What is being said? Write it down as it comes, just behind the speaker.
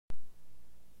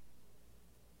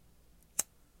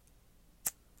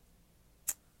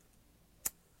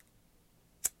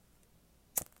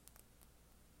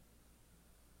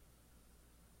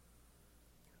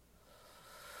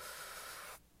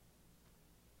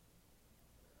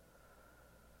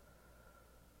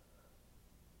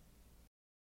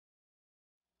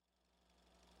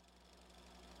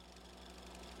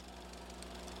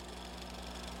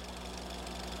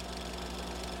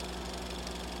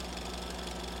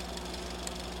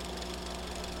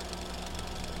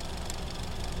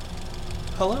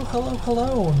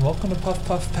Hello, and welcome to Puff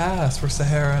Puff Pass, where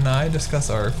Sahara and I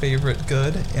discuss our favorite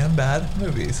good and bad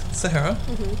movies. Sahara,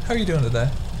 how are you doing today?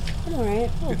 I'm alright.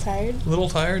 A little tired. A little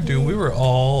tired? Dude, we were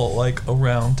all, like,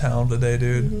 around town today,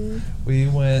 dude. We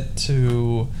went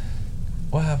to...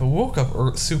 What happened? We woke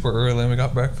up super early and we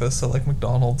got breakfast at, like,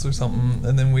 McDonald's or something.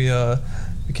 And then we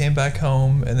came back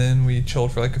home and then we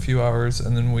chilled for, like, a few hours.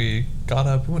 And then we got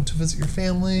up. We went to visit your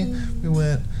family. We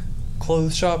went...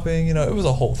 clothes shopping, you know, it was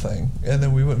a whole thing. And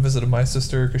then we went and visited my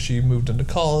sister because she moved into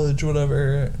college,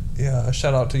 whatever. Yeah,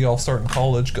 shout out to y'all starting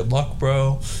college. Good luck,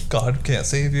 bro. God can't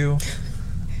save you.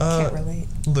 Can't relate.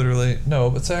 Literally.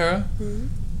 No, but Sarah,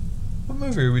 what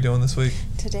movie are we doing this week?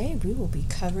 Today we will be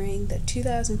covering the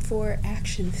 2004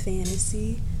 action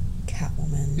fantasy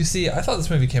Catwoman. You see, I thought this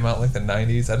movie came out in, like, the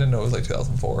 90s. I didn't know it was, like,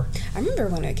 2004. I remember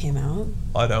when it came out.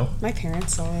 I don't. My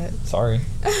parents saw it. Sorry.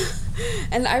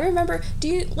 And I remember, do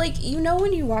you, like, you know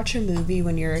when you watch a movie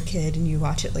when you're a kid and you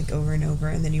watch it, like, over and over,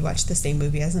 and then you watch the same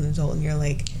movie as an adult and you're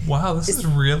like... Wow, this is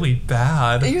really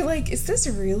bad. You're like, is this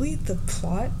really the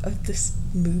plot of this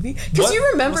movie? Because you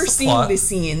remember seeing the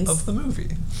scenes. Of the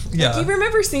movie. Yeah. Like, you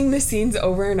remember seeing the scenes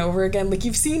over and over again. Like,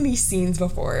 you've seen these scenes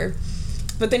before.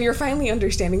 But then you're finally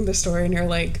understanding the story and you're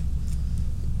like,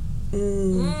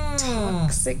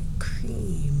 toxic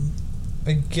cream.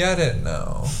 I get it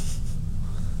now.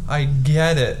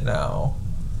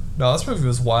 No, this movie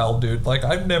was wild, dude. Like,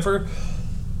 I'd never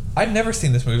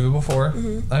seen this movie before.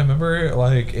 I remember,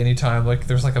 like, anytime, like,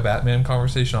 there's, like, a Batman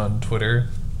conversation on Twitter,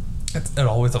 it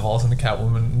always evolves into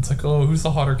Catwoman. It's like, oh, who's the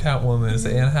hotter Catwoman? Is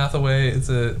it Anne Hathaway? Is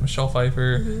it Michelle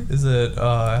Pfeiffer? Is it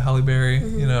Halle Berry?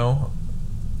 You know?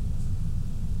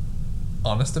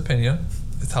 Honest opinion,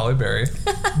 it's Halle Berry.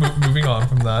 Moving on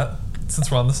from that, since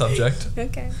we're on the subject.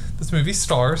 Okay. This movie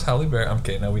stars Halle Berry. I'm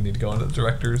kidding. Now we need to go into the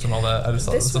directors and all that. I just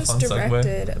thought this was a fun segue. This was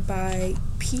directed by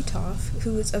Pitoff,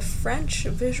 who is a French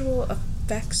visual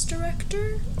effects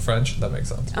director. French? That makes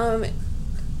sense.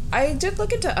 I did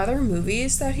look into other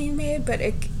movies that he made, but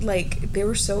they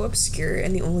were so obscure,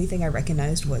 and the only thing I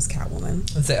recognized was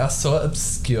Catwoman. They are so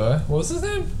obscure. What was his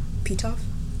name? Pitoff.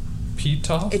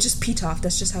 Pitoff? It's just Pitoff.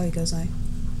 That's just how he goes by.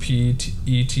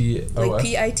 P-E-T-O-F. Like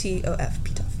P-I-T-O-F.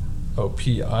 Pitoff. Oh,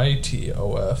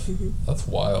 P-I-T-O-F. That's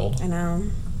wild. I know.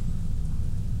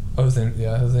 Oh, his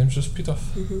name's just Pitoff.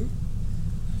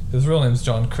 His real name's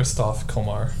John Christophe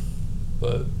Komar,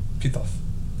 but Pitoff.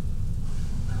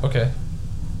 Okay.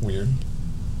 Weird.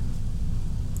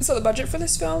 So the budget for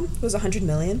this film was $100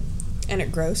 million, and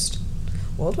it grossed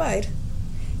worldwide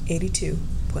 $82.1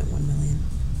 million.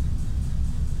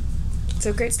 So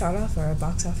a great start off for a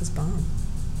box office bomb.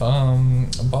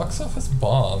 A box office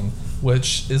bomb,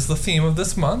 which is the theme of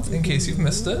this month. In case you've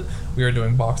missed it, we are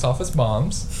doing box office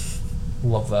bombs.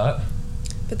 Love that.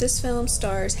 But this film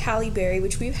stars Halle Berry,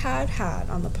 which we've had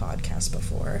on the podcast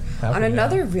before, on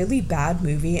another really bad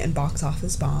movie and box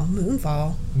office bomb,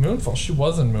 Moonfall. Moonfall. She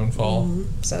was in Moonfall.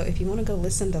 So if you want to go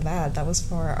listen to that was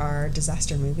for our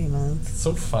disaster movie month.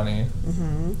 So funny.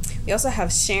 We also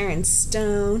have Sharon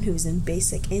Stone, who's in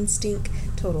Basic Instinct,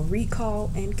 Total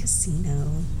Recall, and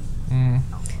Casino.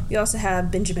 We also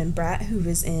have Benjamin Bratt, who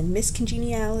was in Miss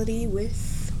Congeniality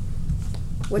with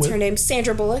her name?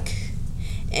 Sandra Bullock.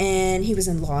 And he was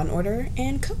in Law & Order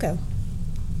and Coco.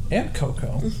 Love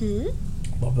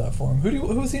that for him.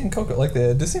 Who was he in Coco? Like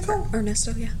the Disney film?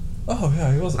 Ernesto, yeah. Oh,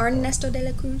 yeah, he was. Ernesto de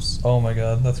la Cruz. Oh my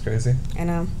god, that's crazy. I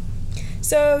know.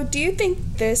 So, do you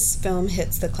think this film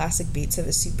hits the classic beats of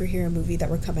a superhero movie that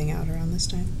were coming out around this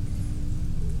time?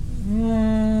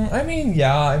 I mean,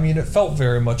 yeah. I mean, it felt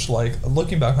very much like,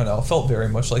 looking back on it, it felt very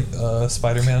much like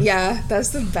Spider-Man. Yeah, that's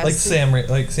the best. Like Sam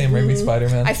Raimi's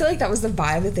Spider-Man. I feel like that was the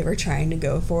vibe that they were trying to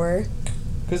go for.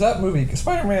 Because that movie,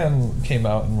 Spider-Man came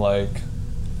out in, like,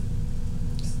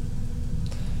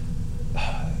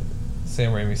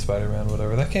 Sam Raimi's Spider-Man,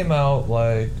 whatever. That came out,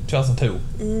 like,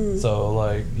 2002. So,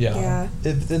 like, yeah.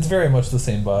 It's very much the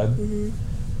same vibe.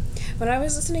 When I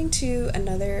was listening to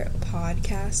another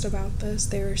podcast about this,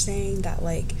 they were saying that,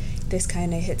 like, this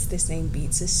kind of hits the same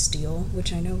beats as Steel,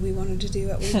 which I know we wanted to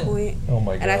do at one point. Oh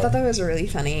my god. And I thought that was really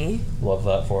funny. Love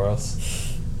that for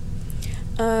us.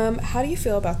 How do you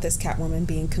feel about this Catwoman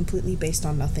being completely based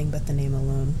on nothing but the name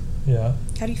alone? Yeah.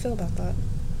 How do you feel about that?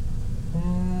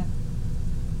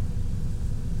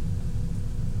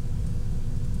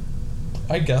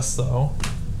 I guess so.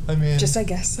 I mean... Just I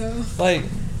guess so? Like...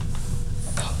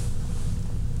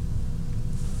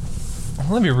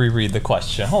 Let me reread the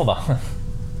question. Hold on.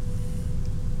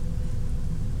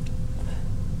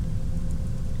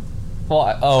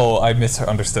 Well, I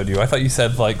misunderstood you. I thought you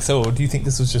said, like, so do you think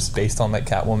this was just based on, like,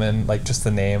 Catwoman, like, just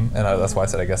the name? And that's why I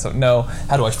said, I guess so. No.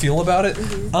 How do I feel about it?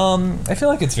 I feel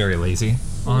like it's very lazy,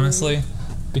 honestly,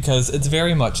 because it's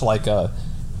very much like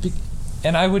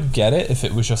and I would get it if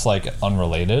it was just, like,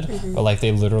 unrelated, or, like,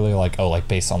 they literally, like,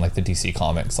 based on, like, the DC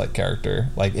Comics, like, character,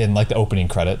 like, in, like, the opening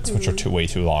credits, which are way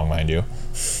too long, mind you.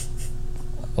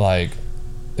 Like,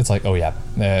 it's like,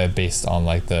 based on,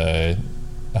 like, the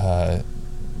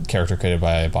character created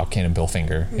by Bob Kane and Bill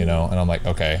Finger, you know? And I'm like,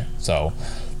 okay, so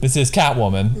this is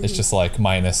Catwoman. It's just, like,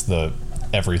 minus the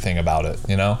everything about it,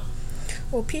 you know?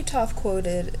 Well, Pitoff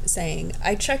quoted saying,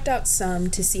 "I checked out some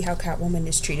to see how Catwoman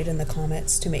is treated in the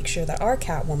comics to make sure that our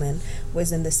Catwoman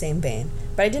was in the same vein,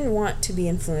 but I didn't want to be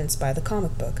influenced by the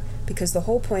comic book, because the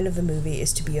whole point of the movie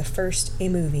is to be a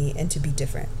movie and to be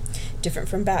different. Different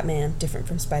from Batman, different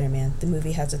from Spider-Man. The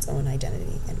movie has its own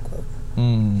identity," end quote.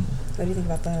 What do you think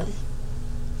about that?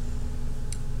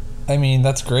 I mean,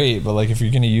 that's great, but, like, if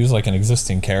you're gonna use, like, an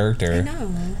existing character, I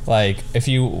know. like, if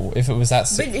it was that,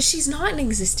 but she's not an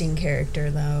existing character,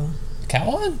 though.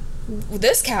 Catwoman.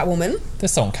 This Catwoman.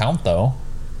 This don't count, though.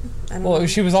 I don't know.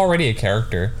 She was already a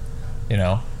character, you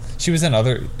know. She was in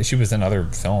other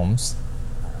films.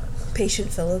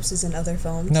 Patient Phillips is in other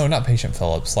films. No, not Patient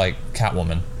Phillips. Like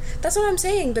Catwoman. That's what I'm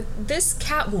saying. But this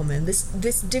Catwoman,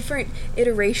 this different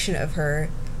iteration of her.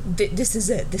 This is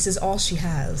it. This is all she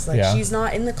has. Like, she's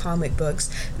not in the comic books.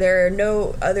 There are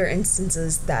no other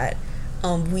instances that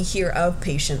we hear of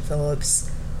Patient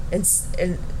Phillips,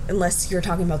 and unless you're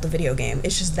talking about the video game.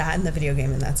 It's just that in the video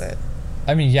game, and that's it.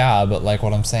 I mean, yeah, but, like,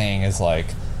 what I'm saying is, like,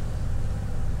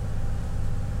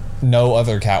 no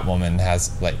other Catwoman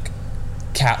has, like,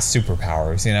 cat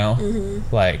superpowers, you know?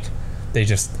 Like, they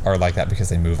just are like that because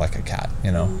they move like a cat,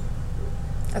 you know?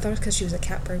 I thought it was because she was a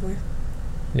cat burglar.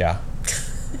 Yeah.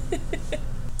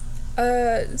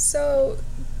 So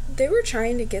they were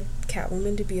trying to get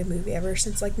Catwoman to be a movie ever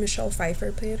since, like, Michelle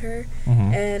Pfeiffer played her,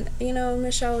 and, you know,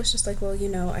 Michelle was just like, well, you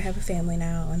know, I have a family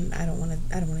now, and I don't want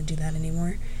to do that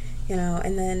anymore, you know.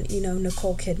 And then, you know,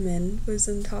 Nicole Kidman was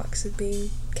in talks of being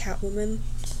Catwoman.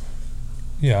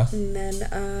 Yeah. And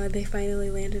then they finally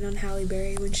landed on Halle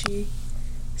Berry when she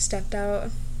stepped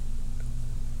out.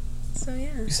 So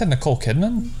yeah. You said Nicole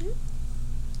Kidman?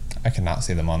 I cannot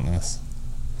see them on this.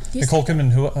 Nicole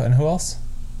Kidman, who else?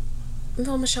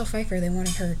 Well, Michelle Pfeiffer. They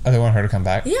wanted her. Oh, they want her to come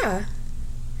back? Yeah.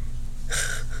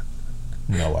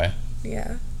 No way.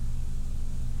 Yeah.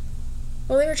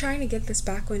 Well, they were trying to get this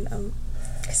back when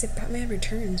is it Batman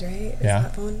Returns, right? Is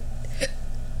that the one?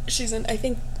 She's in. I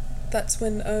think that's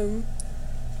when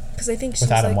because I think she's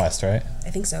with Adam like, West, right?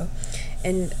 I think so,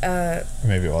 and or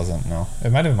maybe it wasn't. No,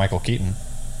 it might have been Michael Keaton.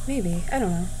 Maybe, I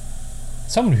don't know.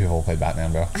 So many people played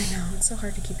Batman, bro. I know, it's so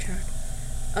hard to keep track.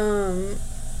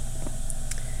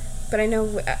 But I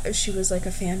know she was, like,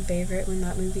 a fan favorite when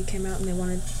that movie came out, and they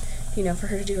wanted, you know, for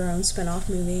her to do her own spin-off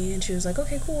movie, and she was like,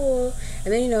 okay, cool.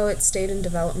 And then, you know, it stayed in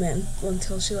development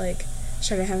until she, like,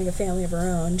 started having a family of her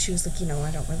own. She was like, you know,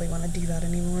 I don't really want to do that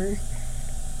anymore.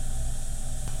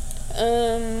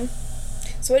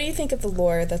 So what do you think of the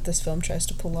lore that this film tries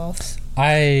to pull off?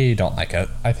 I don't like it.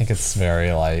 I think it's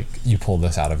very, like, you pulled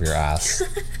this out of your ass.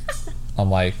 I'm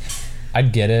like,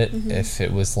 I'd get it if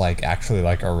it was, like, actually,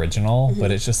 like, original,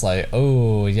 but it's just like,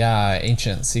 oh, yeah,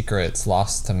 ancient secrets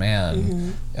lost to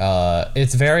man.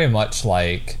 It's very much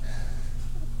like,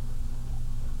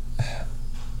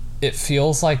 it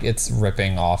feels like it's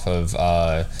ripping off of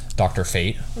Dr.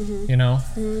 Fate, you know?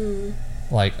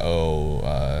 Like,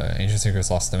 ancient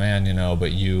secrets lost to man, you know,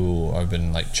 but you have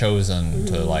been, like, chosen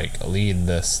to, like, lead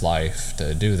this life,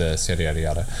 to do this, yada yada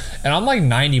yada. And I'm like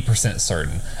 90%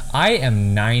 certain, I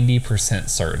am 90%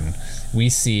 certain we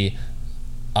see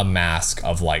a mask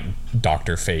of, like,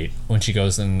 Dr. Fate when she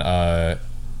goes in into,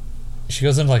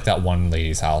 like, that one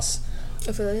lady's house.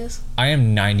 Ophelia's? I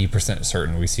am 90%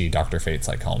 certain we see Dr. Fate's,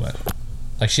 like, helmet.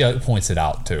 Like, she, like, points it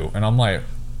out too, and I'm like,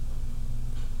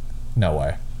 no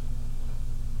way.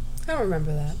 I don't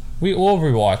remember that. We'll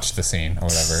rewatch the scene or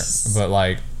whatever, but,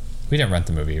 like, we didn't rent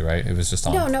the movie, right? It was just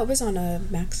on. No, it was on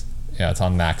Max. Yeah, it's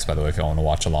on Max, by the way, if you want to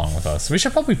watch along with us. We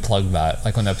should probably plug that,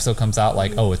 like, when the episode comes out,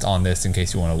 like, oh, it's on this in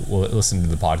case you want to listen to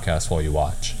the podcast while you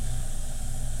watch.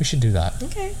 We should do that.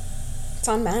 Okay. It's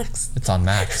on Max. It's on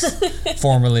Max,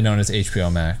 formerly known as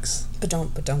HBO Max. But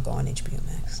don't go on HBO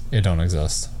Max. It don't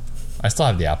exist. I still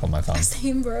have the app on my phone.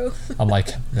 Same, bro. I'm like,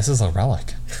 this is a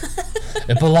relic.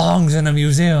 It belongs in a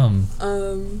museum.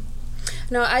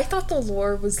 No, I thought the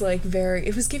lore was, like,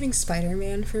 it was giving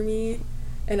Spider-Man for me.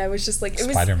 And I was just like,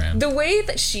 Spider-Man. The way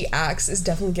that she acts is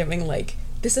definitely giving, like,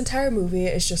 This entire movie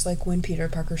is just like when Peter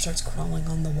Parker starts crawling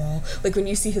on the wall. Like when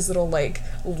you see his little like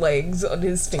legs on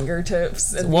his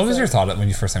fingertips. And what was your thought when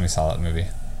you first time you saw that movie?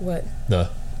 What? The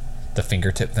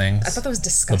fingertip things. I thought that was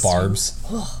disgusting. The barbs.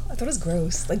 Oh, I thought it was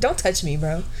gross. Like, don't touch me,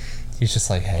 bro. He's just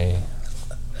like, hey.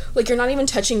 Like, you're not even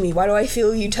touching me. Why do I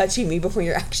feel you touching me before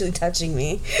you're actually touching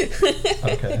me?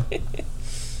 Okay.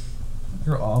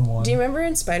 You're on one. Do you remember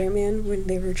in Spider-Man when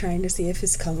they were trying to see if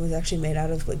his cum was actually made out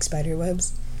of, like, spider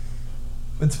webs?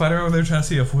 In Spider-Man, they're trying to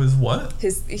see if his what?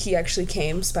 He actually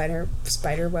came spider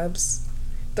webs.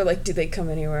 They're like, did they come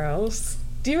anywhere else?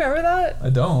 Do you remember that? I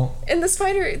don't. And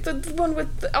the one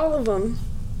with all of them.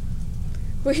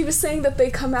 Where he was saying that they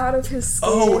come out of his skin.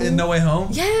 Oh, in No Way Home?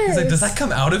 Yes. He's like, does that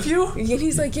come out of you? And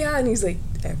he's like, yeah. And he's like,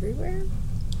 everywhere?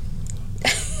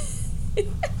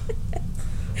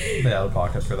 They out of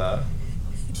pocket for that.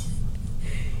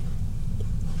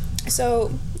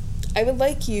 So, I would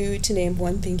like you to name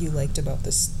one thing you liked about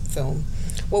this film.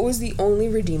 What was the only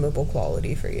redeemable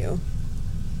quality for you?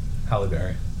 Halle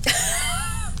Berry.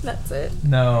 That's it.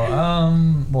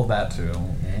 No, well, that too.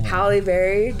 Halle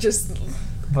Berry, just...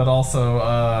 But also,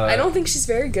 I don't think she's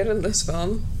very good in this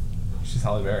film. She's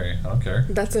Halle Berry. I don't care.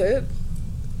 That's it.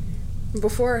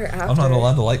 Before or after? I'm not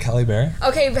allowed to like Halle Berry.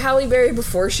 Okay, Halle Berry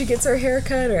before she gets her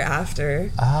haircut or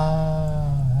after?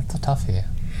 That's a toughie.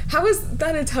 How is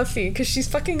that a toughie? Because she's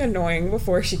fucking annoying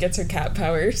before she gets her cat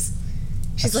powers.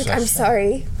 She's That's like, I'm true.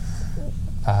 sorry.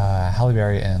 Halle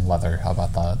Berry and leather. How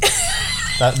about that?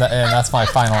 And that's my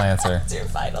final answer. That's your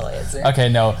final answer. Okay,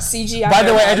 no. CGI. By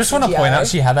the way, I just want to CGI. point out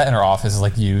she had that in her office,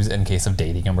 like, used in case of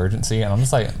dating emergency, and I'm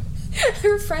just like...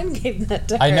 Her friend gave that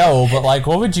to her. I know, but, like,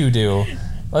 what would you do?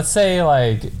 Let's say,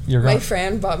 like, you're going... My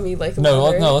friend bought me, like, No,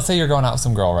 leather. let's say you're going out with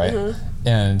some girl, right? Mm-hmm.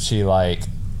 And she, like,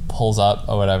 pulls up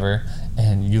or whatever,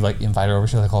 and you, like, invite her over.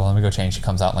 She's like, hold on, let me go change. She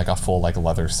comes out in, like, a full, like,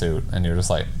 leather suit, and you're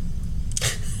just like...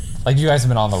 Like, you guys have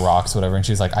been on the rocks, whatever, and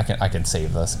she's like, I can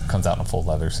save this. Comes out in a full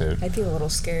leather suit. I'd be a little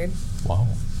scared. Whoa.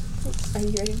 Are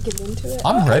you ready to get into it?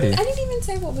 I'm ready. I didn't even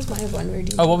say what was my one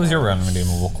redeemable. Oh, what was your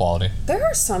unredeemable quality? There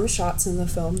are some shots in the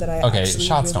film that I Okay, actually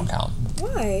shots really... don't count.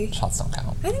 Why? Shots don't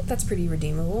count. I think that's pretty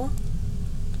redeemable.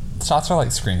 Shots are like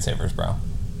screensavers, bro.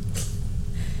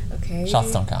 Okay.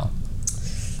 Shots don't count.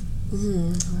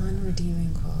 One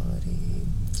redeeming quality.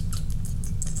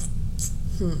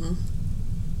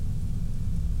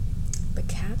 The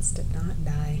cats did not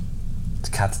die. The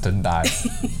cats didn't die.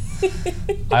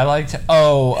 I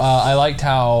liked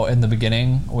how in the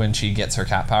beginning when she gets her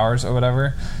cat powers or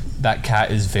whatever, that cat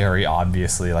is very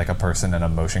obviously like a person in a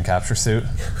motion capture suit.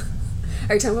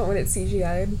 Are you talking about when it's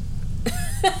CGI'd?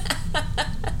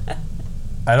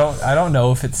 I don't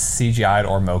know if it's CGI'd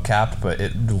or mocapped, but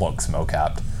it looks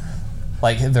mocapped.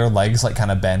 Like their legs like kind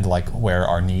of bend like where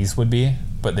our knees would be,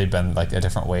 but they bend like a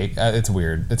different way. It's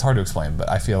weird. It's hard to explain, but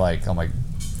I feel like I'm like.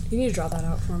 You need to draw that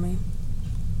out for me.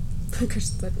 Are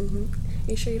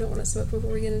you sure you don't want to smoke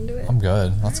before we get into it? I'm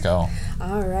good. Let's go.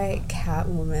 All right,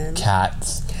 Catwoman.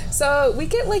 Cats. So we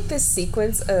get like this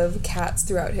sequence of cats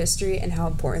throughout history and how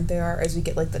important they are as we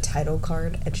get like the title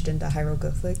card etched into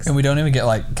hieroglyphics. And we don't even get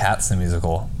like Cats the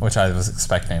musical, which I was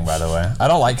expecting, by the way. I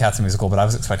don't like Cats the musical, but I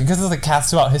was expecting because it's like Cats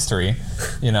throughout history,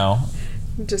 you know.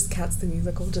 Just Cats the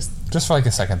musical, just for like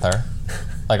a second there,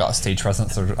 like a stage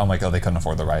presence. I'm like, oh, they couldn't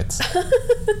afford the rights.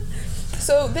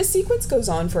 So this sequence goes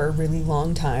on for a really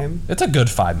long time. It's a good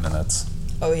 5 minutes.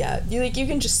 Oh yeah, you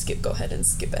can just go ahead and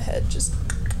skip ahead.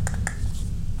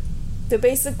 So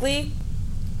basically,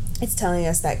 it's telling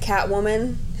us that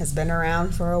Catwoman has been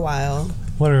around for a while.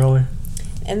 Literally.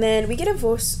 And then we get a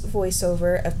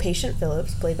voiceover of Patient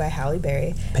Phillips, played by Halle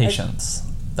Berry. Patience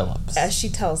Phillips. As she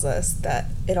tells us that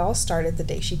it all started the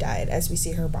day she died, as we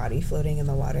see her body floating in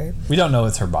the water. We don't know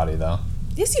it's her body, though.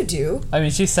 Yes, you do. I mean,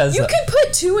 she says You that... can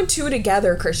put two and two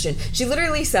together, Christian. She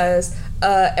literally says,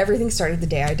 everything started the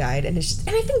day I died, and it's just,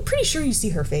 and I think pretty sure you see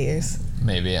her face.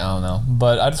 Maybe, I don't know.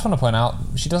 But I just want to point out,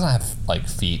 she doesn't have, like,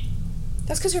 feet.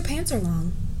 That's because her pants are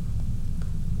long.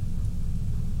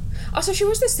 Also, she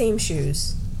wears the same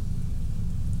shoes.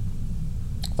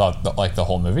 Like the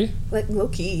whole movie? Like,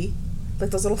 low-key.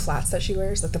 Like those little flats that she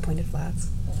wears, like the pointed flats.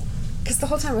 Because the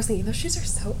whole time I was thinking, those shoes are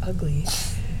so ugly.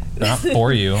 They're not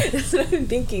for you. That's what I've been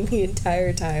thinking the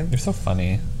entire time. You're so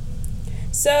funny.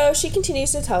 So she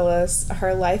continues to tell us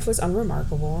her life was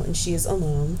unremarkable and she is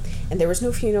alone, and there was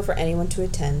no funeral for anyone to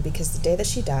attend because the day that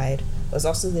she died was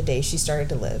also the day she started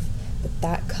to live. But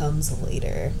that comes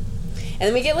later. And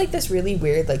then we get like this really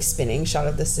weird like spinning shot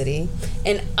of the city,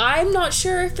 and I'm not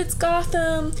sure if it's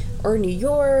Gotham or New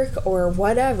York or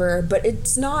whatever, but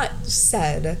it's not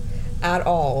said at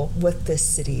all what this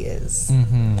city is.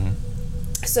 Mm-hmm.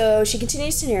 So she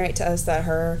continues to narrate to us that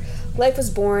her life was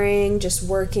boring, just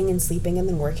working and sleeping and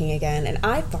then working again. And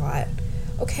I thought,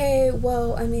 okay,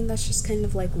 well, I mean, that's just kind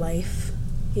of like life,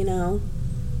 you know?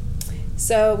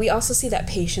 So we also see that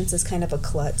Patience is kind of a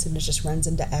klutz and it just runs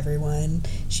into everyone.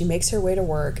 She makes her way to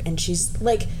work and she's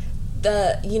like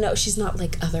she's not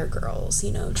like other girls,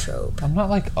 trope. I'm not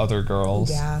like other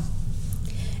girls. Yeah.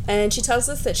 And she tells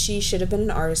us that she should have been an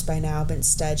artist by now, but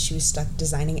instead she was stuck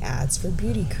designing ads for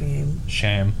beauty cream.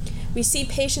 Shame. We see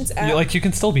Patience you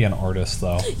can still be an artist,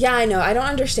 though. Yeah, I know. I don't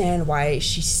understand why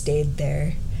she stayed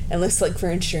there. Unless, like, for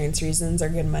insurance reasons or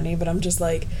good money. But I'm just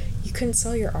like, you couldn't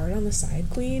sell your art on the side,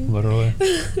 queen? Literally.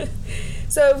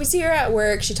 So we see her at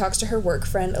work. She talks to her work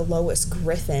friend, Lois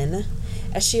Griffin,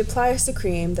 as she applies the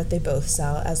cream that they both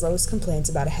sell, as Lois complains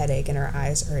about a headache and her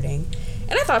eyes hurting.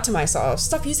 And I thought to myself,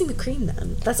 stop using the cream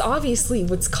then. That's obviously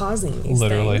what's causing these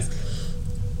things.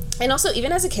 And also,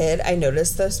 even as a kid, I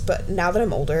noticed this, but now that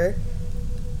I'm older,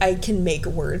 I can make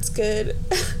words good.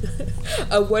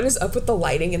 What is up with the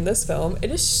lighting in this film?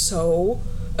 It is so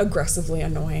aggressively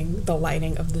annoying, the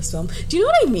lighting of this film. Do you know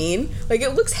what I mean? Like,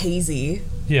 it looks hazy.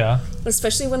 Yeah.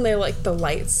 Especially when they're, like, the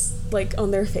lights, like,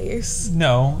 on their face.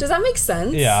 No. Does that make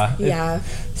sense? Yeah. Yeah.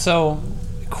 So,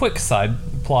 quick side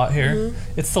plot here.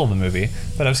 Mm-hmm. It's still the movie,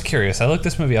 but I was curious. I looked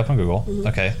this movie up on Google. Mm-hmm.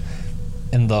 Okay.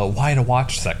 In the why to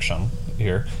watch section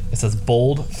here, it says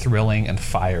bold, thrilling, and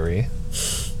fiery.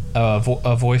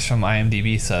 A voice from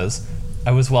IMDb says,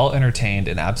 I was well entertained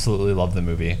and absolutely loved the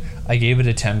movie. I gave it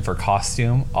a 10 for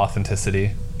costume,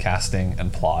 authenticity, casting,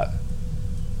 and plot.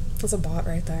 That's a bot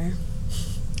right there.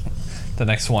 The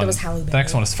next one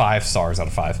is 5 stars out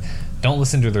of 5. Don't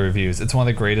listen to the reviews. It's one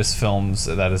of the greatest films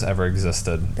that has ever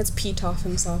existed. That's Petoff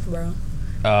himself, bro.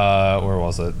 Where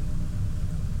was it?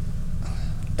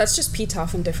 That's just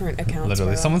Petoff in different accounts.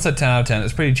 Literally. Bro. Someone said 10 out of 10.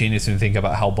 It's pretty genius when you think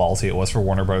about how ballsy it was for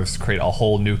Warner Bros. To create a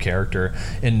whole new character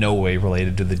in no way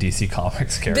related to the DC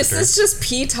Comics character. This is just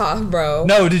Petoff, bro.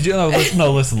 No, did you? No,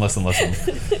 listen.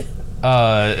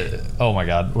 Oh my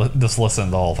god, just listen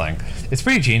to the whole thing. It's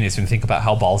pretty genius when you think about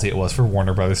how ballsy it was for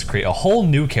Warner Bros. To create a whole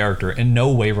new character in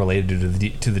no way related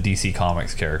to the DC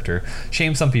Comics character.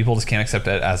 Shame some people just can't accept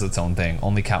it as its own thing,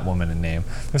 only Catwoman in name.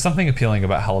 There's something appealing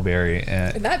about Halle Berry.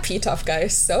 And that Petoff guy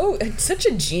is such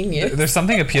a genius. There's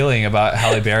something appealing about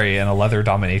Halle Berry in a leather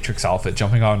dominatrix outfit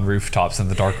jumping on rooftops in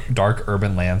the dark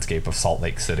urban landscape of Salt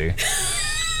Lake City.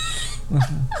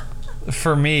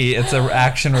 For me, it's an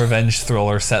action revenge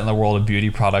thriller set in the world of beauty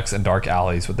products and dark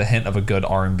alleys with a hint of a good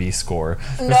R&B score.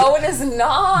 It is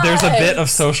not. There's a bit of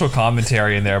social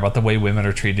commentary in there about the way women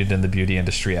are treated in the beauty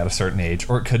industry at a certain age,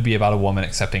 or it could be about a woman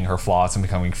accepting her flaws and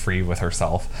becoming free with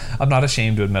herself. I'm not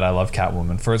ashamed to admit I love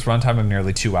Catwoman. For its runtime of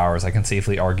nearly 2 hours, I can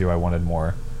safely argue I wanted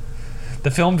more. The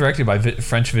film, directed by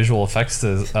French visual effects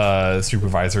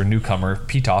supervisor newcomer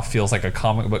Petoff, feels like a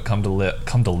comic book come to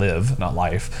live, not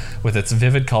life, with its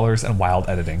vivid colors and wild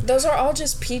editing. Those are all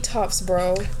just Petoffs,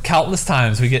 bro. Countless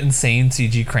times we get insane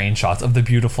CG crane shots of the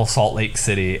beautiful Salt Lake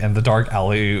City and the dark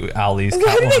alleys Catwoman prowls.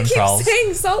 Why do they keep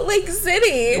saying Salt Lake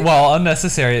City? Well,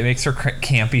 unnecessary. It makes her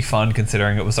campy fun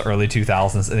considering it was the early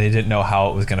 2000s and they didn't know how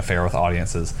it was going to fare with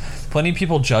audiences. Plenty of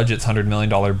people judge its $100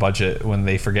 million budget when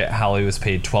they forget Halle was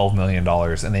paid $12 million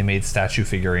and they made statue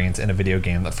figurines in a video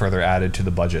game that further added to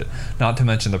the budget, not to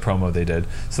mention the promo they did.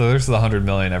 So there's the $100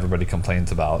 million everybody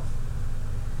complains about.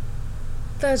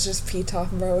 That's just Petoff,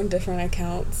 bro, in different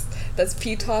accounts. That's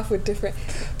Petoff with different...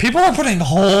 People are putting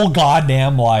whole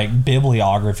goddamn,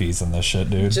 bibliographies in this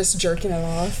shit, dude. Just jerking it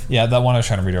off. Yeah, that one I was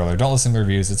trying to read earlier. Don't listen to the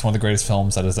reviews. It's one of the greatest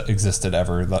films that has existed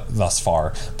ever thus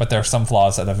far. But there are some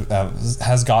flaws that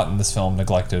has gotten this film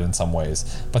neglected in some ways.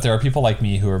 But there are people like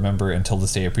me who remember until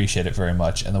this day appreciate it very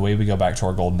much. And the way we go back to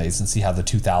our golden days and see how the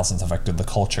 2000s affected the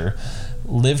culture,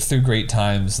 lived through great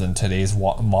times than today's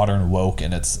modern woke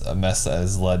and its mess that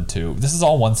has led to... This is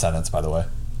all one sentence, by the way.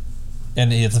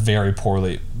 And it's very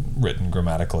poorly written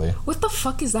grammatically. What the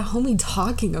fuck is that homie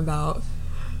talking about?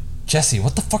 Jesse,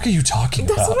 what the fuck are you talking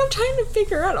about? That's what I'm trying to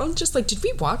figure out. I'm just like, did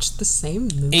we watch the same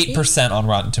movie? 8% on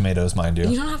Rotten Tomatoes, mind you.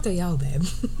 You don't have to yell, babe.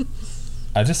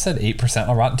 I just said 8%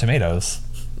 on Rotten Tomatoes.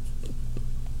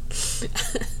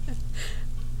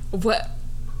 What?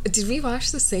 Did we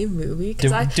watch the same movie?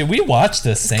 Did we watch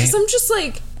the same? Because I'm just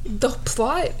like, the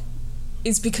plot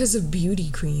is because of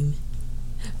beauty cream.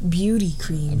 Beauty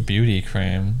cream. Beauty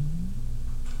cream.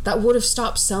 That would have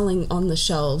stopped selling on the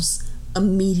shelves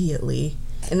immediately.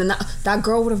 And then that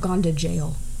girl would have gone to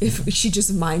jail if she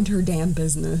just mind her damn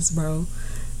business, bro.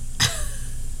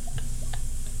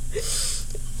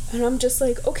 And I'm just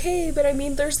like, okay, but I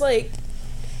mean, there's like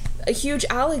a huge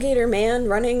alligator man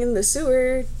running in the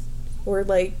sewer, or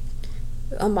like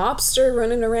a mobster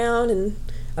running around, and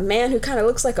a man who kind of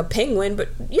looks like a penguin, but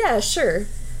yeah, sure.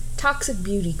 Toxic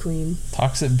beauty queen.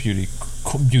 Toxic beauty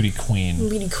queen.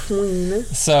 Beauty queen.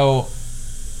 So...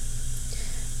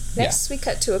 Next, we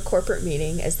cut to a corporate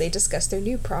meeting as they discuss their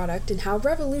new product and how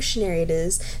revolutionary it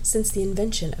is since the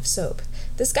invention of soap.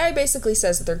 This guy basically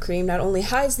says that their cream not only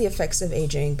hides the effects of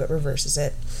aging, but reverses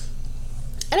it.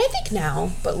 And I think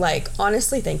now, but like,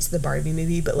 honestly, thanks to the Barbie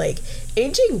movie, but like,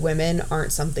 aging women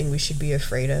aren't something we should be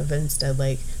afraid of, and instead,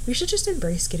 like, we should just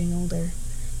embrace getting older.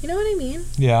 You know what I mean?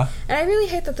 Yeah. And I really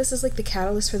hate that this is like the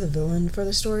catalyst for the villain for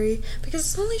the story, because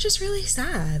it's only just really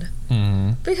sad.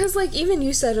 Mm-hmm. Because like even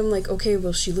you said, I'm like, okay,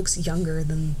 well she looks younger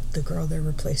than the girl they're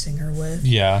replacing her with.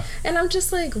 Yeah. And I'm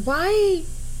just like, why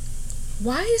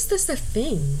is this a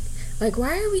thing? Like,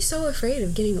 why are we so afraid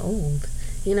of getting old?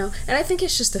 You know? And I think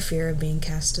it's just the fear of being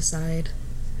cast aside.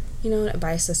 You know,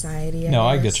 by society.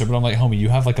 I get you, but I'm like, homie, you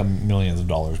have like millions of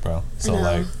dollars, bro. So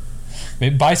like,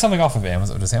 maybe buy something off of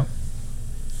Amazon.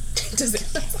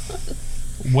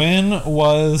 When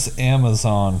was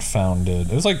Amazon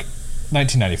founded? It was like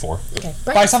 1994. Okay.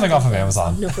 Buy something off of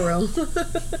Amazon. No, for real.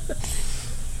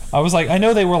 I was like, I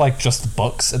know they were like just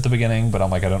books at the beginning, but I'm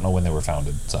like, I don't know when they were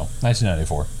founded. So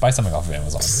 1994. Buy something off of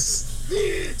Amazon.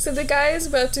 So the guy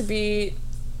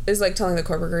is like telling the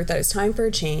corporate group that it's time for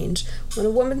a change when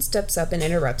a woman steps up and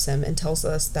interrupts him and tells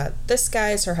us that this guy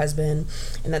is her husband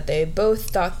and that they both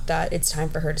thought that it's time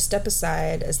for her to step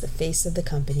aside as the face of the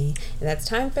company, and that's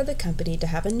time for the company to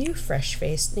have a new fresh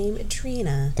face named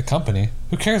Drina. The company?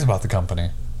 Who cares about the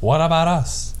company? What about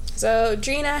us? So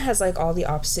Drina has like all the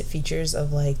opposite features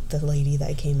of like the lady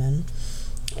that came in.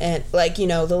 And, like, you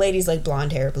know, the lady's, like,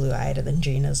 blonde hair, blue-eyed, and then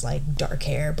Gina's, like, dark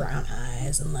hair, brown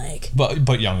eyes, and, like...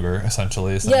 But younger,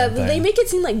 essentially. Yeah, they make it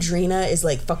seem like Drina is,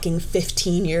 like, fucking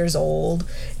 15 years old,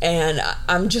 and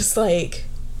I'm just, like...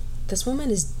 This woman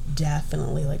is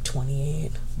definitely, like,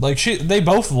 28. Like, they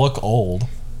both look old.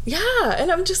 Yeah,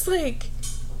 and I'm just, like...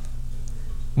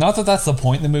 Not that that's the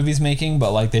point the movie's making,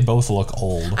 but like they both look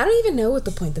old. I don't even know what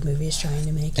the point the movie is trying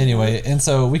to make. Anyway, and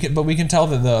so we can tell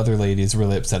that the other lady is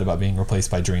really upset about being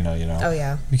replaced by Drina, you know. Oh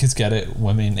yeah. Because get it,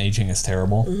 women aging is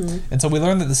terrible. Mm-hmm. And so we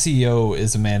learn that the CEO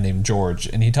is a man named George,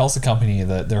 and he tells the company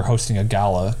that they're hosting a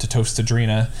gala to toast to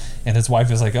Drina, and his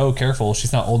wife is like, "Oh, careful,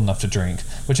 she's not old enough to drink,"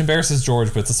 which embarrasses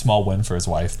George, but it's a small win for his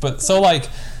wife. But so like,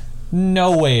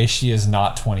 no way she is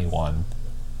not 21.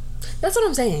 That's what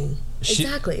I'm saying.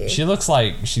 Exactly. She looks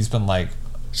like she's been like...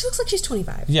 She looks like she's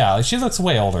 25. Yeah, like she looks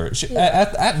way older.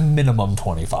 At minimum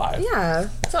 25. Yeah.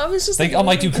 So I was just like... I'm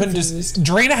like, you couldn't just...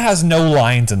 Drina has no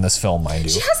lines in this film, mind you.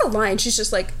 She has a line. She's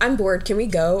just like, "I'm bored. Can we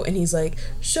go?" And he's like,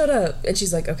 "Shut up." And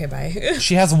she's like, "Okay, bye."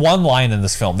 She has one line in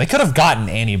this film. They could have gotten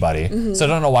anybody. Mm-hmm. So I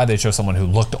don't know why they chose someone who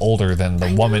looked older than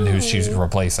the woman who she's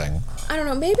replacing. I don't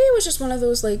know. Maybe it was just one of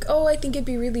those like, oh, I think it'd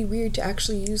be really weird to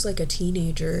actually use like a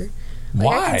teenager. Like,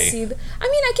 why?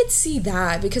 I could see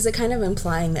that because it kind of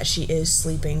implying that she is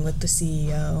sleeping with the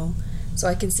CEO. So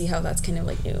I can see how that's kind of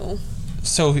like new.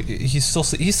 So he's still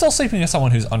sleeping with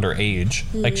someone who's underage.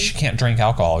 Mm-hmm. Like she can't drink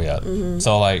alcohol yet. Mm-hmm.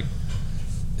 So like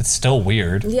it's still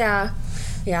weird. Yeah.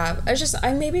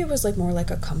 Maybe it was like more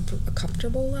like a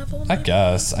comfortable level. Maybe? I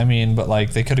guess. I mean, but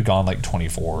like they could have gone like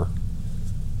 24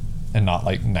 and not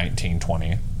like 19,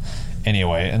 20.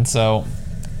 Anyway, and so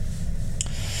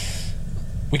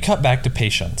we cut back to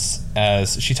Patience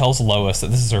as she tells Lois that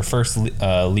this is her first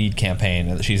lead campaign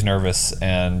and that she's nervous,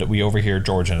 and we overhear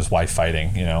George and his wife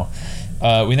fighting, you know.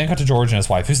 We then cut to George and his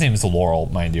wife, whose name is Laurel,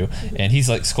 mind you, and he's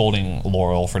like scolding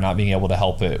Laurel for not being able to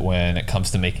help it when it comes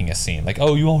to making a scene. Like,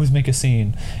 "Oh, you always make a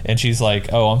scene." And she's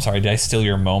like, "Oh, I'm sorry, did I steal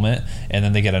your moment?" And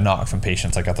then they get a knock from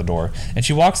Patience like at the door. And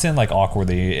she walks in like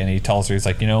awkwardly, and he tells her, he's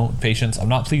like, "You know, Patience, I'm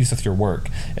not pleased with your work."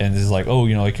 And he's like, "Oh,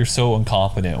 you know, like you're so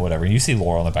incompetent, whatever." And you see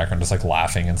Laurel in the background just like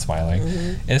laughing and smiling.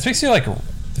 Mm-hmm. And it makes you like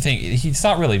think he's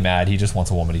not really mad. He just wants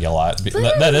a woman to yell at.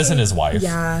 That isn't his wife.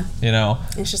 Yeah. You know?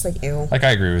 It's just like, ew. Like,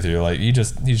 I agree with you. Like,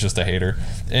 he's just a hater.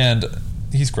 And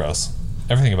he's gross.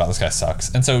 Everything about this guy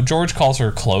sucks. And so George calls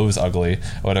her clothes ugly,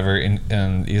 whatever,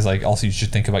 and he's like, also, you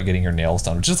should think about getting your nails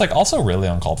done, which is like also really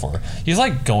uncalled for. He's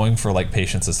like going for like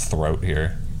Patience's throat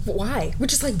here. Why?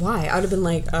 Which is like, why? I would have been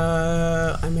like,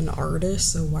 I'm an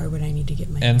artist, so why would I need to get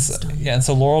my nails done? Yeah, and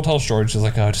so Laurel tells George, she's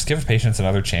like, "Oh, just give Patience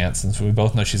another chance, since we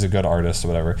both know she's a good artist or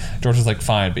whatever." George is like,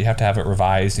 "Fine, but you have to have it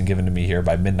revised and given to me here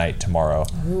by midnight tomorrow."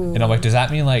 Ooh. And I'm like, does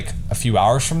that mean like a few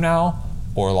hours from now?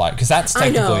 Or like, because that's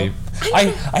technically...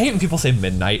 I hate when people say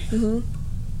midnight. Mm-hmm.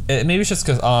 maybe it's just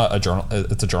because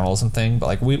it's a journalism thing, but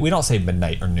like we don't say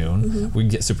midnight or noon. We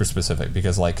get super specific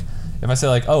because like if I say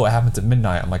like, oh, it happens at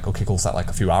midnight, I'm like, okay, cool. Is that like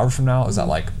a few hours from now? Is that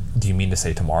like, do you mean to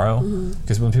say tomorrow?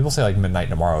 Because when people say like midnight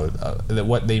tomorrow,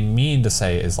 what they mean to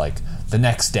say is like the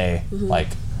next day, like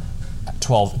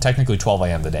 12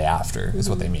 a.m. the day after is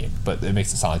what they mean, but it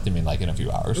makes it sound like they mean like in a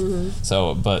few hours.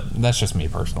 So, but that's just me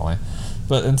personally.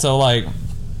 And so like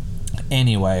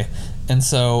anyway, and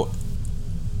so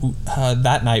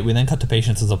that night we then cut to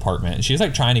Patience's apartment. She's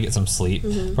like trying to get some sleep,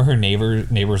 but her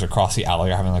neighbors across the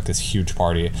alley are having like this huge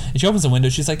party, and she opens the window.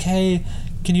 She's like, hey,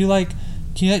 can you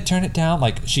turn it down?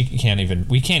 Like we can't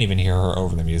even hear her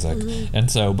over the music. And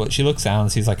so but she looks down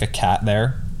and sees like a cat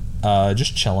there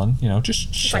just chilling,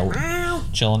 just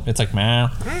chilling. It's like meow.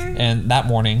 And that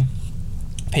morning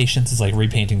Patience is like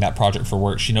repainting that project for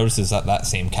work. She notices that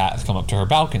same cat has come up to her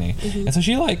balcony, and so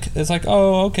she like is like,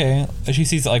 oh, okay. And she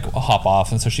sees it like hop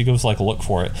off, and so she goes like look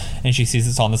for it, and she sees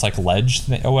it's on this like ledge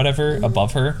or whatever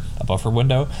above her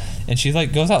window, and she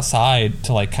like goes outside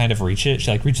to like kind of reach it. She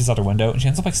like reaches out her window, and she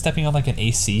ends up like stepping on like an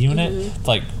AC unit,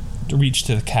 like to reach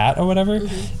to the cat or whatever.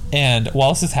 And while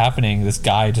this is happening, this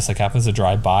guy just like happens to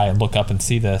drive by and look up and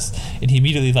see this, and he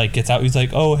immediately like gets out. He's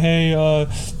like, oh, hey,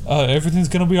 everything's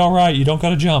gonna be all right, you don't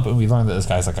gotta jump. And we learn that this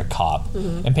guy's like a cop.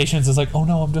 And Patience is like, oh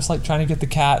no, I'm just like trying to get the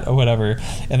cat or whatever.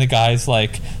 And the guy's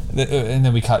like, and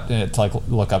then we cut to like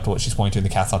look up to what she's pointing to, and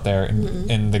the cat's not there.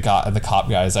 And the cop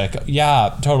guy is like,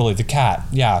 yeah, totally, the cat,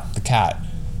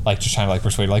 like just trying to like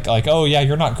persuade, like oh yeah,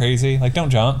 you're not crazy, like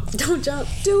don't jump,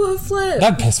 do a flip.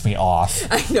 That pissed me off.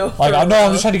 I know. Like no,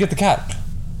 I'm just trying to get the cat.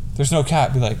 There's no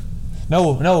cat. Be like,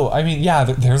 no, I mean, yeah,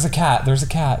 there's a cat,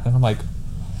 and I'm like,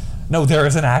 no, there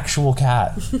is an actual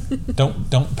cat.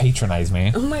 don't patronize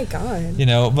me. Oh my god.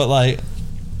 But like,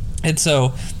 and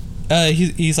so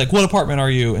he's like, what apartment are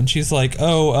you? And she's like,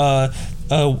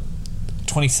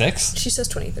 26. She says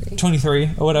 23.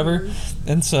 23 or whatever.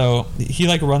 And so he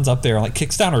like runs up there and like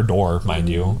kicks down her door, mind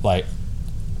you. Like,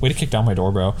 way to kick down my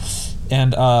door, bro.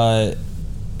 And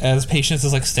as Patience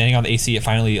is like standing on the AC, it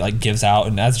finally like gives out,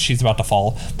 and as she's about to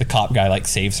fall, the cop guy like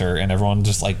saves her, and everyone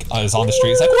just like is on the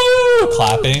streets like woo,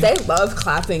 clapping. They love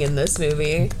clapping in this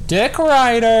movie. Dick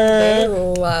Rider. They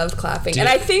love clapping. And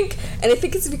I think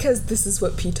it's because this is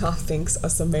what Pitoff thinks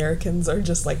us Americans are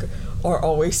just like are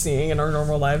always seeing in our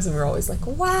normal lives, and we're always like,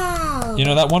 wow.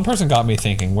 That one person got me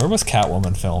thinking, where was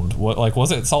Catwoman filmed? What, like,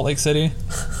 was it Salt Lake City?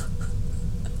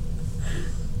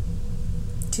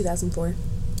 2004.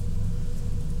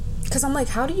 Because I'm like,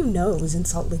 how do you know it was in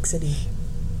Salt Lake City?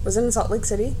 Was it in Salt Lake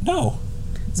City? No.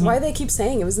 So why do they keep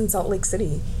saying it was in Salt Lake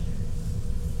City?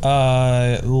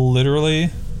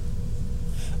 Literally,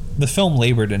 the film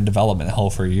labored in development hell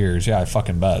for years. Yeah, I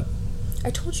fucking bet. I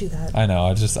told you that. I know.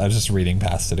 I was just reading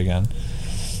past it again.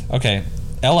 Okay,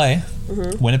 L.A.,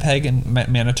 Winnipeg and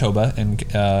Manitoba in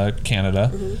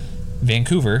Canada,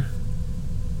 Vancouver,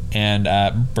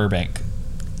 and Burbank.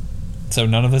 So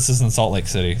none of this is in Salt Lake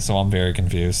City, so I'm very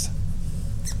confused.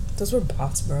 Those were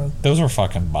bots, bro. Those were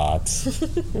fucking bots.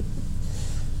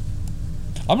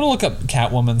 I'm gonna look up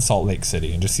Catwoman Salt Lake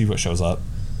City and just see what shows up.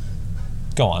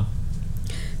 Go on.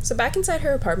 So back inside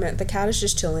her apartment, the cat is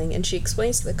just chilling, and she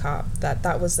explains to the cop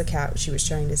that was the cat she was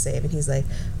trying to save, and he's like,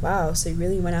 wow, so you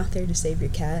really went out there to save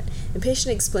your cat? And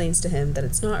Patient explains to him that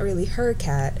it's not really her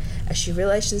cat, as she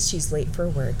realizes she's late for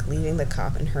work, leaving the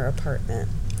cop in her apartment.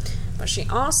 But she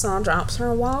also drops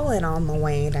her wallet on the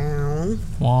way down.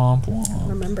 Womp womp.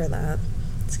 Remember that.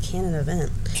 It's a canon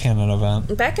event.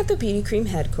 Back at the beauty cream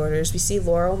headquarters, we see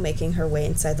Laurel making her way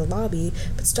inside the lobby,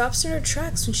 but stops in her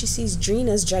tracks when she sees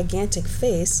Drina's gigantic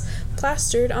face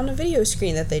plastered on a video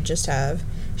screen that they just have.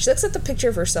 She looks at the picture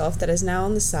of herself that is now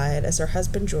on the side as her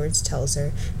husband George tells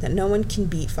her that no one can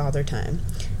beat Father Time.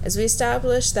 As we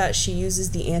establish that she uses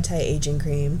the anti-aging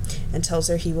cream and tells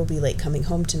her he will be late coming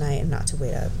home tonight and not to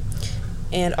wait up.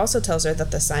 And also tells her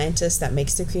that the scientist that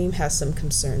makes the cream has some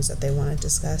concerns that they want to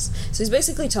discuss. So he's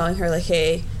basically telling her, like,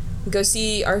 hey, go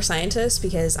see our scientist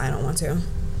because I don't want to.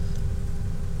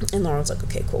 And Laurel's like,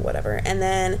 okay, cool, whatever. And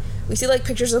then we see, like,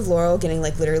 pictures of Laurel getting,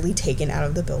 like, literally taken out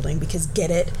of the building because,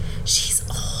 get it, she's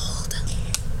old.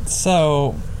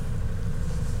 So,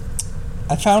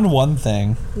 I found one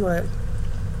thing. What?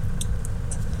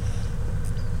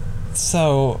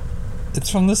 So, it's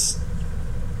from this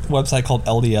website called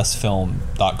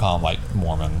ldsfilm.com, like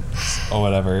Mormon or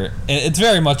whatever. It's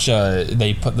very much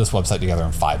they put this website together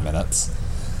in 5 minutes.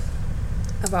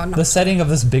 about The setting of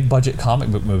this big budget comic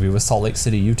book movie was Salt Lake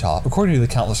City, Utah, according to the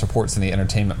countless reports in the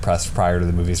entertainment press prior to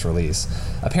the movie's release.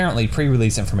 Apparently,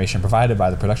 pre-release information provided by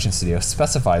the production studio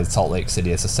specified Salt Lake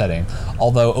City as a setting,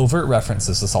 although overt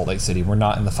references to Salt Lake City were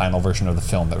not in the final version of the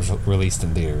film that was released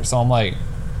in theaters. So I'm like,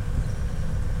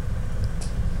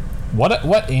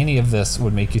 what any of this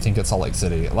would make you think it's Salt Lake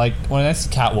City? Like, when I see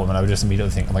Catwoman, I would just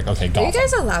immediately think, I'm like, okay, Gotham. Are you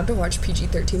guys allowed to watch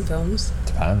PG-13 films?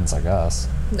 Depends, I guess.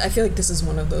 I feel like this is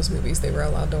one of those movies they were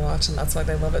allowed to watch, and that's why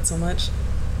they love it so much.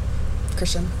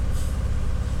 Christian.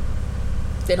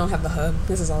 They don't have the hub.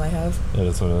 This is all I have. It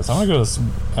is what it is. I'm gonna go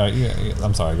to...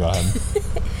 I'm sorry, go ahead.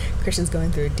 Christian's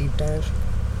going through a deep dive.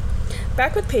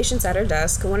 Back with patients at her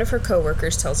desk, one of her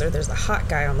coworkers tells her there's a hot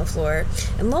guy on the floor.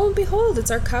 And lo and behold,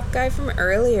 it's our cop guy from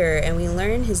earlier, and we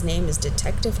learn his name is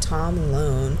Detective Tom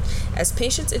Lone, as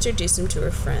patients introduce him to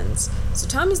her friends. So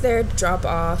Tom is there to drop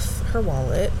off her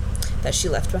wallet that she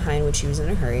left behind when she was in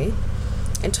a hurry.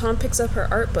 And Tom picks up her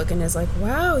art book and is like,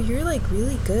 wow, you're like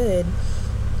really good.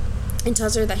 And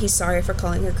tells her that he's sorry for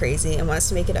calling her crazy and wants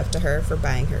to make it up to her for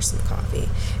buying her some coffee.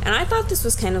 And I thought this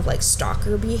was kind of like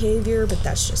stalker behavior, but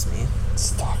that's just me.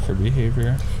 Stalker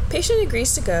behavior? Patient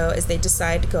agrees to go as they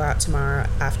decide to go out tomorrow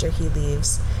after he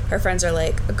leaves. Her friends are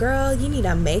like, girl, you need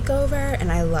a makeover,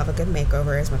 and I love a good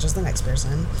makeover as much as the next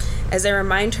person, as they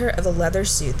remind her of the leather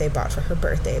suit they bought for her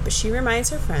birthday. But she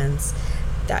reminds her friends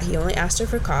that he only asked her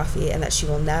for coffee and that she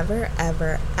will never,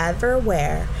 ever, ever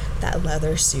wear that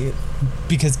leather suit.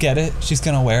 Because get it? She's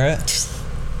gonna wear it?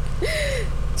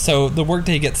 So the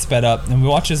workday gets sped up, and we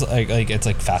watch this like it's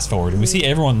like fast forward, and we see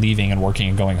everyone leaving and working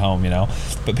and going home, you know.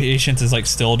 But Patience is like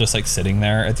still just like sitting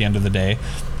there at the end of the day,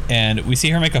 and we see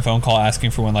her make a phone call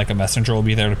asking for when like a messenger will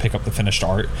be there to pick up the finished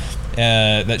art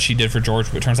that she did for George.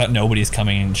 But it turns out nobody's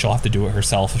coming, and she'll have to do it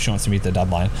herself if she wants to meet the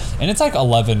deadline. And it's like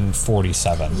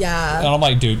 11:47. Yeah. And I'm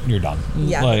like, dude, you're done.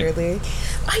 Yeah, like, literally.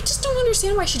 I just don't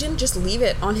understand why she didn't just leave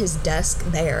it on his desk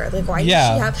there. Like, why did she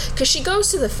have... Because she goes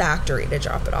to the factory to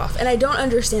drop it off, and I don't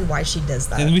understand why she does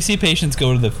that. And we see Patience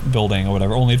go to the building or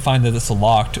whatever, only to find that it's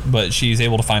locked, but she's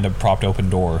able to find a propped open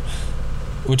door.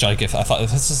 Which, like, if I thought,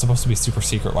 if this is supposed to be super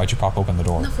secret, why'd you prop open the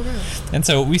door? No, for real. And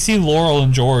so we see Laurel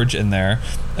and George in there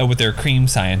with their cream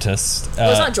scientists.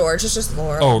 Well, it's not George, it's just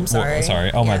Laurel. Oh, I'm sorry.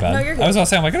 sorry. Oh, yeah. My bad. No, you're good. I was going to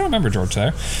say, I'm like, I don't remember George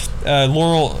there.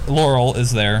 Laurel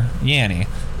is there. Yanny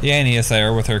is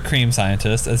there with her cream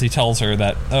scientist as he tells her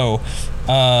that,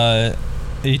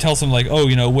 he tells him, like, oh,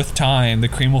 you know, with time, the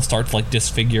cream will start to, like,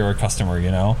 disfigure a customer,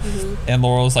 you know? Mm-hmm. And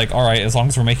Laurel's like, all right, as long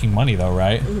as we're making money, though,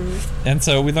 right? Mm-hmm. And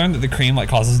so we learned that the cream, like,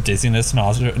 causes dizziness,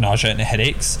 nausea, and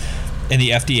headaches. And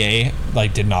the FDA,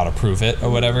 like, did not approve it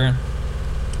or whatever.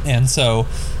 And so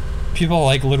people,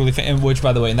 like, literally... which,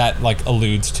 by the way, and that, like,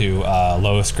 alludes to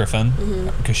Lois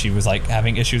Griffin, because she was, like,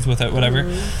 having issues with it, whatever.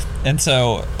 Mm-hmm. And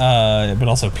so, but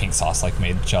also pink sauce, like,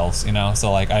 made shells, you know?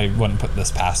 So, like, I wouldn't put this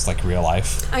past, like, real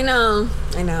life. I know.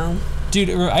 Dude,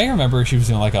 I remember she was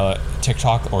doing, like, a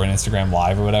TikTok or an Instagram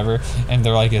live or whatever, and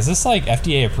they're like, is this, like,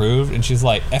 FDA approved? And she's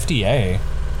like, FDA?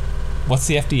 What's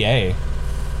the FDA?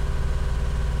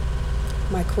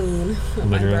 My queen. Literally.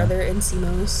 My brother in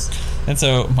CMOS. And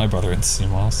so, my brother in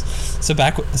CMOS.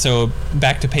 So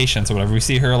back to Patience or whatever. We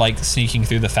see her, like, sneaking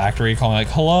through the factory, calling, like,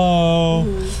 hello,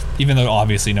 even though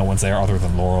obviously no one's there other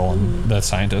than Laurel and the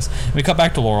scientist. And we cut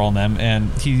back to Laurel and them,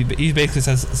 and he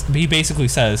basically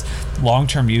says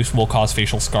long-term use will cause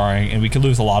facial scarring, and we could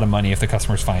lose a lot of money if the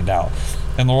customers find out.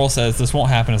 And Laurel says this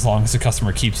won't happen as long as the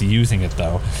customer keeps using it,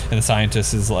 though. And the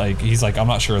scientist is like, he's like, I'm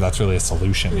not sure that's really a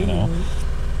solution, you know?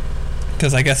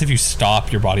 Because I guess if you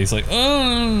stop, your body's like,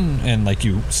 and, like,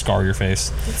 you scar your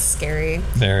face. It's scary.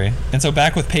 Very. And so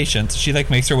back with Patience, she,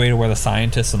 like, makes her way to where the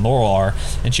scientists and Laurel are,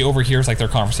 and she overhears, like, their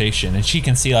conversation, and she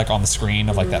can see, like, on the screen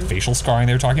of, like, that facial scarring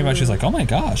they were talking about. She's like, oh my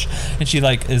gosh. And she,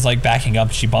 like, is, like, backing up.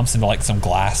 She bumps into, like, some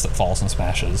glass that falls and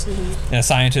smashes. And a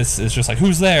scientist is just like,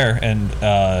 who's there? And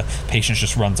Patience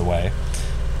just runs away.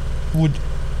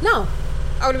 No.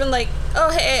 I would have been like, oh,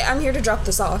 hey, I'm here to drop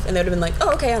this off. And they would have been like,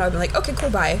 oh, okay. And I would have been like, okay,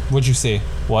 cool, bye. What'd you see?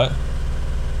 What?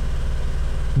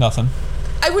 Nothing.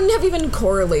 I wouldn't have even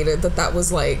correlated that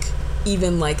was, like,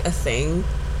 even, like, a thing.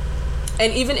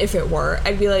 And even if it were,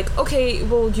 I'd be like, okay,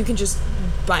 well, you can just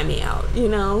buy me out, you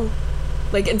know?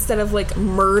 Like, instead of, like,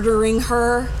 murdering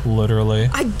her. Literally.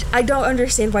 I don't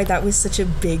understand why that was such a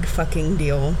big fucking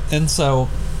deal. And so...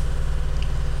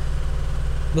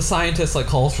 the scientist, like,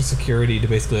 calls for security to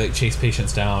basically, like, chase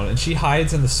Patience down, and she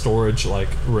hides in the storage, like,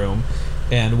 room,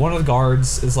 And one of the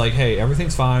guards is like, hey,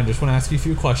 everything's fine, just want to ask you a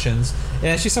few questions. And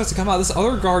as she starts to come out, this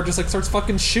other guard just like starts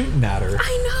fucking shooting at her.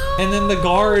 I know. And then the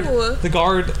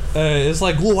guard is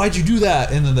like, well, why'd you do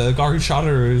that? And then the guard who shot at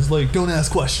her is like, don't ask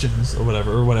questions or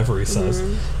whatever he says.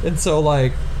 And so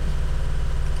like,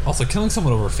 also killing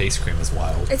someone over face cream is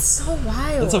wild. It's so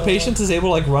wild. And so Patience is able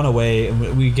to like run away,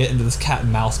 and we get into this cat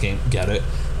and mouse game. Get it?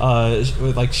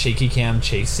 With like shaky cam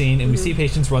chase scene, and we see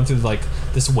Patience run through like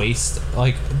this waste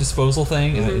like disposal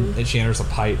thing, and she enters a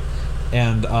pipe,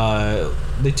 and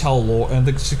they tell Laurel, and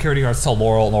the security guards tell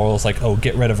Laurel, and Laurel's like, oh,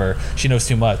 get rid of her, she knows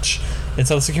too much. And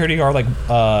so the security guard like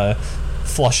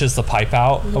flushes the pipe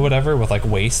out or whatever with like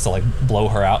waste to like blow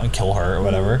her out and kill her or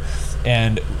whatever.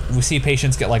 And we see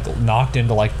Patience get like knocked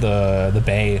into like the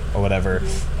bay or whatever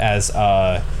as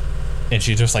and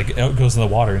she just like goes in the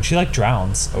water and she like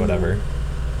drowns or whatever.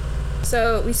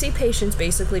 So we see Patience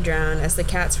basically drown as the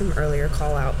cats from earlier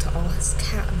call out to all his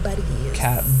cat buddies.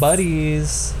 Cat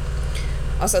buddies.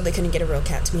 Also, they couldn't get a real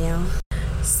cat to meow.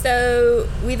 So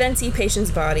we then see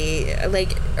Patience's body.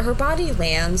 Like, her body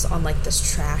lands on like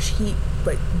this trash heap,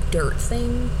 like dirt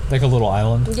thing. Like a little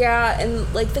island. Yeah,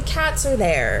 and like the cats are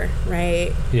there,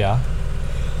 right? Yeah.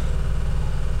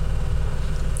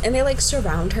 And they like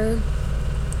surround her.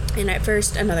 And at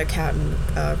first, another cat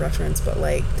reference, but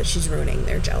like that she's ruining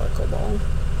their Jellicle ball.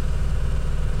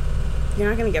 You're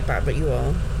not gonna get that, but you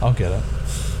will. I'll get it.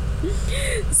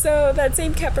 So that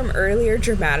same cat from earlier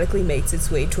dramatically makes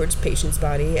its way towards Patience's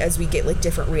body as we get like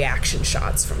different reaction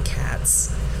shots from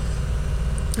cats.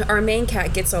 Our main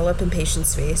cat gets all up in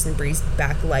Patience's face and breathes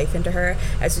back life into her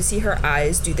as we see her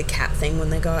eyes do the cat thing when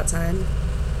they go outside.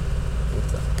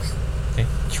 Okay.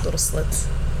 Little slits.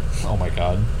 Oh my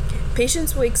god.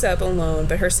 Patience wakes up alone,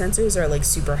 but her sensors are like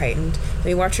super heightened.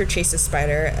 We watch her chase a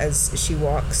spider as she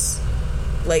walks,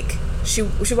 like she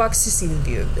walks to see the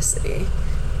view of the city.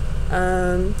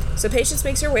 So Patience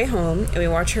makes her way home, and we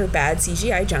watch her bad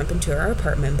CGI jump into her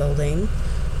apartment building.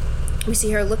 We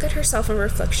see her look at herself in a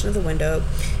reflection of the window,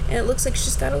 and it looks like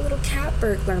she's got a little cat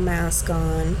burglar mask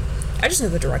on. I just know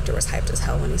the director was hyped as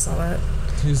hell when he saw that.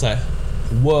 He was like,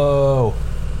 whoa.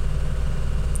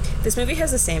 This movie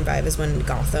has the same vibe as when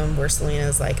Gotham, where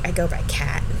Selina's like, I go by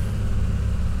cat.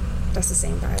 That's the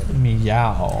same vibe.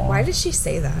 Meow. Why did she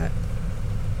say that?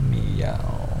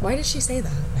 Meow. Why did she say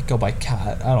that? I go by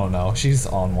cat. I don't know. She's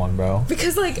on one, bro.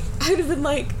 Because, like, I would have been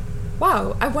like,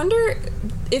 wow, I wonder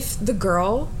if the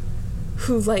girl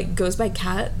who, like, goes by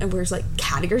cat and wears, like,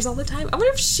 cat ears all the time, I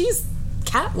wonder if she's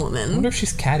Catwoman. I wonder if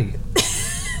she's catty.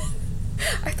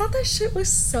 I thought that shit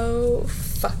was so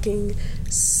fucking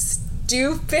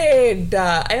stupid.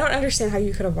 I don't understand how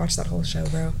you could have watched that whole show,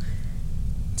 bro.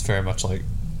 It's very much like...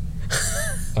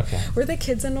 Okay. Were the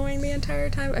kids annoying the entire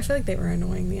time? I feel like they were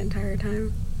annoying the entire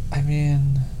time. I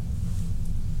mean...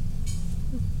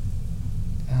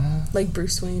 like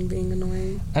Bruce Wayne being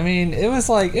annoying. I mean, it was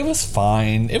like, it was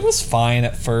fine. It was fine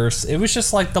at first. It was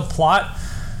just like the plot,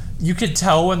 you could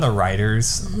tell when the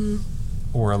writers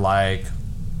were like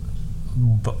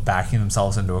backing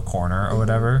themselves into a corner or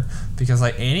whatever, because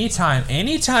like anytime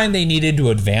they needed to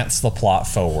advance the plot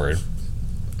forward,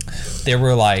 they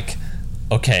were like,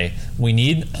 okay, we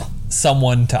need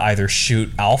someone to either shoot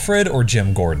Alfred or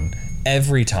Jim Gordon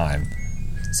every time.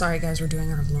 Sorry guys, we're doing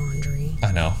our laundry.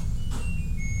 I know.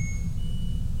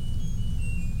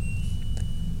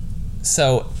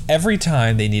 So every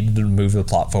time they needed to move the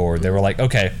plot forward, they were like,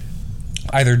 okay,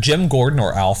 either Jim Gordon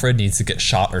or Alfred needs to get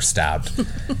shot or stabbed. Oh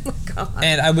my god.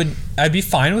 And I'd be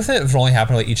fine with it if it only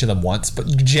happened to like each of them once, but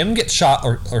Jim gets shot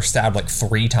or stabbed like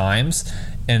 3 times,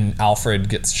 and Alfred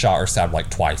gets shot or stabbed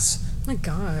like twice. Oh my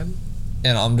god.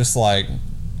 And I'm just like,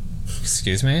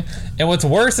 excuse me? And what's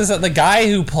worse is that the guy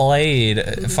who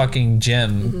played fucking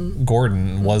Jim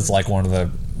Gordon was like one of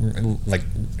the like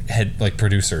head like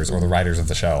producers or the writers of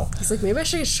the show. He's like, maybe I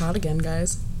should get shot again,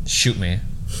 guys. Shoot me.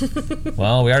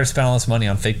 Well, we already spent all this money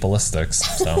on fake ballistics,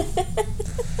 so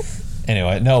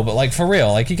anyway, no, but like for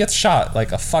real, like he gets shot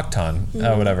like a fuck ton,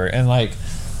 whatever, and like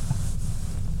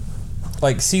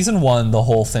season 1, the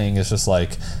whole thing is just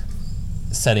like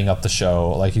setting up the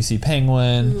show. Like you see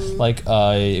Penguin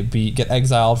get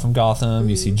exiled from Gotham.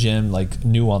 You see Jim like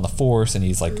new on the force, and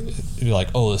he's like you're like,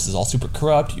 oh, this is all super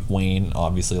corrupt. Wayne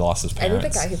obviously lost his parents. I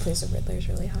think the guy who plays the Riddler is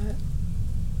really hot.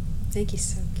 I think he's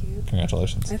so cute.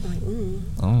 Congratulations.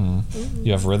 I'm like,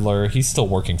 You have Riddler. He's still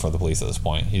working for the police at this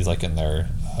point. He's like in their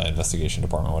investigation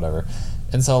department, whatever.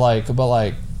 And so like, but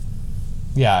like,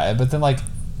 yeah, but then like,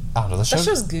 I don't know. The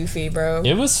show's goofy, bro.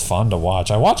 It was fun to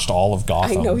watch. I watched all of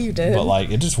Gotham. I know you did. But like,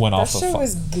 it just went off the. That show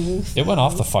was goofy. It went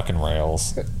off the fucking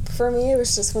rails. For me, it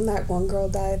was just when that one girl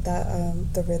died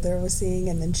that the Riddler was seeing,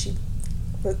 and then she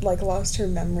but like lost her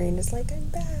memory and is like, I'm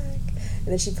back. And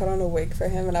then she put on a wig for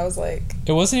him, and I was like...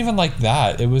 It wasn't even like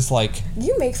that. It was like...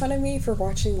 You make fun of me for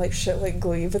watching, like, shit like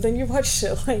Glee, but then you watch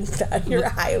shit like that. You're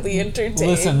highly entertained.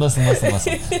 Listen.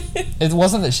 It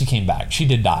wasn't that she came back. She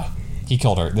did die. He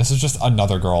killed her. This is just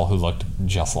another girl who looked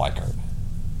just like her.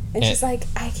 And she's like,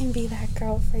 I can be that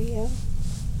girl for you.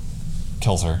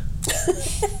 Kills her.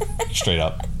 Straight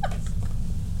up.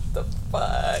 The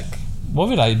fuck? What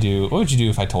would I do? What would you do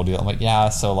if I told you that? I'm like, yeah,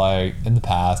 so like in the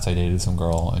past I dated some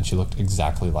girl and she looked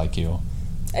exactly like you.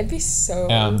 I'd be so...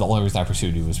 And the only reason I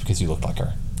pursued you was because you looked like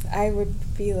her. I would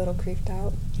be a little creeped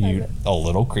out. A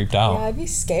little creeped out? Yeah, I'd be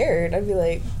scared. I'd be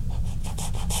like...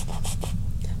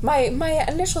 My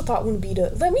initial thought would be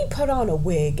to let me put on a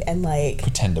wig and like...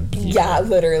 Pretend to be Yeah, her.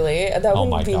 literally. That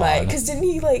wouldn't be my... God. Because didn't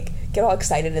he like get all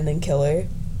excited and then kill her?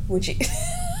 Would she...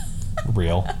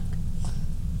 Real.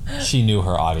 She knew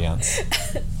her audience.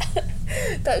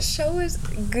 That show is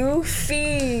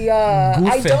goofy.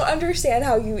 I don't understand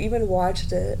how you even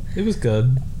watched it. It was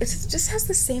good. It just has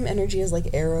the same energy as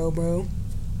like Arrow, bro.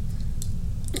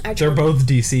 They're both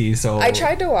DC, so... I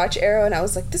tried to watch Arrow and I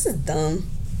was like, this is dumb.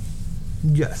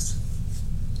 Yes.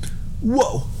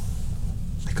 Whoa.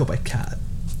 I go by Cat.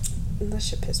 That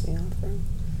shit pissed me off, bro.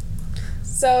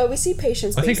 So we see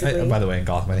Patience basically... by the way, in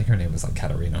Gotham, I think her name was like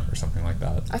Katarina or something like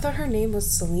that. I thought her name was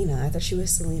Selena. I thought she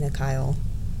was Selena Kyle.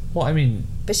 Well, I mean...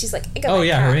 But she's like, I go by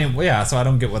yeah, Cat. her name... Well, yeah, so I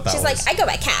don't get what that She's was. like, I go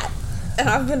by Cat. And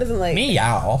I've been like...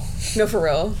 Meow. No, for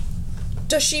real.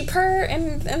 Does she purr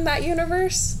in that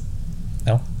universe?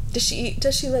 No. Does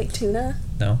she like tuna?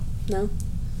 No. No.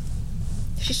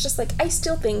 She's just like, I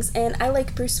steal things and I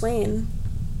like Bruce Wayne.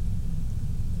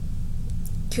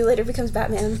 Who later becomes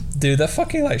Batman. Dude, that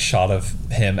fucking like shot of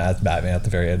him as Batman at the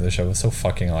very end of the show was so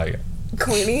fucking like...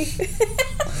 Corny.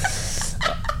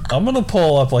 I'm gonna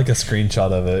pull up like a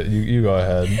screenshot of it. You go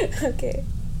ahead. Okay.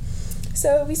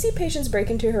 So we see Patience break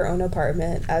into her own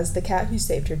apartment as the cat who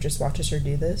saved her just watches her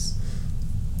do this.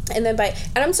 And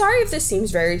I'm sorry if this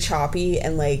seems very choppy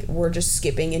and like we're just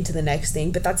skipping into the next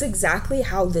thing, but that's exactly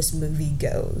how this movie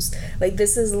goes. Like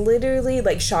this is literally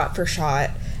like shot for shot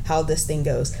how this thing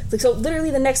goes. Like so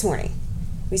literally the next morning,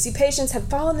 we see Patience had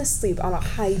fallen asleep on a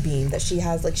high beam that she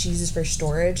uses for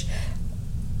storage.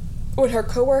 When her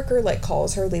coworker like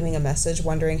calls her leaving a message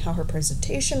wondering how her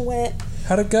presentation went.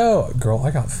 How'd it go? Girl,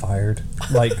 I got fired.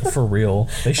 Like for real.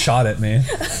 They shot at me.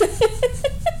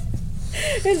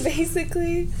 And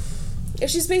basically,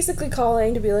 she's basically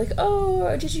calling to be like,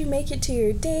 oh, did you make it to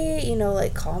your date? You know,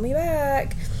 like, call me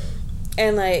back.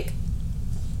 And, like,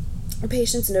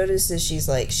 Patience notices she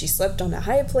slept on a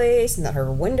high place and that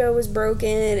her window was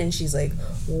broken. And she's like,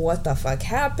 what the fuck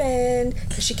happened?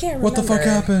 She can't remember. What the fuck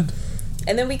happened?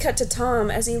 And then we cut to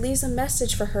Tom as he leaves a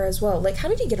message for her as well. Like, how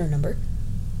did he get her number?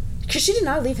 Because she did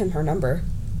not leave him her number.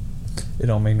 It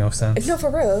don't make no sense. No, for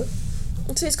real.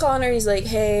 So he's calling her, he's like,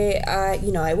 hey,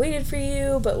 I waited for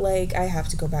you, but, like, I have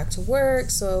to go back to work,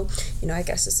 so, I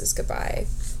guess this is goodbye.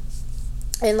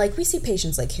 And, like, we see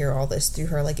Patience, like, hear all this through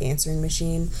her, like, answering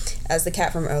machine, as the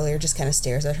cat from earlier just kind of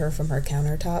stares at her from her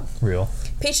countertop. Real.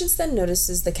 Patience then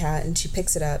notices the cat, and she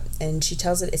picks it up, and she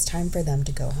tells it it's time for them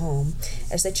to go home,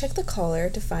 as they check the collar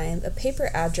to find a paper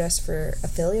address for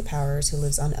Ophelia Powers, who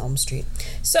lives on Elm Street.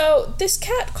 So, this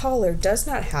cat collar does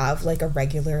not have, like, a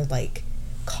regular, like,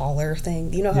 collar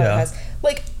thing. You know how it has,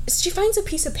 like, she finds a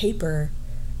piece of paper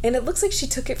and it looks like she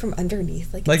took it from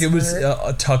underneath, like it was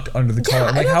tucked under the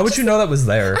collar. Like, how would you know that was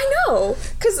there? I know,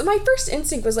 because my first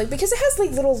instinct was like, because it has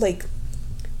like little like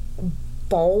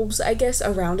bulbs, I guess,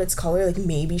 around its collar, like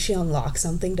maybe she unlocked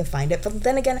something to find it, but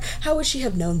then again, how would she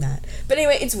have known that? But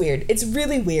anyway, it's weird. It's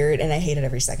really weird, and I hated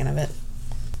every second of it.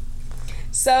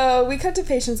 So we cut to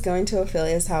Patience going to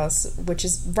Ophelia's house, which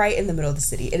is right in the middle of the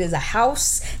city. It is a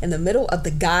house in the middle of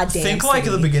the goddamn Think city. like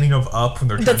at the beginning of Up when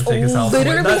they're trying to take his house away.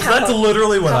 That's how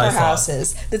literally what I our thought. house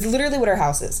is. That's literally what our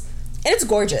house is. And it's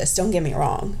gorgeous, don't get me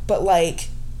wrong. But like,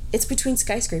 it's between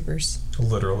skyscrapers.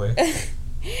 Literally.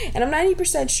 And I'm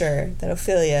 90% sure that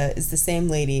Ophelia is the same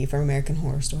lady from American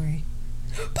Horror Story.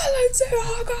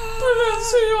 Balenciaga!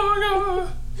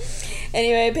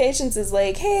 Anyway, Patience is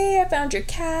like, hey, I found your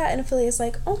cat. And Ophelia's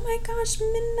like, oh my gosh,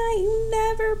 Midnight, you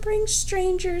never bring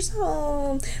strangers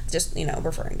home. Just,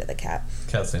 referring to the cat.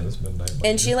 Cat's name is Midnight.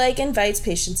 And she, like, invites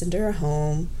Patience into her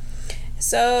home.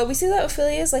 So we see that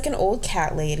Ophelia is, like, an old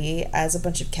cat lady, as a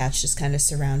bunch of cats just kind of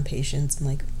surround Patience and,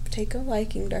 like, take a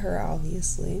liking to her,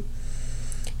 obviously.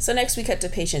 So next we cut to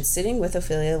Patience sitting with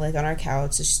Ophelia, like, on our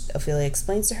couch. Ophelia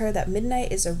explains to her that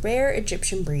Midnight is a rare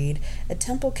Egyptian breed, a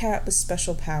temple cat with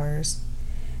special powers.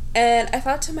 And I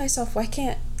thought to myself, why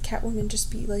can't Catwoman just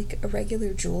be, like, a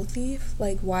regular jewel thief?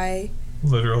 Like, why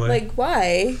Literally. Like,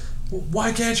 why?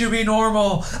 Why can't you be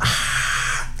normal?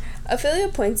 Ophelia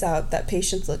points out that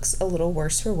Patience looks a little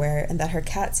worse for wear and that her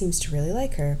cat seems to really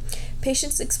like her.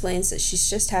 Patience explains that she's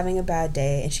just having a bad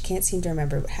day and she can't seem to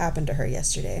remember what happened to her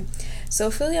yesterday. So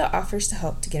Ophelia offers to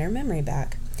help to get her memory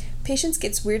back. Patience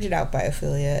gets weirded out by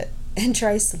Ophelia and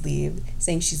tries to leave,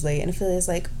 saying she's late, and Ophelia's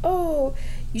like, oh,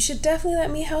 you should definitely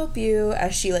let me help you,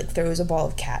 as she like throws a ball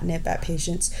of catnip at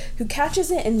Patience, who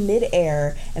catches it in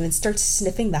midair and then starts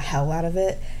sniffing the hell out of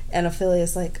it. And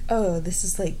Ophelia's like, oh, this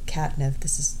is like catnip.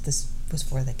 This was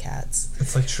for the cats.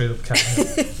 It's like straight up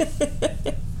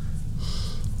catnip.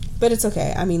 But it's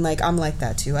okay. I mean, like, I'm like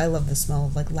that too. I love the smell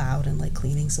of like loud and like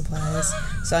cleaning supplies.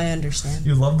 So I understand.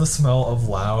 You love the smell of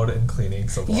loud and cleaning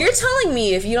supplies. You're telling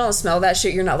me if you don't smell that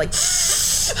shit, you're not like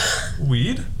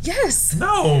weed? Yes.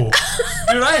 No.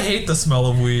 Dude, I hate the smell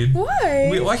of weed.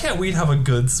 Why? Why can't weed have a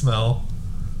good smell?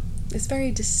 It's very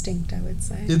distinct, I would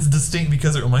say. It's distinct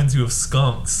because it reminds you of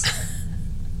skunks.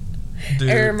 Dude.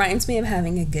 It reminds me of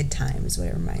having a good time is what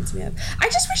it reminds me of. I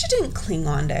just wish it didn't cling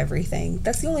on to everything.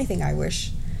 That's the only thing I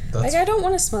wish. Like, I don't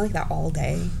want to smell like that all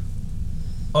day.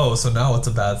 Oh, so now it's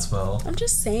a bad smell. I'm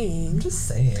just saying.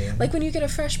 Like when you get a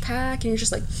fresh pack and you're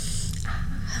just like...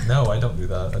 No, I don't do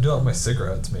that. I do that with my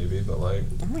cigarettes maybe, but like...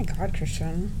 Oh my God,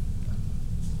 Christian.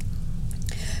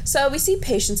 So we see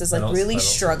Patience is like really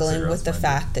struggling with the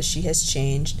fact that she has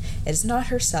changed. It is not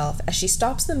herself, as she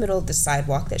stops in the middle of the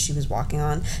sidewalk that she was walking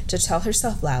on to tell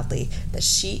herself loudly that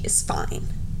she is fine.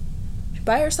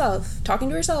 By herself, talking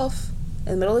to herself,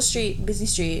 in the middle of the street, busy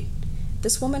street.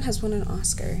 This woman has won an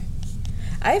Oscar.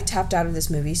 I have tapped out of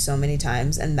this movie so many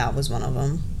times, and that was one of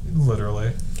them.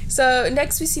 Literally. So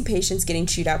next we see Patience getting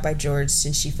chewed out by George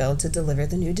since she failed to deliver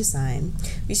the new design.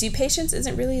 We see Patience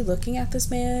isn't really looking at this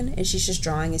man, and she's just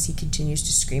drawing as he continues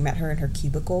to scream at her in her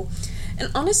cubicle. And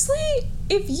honestly,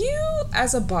 if you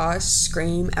as a boss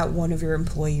scream at one of your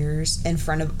employers in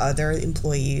front of other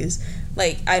employees,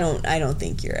 like I don't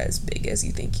think you're as big as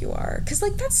you think you are, because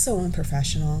like that's so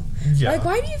unprofessional. Yeah. Like,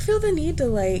 why do you feel the need to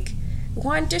like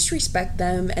one, disrespect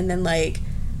them, and then like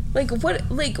what,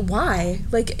 like why?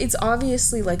 Like it's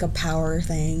obviously like a power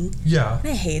thing. Yeah. And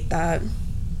I hate that.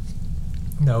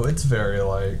 No, it's very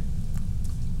like,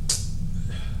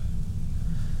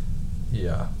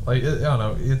 yeah, like I don't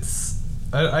know. It's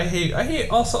I hate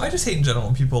also I just hate in general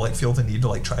when people like feel the need to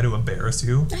like try to embarrass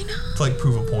you. I know. To like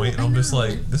prove a point, and I'm just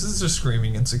like, this is just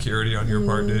screaming insecurity on your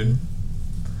part, dude.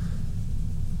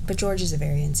 But George is a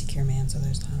very insecure man, so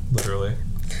there's that. Literally.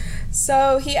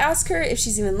 So he asks her if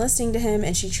she's even listening to him,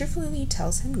 and she truthfully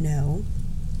tells him no.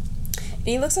 And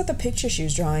he looks at the picture she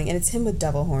was drawing, and it's him with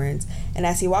devil horns. And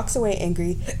as he walks away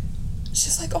angry,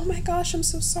 she's like, oh my gosh, I'm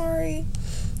so sorry.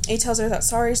 And he tells her that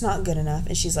sorry's not good enough,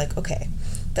 and she's like, okay,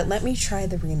 then let me try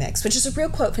the remix, which is a real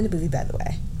quote from the movie, by the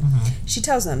way. Mm-hmm. She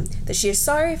tells him that she is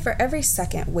sorry for every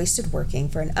second wasted working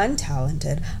for an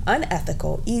untalented,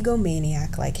 unethical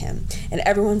egomaniac like him. And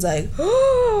everyone's like,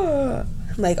 oh,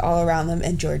 like all around them,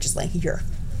 and George is like, you're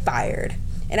fired.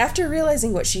 And after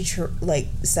realizing what she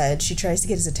said, she tries to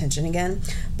get his attention again,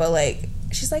 but like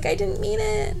she's like, I didn't mean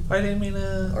it. I didn't mean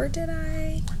it. Or did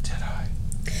I? Did I?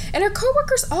 And her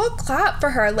coworkers all clap for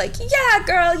her, like, yeah,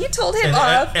 girl, you told him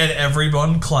off. And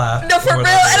everyone clapped. No, for real.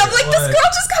 And I'm like, this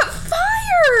girl just got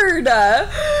fired.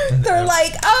 They're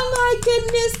like, oh my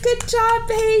goodness, good job,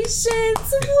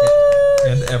 Patience.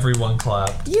 Woo! And everyone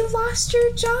clapped. You lost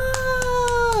your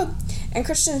job. And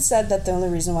Christian said that the only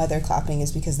reason why they're clapping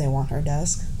is because they want her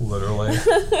desk. Literally.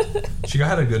 She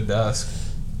had a good desk.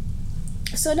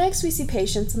 So next we see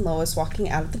Patience and Lois walking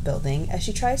out of the building as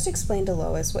she tries to explain to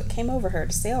Lois what came over her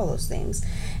to say all those things.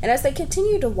 And as they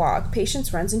continue to walk,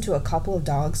 Patience runs into a couple of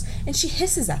dogs and she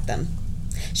hisses at them.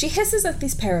 She hisses at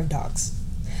these pair of dogs.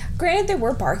 Granted, they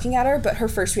were barking at her, but her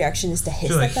first reaction is to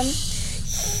hiss at them.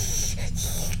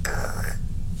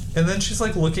 And then she's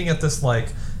like looking at this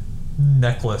like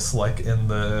necklace like in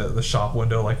the shop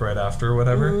window like right after or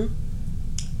whatever.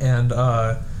 Mm-hmm. And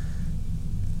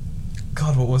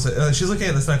God, what was it? She's looking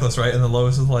at this necklace, right? And then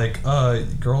Lois is like,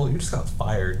 girl, you just got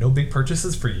fired. No big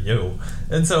purchases for you.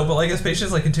 And so, but like as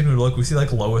Patience like continue to look, we see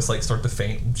like Lois like start to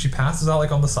faint. And she passes out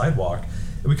like on the sidewalk.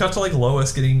 And we cut to like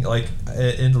Lois getting like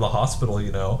into the hospital,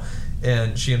 you know,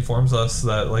 and she informs us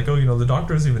that like, oh, you know, the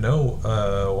doctor doesn't even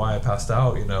know why I passed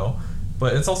out, you know.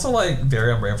 But it's also like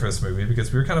very on brand for this movie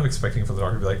because we were kind of expecting for the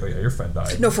doctor to be like, oh yeah, your friend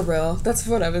died. No, for real. That's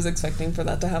what I was expecting for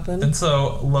that to happen. And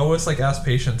so Lois like asked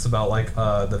Patience about like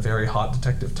the very hot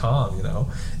detective Tom, you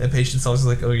know, and Patience always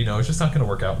like, oh, you know, it's just not going to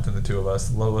work out between the two of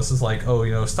us. Lois is like, oh,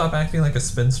 you know, stop acting like a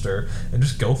spinster and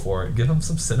just go for it. Give him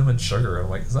some cinnamon sugar. And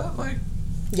I'm like, is that like,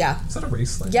 yeah, is that a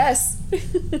race thing? Yes.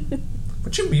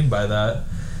 What you mean by that?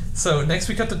 So next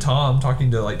we cut to Tom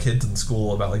talking to like kids in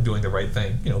school about like doing the right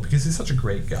thing, you know, because he's such a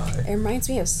great guy. It reminds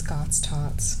me of Scott's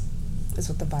Tots. Is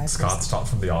what the vibe is. Scott's Tot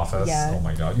from The Office. Yeah. Oh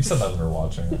my god, you said that when we were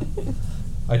watching it.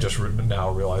 I just now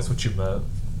realized what you meant.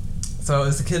 So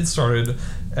as the kids started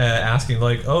asking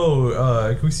like,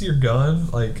 can we see your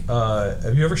gun? Like,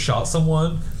 have you ever shot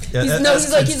someone? Yeah,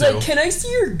 he's like, can I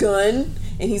see your gun?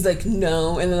 And he's like,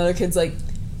 no. And another kid's like,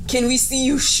 can we see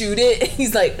you shoot it? And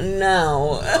he's like,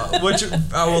 no. Which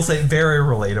I will say very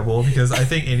relatable, because I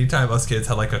think anytime us kids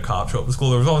had like a cop show up to school,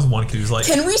 there was always one kid who's like,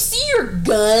 can we see your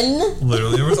gun?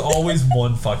 Literally, there was always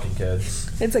one fucking kid.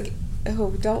 It's like,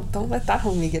 oh, don't let that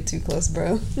homie get too close,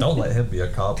 bro. Don't let him be a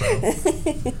cop, bro.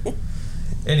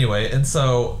 Anyway, and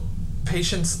so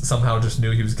Patience somehow just knew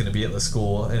he was going to be at the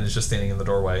school and is just standing in the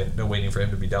doorway waiting for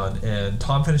him to be done. And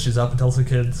Tom finishes up and tells the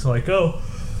kids, like, all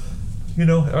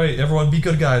right, everyone, be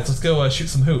good guys. Let's go shoot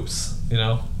some hoops,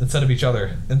 instead of each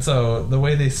other. And so the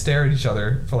way they stare at each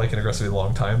other for like an aggressively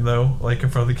long time, though, like in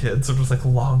front of the kids, they're just like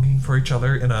longing for each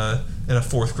other in a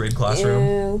fourth grade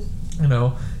classroom.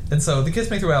 Ew. And so the kids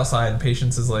make their way outside, and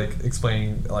Patience is like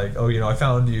explaining, like, I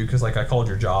found you because like I called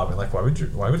your job, and like why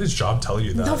would his job tell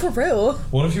you that? No, for real.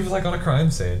 What if he was like on a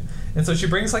crime scene? And so she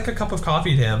brings like a cup of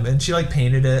coffee to him, and she like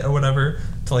painted it or whatever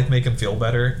to like make him feel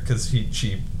better, because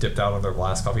she dipped out on their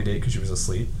last coffee date because she was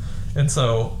asleep. And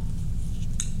so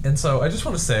I just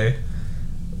want to say,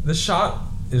 the shot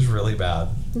is really bad.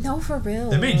 No, for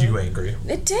real. It made you angry.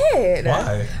 It did.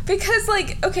 Why? Because,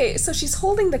 like, okay, so she's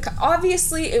holding the cup.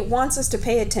 Obviously, it wants us to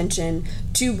pay attention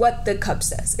to what the cup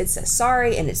says. It says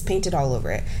sorry, and it's painted all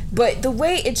over it. But the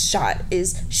way it's shot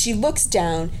is she looks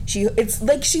down. It's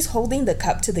like she's holding the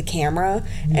cup to the camera,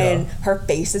 and her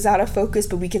face is out of focus,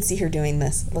 but we can see her doing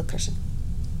this. Look, Christian.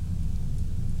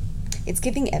 It's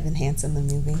giving Evan Hansen the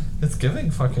movie. It's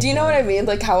giving fucking... Do you know what I mean?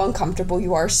 Like how uncomfortable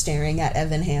you are staring at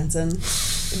Evan Hansen.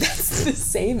 That's the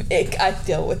same ick I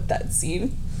feel with that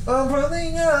scene. I'm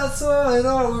running outside,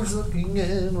 always looking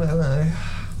in my eye.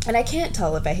 And I can't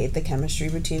tell if I hate the chemistry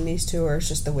between these two, or it's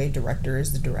just the way director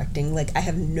is directing. Like, I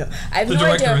have no idea. The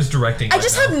director is directing. I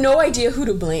just have no idea who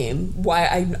to blame. Why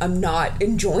I'm not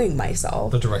enjoying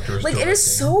myself. The director is directing. It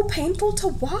is so painful to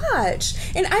watch,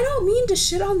 and I don't mean to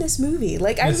shit on this movie.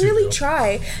 Like, I really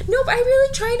try. Nope, I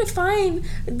really try to find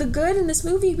the good in this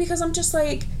movie, because I'm just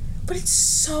like, but it's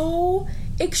so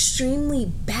extremely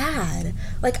bad.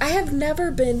 Like, I have never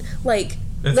been like.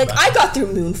 It's like, bad. I got through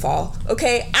Moonfall,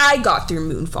 okay? I got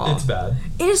through Moonfall. It's bad.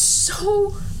 It is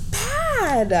so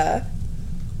bad.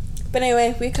 But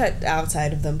anyway, we cut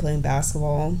outside of them playing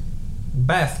basketball.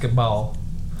 Basketball.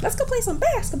 Let's go play some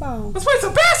basketball. Let's play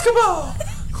some basketball!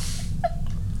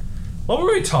 What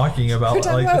were we talking about? We're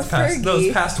talking about Fergie.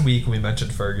 This past week we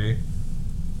mentioned Fergie.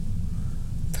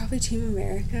 Probably Team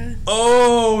America.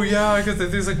 Oh, yeah, because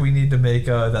there's like, we need to make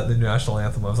that the national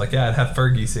anthem. I was like, yeah, I'd have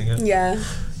Fergie sing it. Yeah.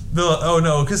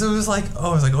 Because it was like,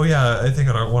 I think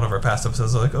on one of our past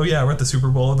episodes, like, we're at the Super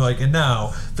Bowl, and they're like, and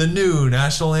now the new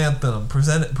national anthem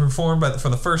performed for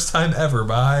the first time ever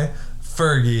by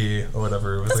Fergie or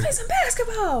whatever. It was Let's play some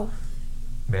basketball.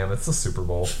 Man, it's the Super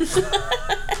Bowl.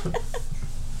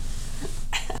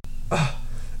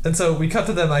 And so we cut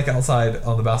to them like outside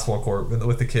on the basketball court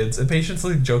with the kids, and Patience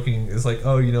like joking is like,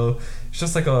 it's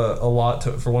just like a lot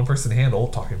for one person to handle,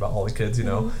 talking about all the kids,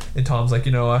 Mm-hmm. And Tom's like,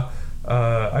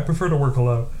 I prefer to work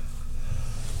alone.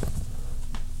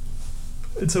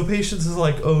 And so Patience is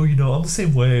like, I'm the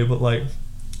same way, but like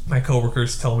my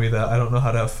coworkers tell me that I don't know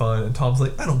how to have fun. And Tom's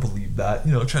like, I don't believe that,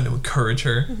 trying to encourage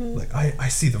her. Mm-hmm. Like, I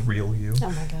see the real you.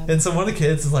 Oh my God. And so one of the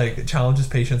kids is like challenges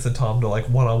Patience and Tom to like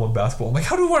one-on-one basketball. I'm like,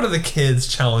 how do one of the kids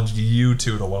challenge you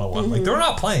two to one-on-one? Mm-hmm. Like, they're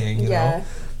not playing, you know?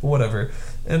 Whatever.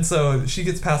 And so she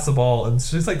gets past the ball, and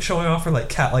she's like showing off her like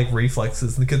cat-like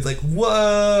reflexes, and the kid's like,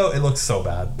 whoa! It looks so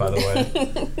bad, by the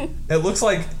way. It looks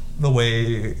like the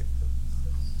way...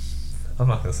 I'm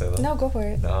not gonna say that. No, go for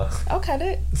it. Nah. I'll cut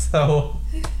it. So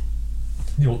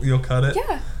you'll cut it?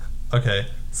 Yeah. Okay.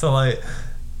 So like,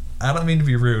 I don't mean to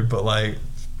be rude, but like,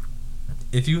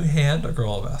 if you hand a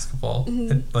girl a basketball,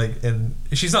 mm-hmm. and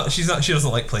she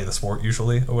doesn't like play the sport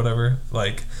usually or whatever,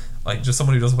 like just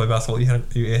someone who doesn't play basketball, you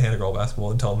hand a girl a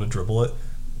basketball and tell them to dribble it,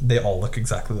 they all look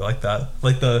exactly like that.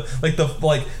 Like the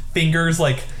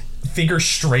fingers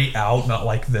straight out, not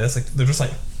like this. Like they're just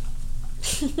like.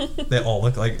 They all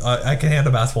look like I can hand a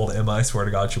basketball to Emma. I swear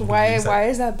to God, she will. Why is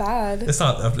that bad? It's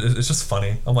not. It's just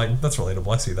funny. I'm like, that's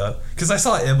relatable. I see that because I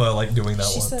saw Emma like doing that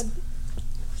once.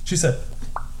 She said.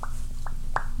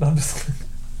 I'm just.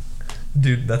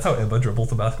 Dude, that's how Emma dribbles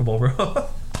the basketball, bro.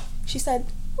 She said.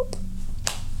 Oh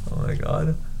my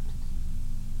God.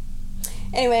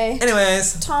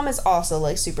 Anyways. Tom is also,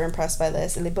 like, super impressed by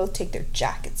this, and they both take their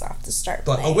jackets off to start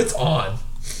playing. Oh, it's on.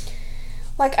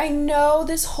 Like, I know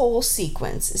this whole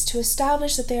sequence is to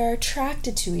establish that they are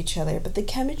attracted to each other, but the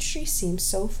chemistry seems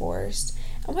so forced.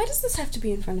 And why does this have to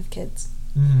be in front of kids?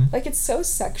 Mm-hmm. Like, it's so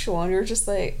sexual, and you're just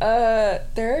like,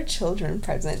 there are children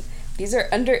present. These are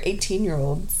under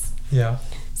 18-year-olds. Yeah.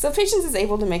 So Patience is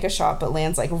able to make a shot, but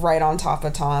lands, like, right on top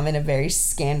of Tom in a very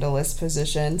scandalous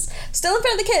position. Still in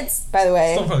front of the kids, by the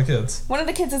way. Still in front of the kids. One of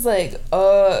the kids is like,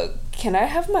 can I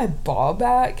have my ball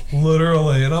back?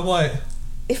 Literally. And I'm like...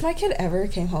 If my kid ever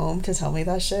came home to tell me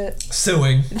that shit...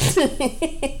 Suing.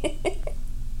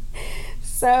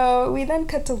 So we then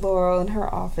cut to Laurel in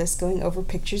her office going over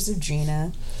pictures of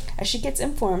Gina as she gets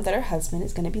informed that her husband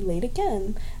is going to be late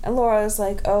again. And Laurel is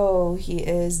like, oh, he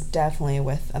is definitely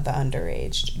with the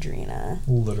underage Gina.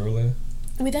 Literally.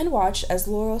 We then watch as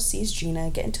Laurel sees Gina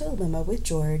get into a limo with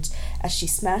George as she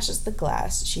smashes the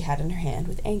glass she had in her hand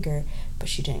with anger, but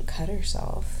she didn't cut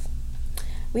herself.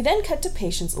 We then cut to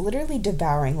Patience literally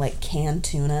devouring, like, canned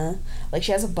tuna. Like,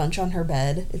 she has a bunch on her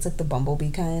bed. It's, like, the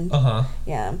bumblebee kind. Uh-huh.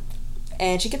 Yeah.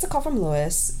 And she gets a call from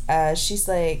Lois as she's,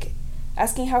 like,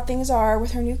 asking how things are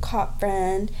with her new cop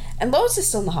friend. And Lois is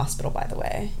still in the hospital, by the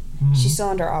way. Mm-hmm. She's still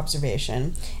under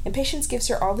observation. And Patience gives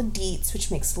her all the deets,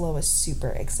 which makes Lois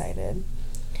super excited.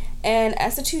 And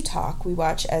as the two talk, we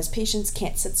watch as Patience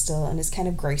can't sit still and is kind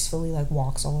of gracefully, like,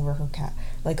 walks all over her cat,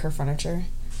 like, her furniture.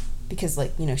 Because,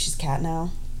 like, you know, she's a cat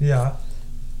now. Yeah.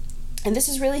 And this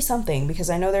is really something,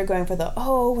 because I know they're going for the,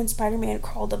 when Spider-Man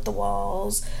crawled up the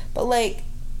walls. But, like,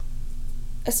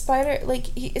 a spider, like,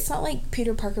 it's not like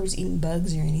Peter Parker was eating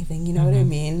bugs or anything, you know what I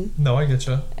mean? No, I get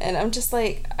you. And I'm just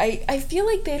like, I feel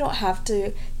like they don't have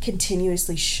to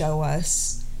continuously show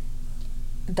us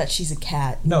that she's a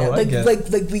cat. No, know? I get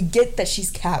like we get that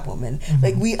she's Catwoman. Mm-hmm.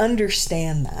 Like, we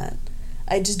understand that.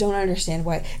 I just don't understand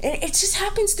why. And it just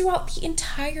happens throughout the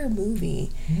entire movie.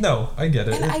 No, I get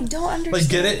it. And I don't understand. Like,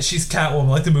 get it? She's Catwoman.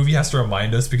 Like, the movie has to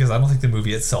remind us, because I don't think the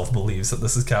movie itself believes that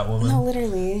this is Catwoman. No,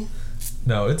 literally.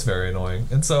 No, it's very annoying.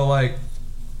 And so, like...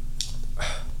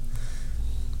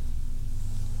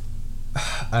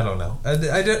 I don't know.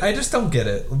 I just don't get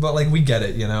it. But, like, we get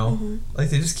it, you know? Mm-hmm. Like,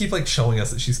 they just keep, like, showing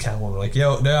us that she's Catwoman. Like,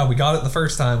 no, we got it the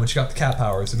first time when she got the cat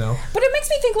powers, you know? But it makes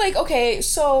me think, like, okay,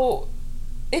 so...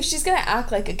 if she's gonna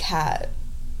act like a cat,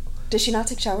 does she not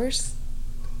take showers?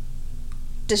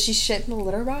 Does she shit in a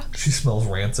litter box? She smells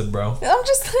rancid, bro. I'm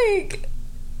just like...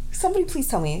 somebody please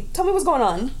tell me. Tell me what's going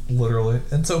on. Literally.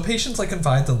 And so Patience, like,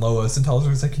 confides in Lois and tells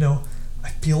her, it's like, I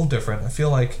feel different. I feel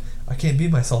like I can't be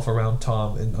myself around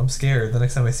Tom, and I'm scared the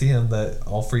next time I see him that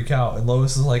I'll freak out. And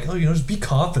Lois is like, just be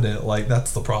confident. Like,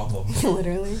 that's the problem.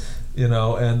 Literally.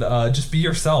 And just be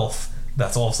yourself.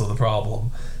 That's also the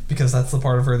problem. Because that's the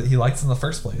part of her that he likes in the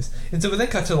first place. And so when they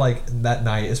cut to, like, that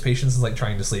night as Patience is, like,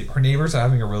 trying to sleep, her neighbors are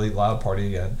having a really loud party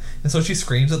again. And so she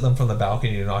screams at them from the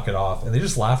balcony to knock it off. And they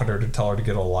just laugh at her to tell her to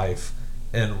get a life.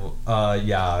 And,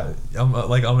 I'm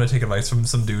going to take advice from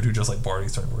some dude who just, like,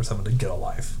 parties 24/7 to get a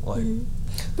life. Like... Mm-hmm.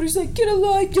 But he's like, get a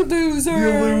life, you loser!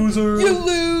 You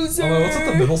loser! Although, what's with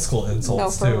the middle school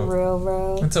insults, no, for real,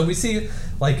 bro. And so we see,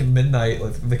 like, Midnight,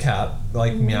 like, the cat,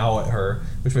 like, meow at her,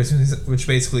 which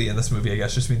basically in this movie, I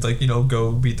guess, just means, like,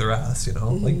 go beat their ass,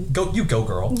 Like, go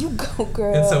girl. You go,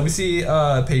 girl. And so we see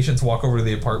Patience walk over to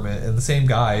the apartment, and the same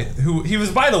guy, who, he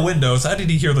was by the window, so how did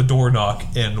he hear the door knock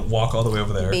and walk all the way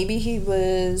over there? Maybe he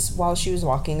was, while she was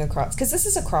walking across, because this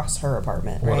is across her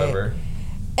apartment, right? Whatever.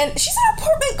 And she's an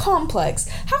apartment complex.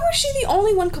 How is she the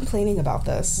only one complaining about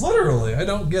this? Literally, I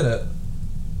don't get it.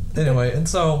 Anyway, and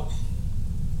so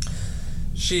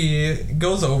she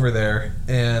goes over there,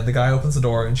 and the guy opens the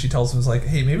door, and she tells him, "It's like,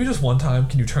 hey, maybe just one time,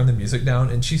 can you turn the music down?"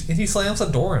 And he slams the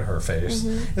door in her face.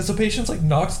 Mm-hmm. And so Patience, like,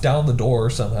 knocks down the door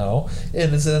somehow,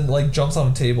 and is then, like, jumps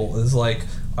on a table and is like,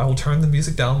 I will turn the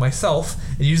music down myself,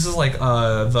 and uses, like,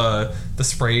 the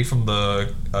spray from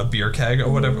the beer keg or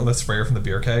whatever, the sprayer from the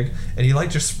beer keg, and he,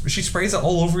 like, she sprays it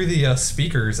all over the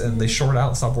speakers, and they short out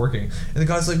and stop working. And the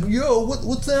guy's like, yo,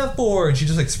 what's that for? And she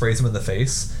just, like, sprays him in the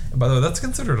face. And by the way, that's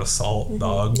considered assault,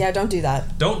 dog. Yeah, don't do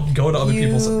that. Don't go to other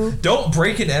people's... Don't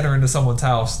break and enter into someone's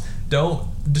house. Don't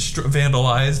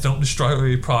vandalize, don't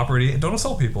destroy property, and don't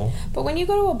assault people. But when you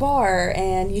go to a bar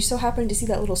and you so happen to see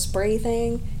that little spray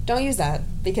thing, don't use that,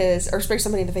 or spray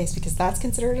somebody in the face, because that's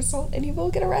considered assault and you will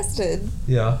get arrested.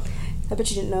 Yeah. I bet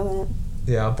you didn't know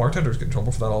that. Yeah, bartenders get in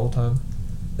trouble for that all the time.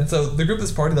 And so the group at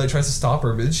this party, like, tries to stop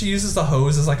her, but she uses the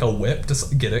hose as, like, a whip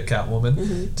to get at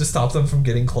Catwoman, to stop them from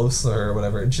getting close to her or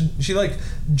whatever. And she like,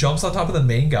 jumps on top of the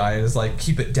main guy and is like,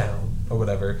 keep it down or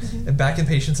whatever. And back in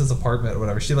Patience's apartment or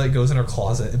whatever, she, like, goes in her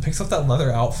closet and picks up that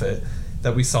leather outfit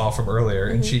that we saw from earlier,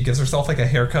 and she gives herself like a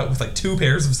haircut with like 2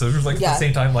 pairs of scissors like at the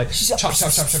same time, like chop, chop,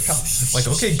 chop, chop, chop. Like,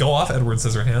 okay, go off, Edward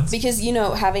Scissorhands. Because, you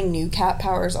know, having new cat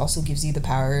powers also gives you the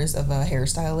powers of a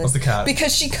hairstylist. Of the cat.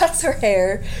 Because she cuts her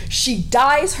hair, she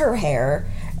dyes her hair,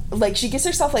 like she gives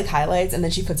herself like highlights, and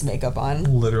then she puts makeup on.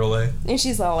 Literally. And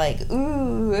she's all like,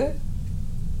 ooh.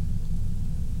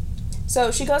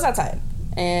 So she goes outside,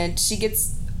 and she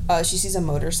sees a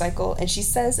motorcycle, and she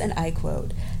says, and I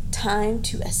quote, "Time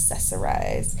to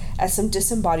accessorize," as some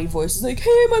disembodied voice is like,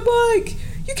 "Hey, my bike!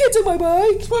 You can't take my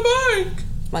bike!" It's my bike!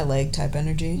 My leg type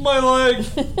energy. My leg!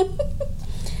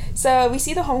 So we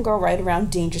see the homegirl ride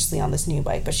around dangerously on this new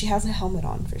bike, but she has a helmet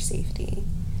on for safety.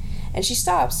 And she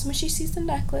stops when she sees the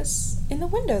necklace in the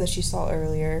window that she saw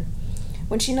earlier,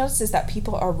 when she notices that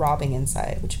people are robbing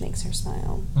inside, which makes her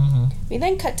smile. Mm-hmm. We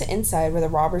then cut to inside, where the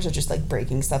robbers are just like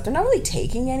breaking stuff. They're not really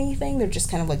taking anything, they're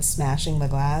just kind of like smashing the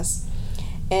glass.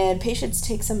 And Patience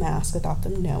takes a mask without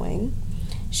them knowing.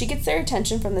 She gets their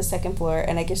attention from the second floor,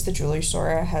 and I guess the jewelry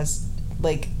store has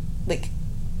like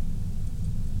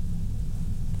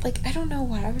I don't know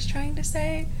what I was trying to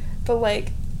say, but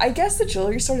like I guess the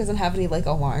jewelry store doesn't have any like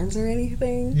alarms or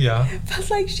anything. Yeah. But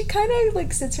like she kind of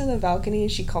like sits on the balcony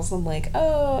and she calls them like,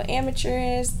 "Oh,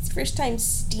 amateurs, it's first time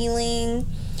stealing,"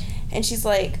 and she's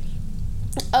like,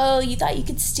 "Oh, you thought you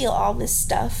could steal all this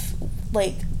stuff,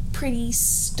 like pretty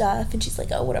stuff?" And she's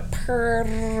like, "Oh, what a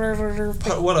perfect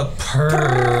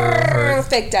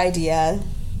idea."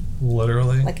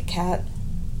 Literally. Like a cat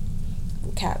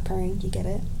purring, you get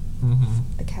it?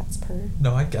 Mm-hmm. A cat's purr.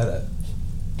 No, I get it.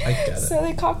 So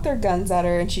they cock their guns at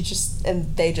her, and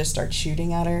they just start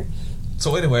shooting at her.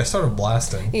 So anyway, I started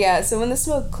blasting. Yeah, so when the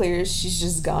smoke clears, she's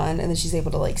just gone, and then she's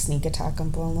able to like sneak attack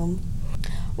and blow them.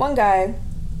 One guy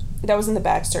that was in the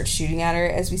back starts shooting at her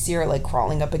as we see her like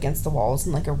crawling up against the walls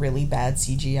in like a really bad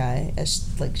CGI as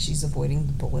she's avoiding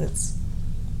the bullets.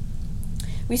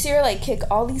 We see her like kick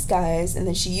all these guys, and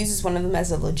then she uses one of them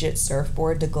as a legit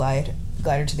surfboard to glide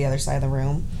her to the other side of the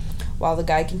room. While the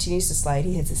guy continues to slide,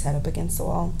 he hits his head up against the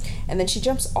wall. And then she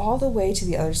jumps all the way to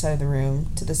the other side of the room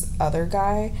to this other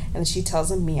guy, and then she tells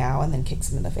him meow and then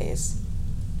kicks him in the face.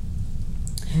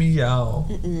 Meow.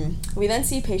 We then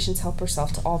see Patience help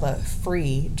herself to all the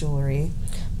free jewelry,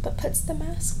 but puts the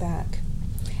mask back.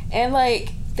 And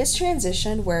like this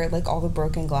transition where like all the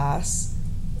broken glass,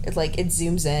 it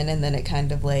zooms in and then it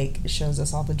kind of like shows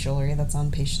us all the jewelry that's on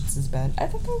Patience's bed. I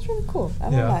thought that was really cool. I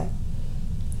won't lie.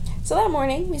 So that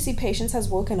morning, we see Patience has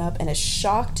woken up and is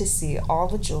shocked to see all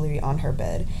the jewelry on her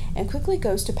bed, and quickly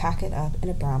goes to pack it up in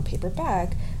a brown paper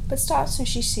bag, but stops when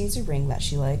she sees a ring that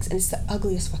she likes, and it's the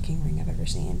ugliest fucking ring I've ever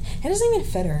seen. It doesn't even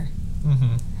fit her.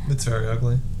 Mm-hmm. It's very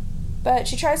ugly. But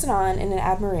she tries it on in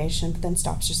admiration, but then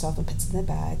stops herself and puts it in the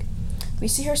bag. We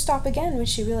see her stop again when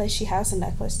she realizes she has a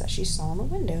necklace that she saw in the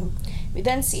window. We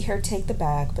then see her take the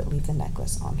bag, but leave the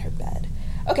necklace on her bed.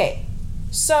 Okay,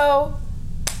 so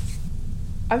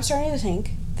I'm starting to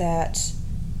think that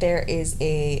there is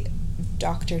a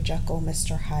Dr. Jekyll,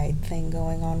 Mr. Hyde thing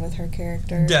going on with her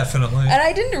character. Definitely. And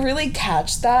I didn't really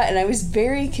catch that, and I was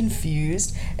very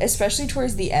confused, especially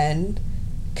towards the end,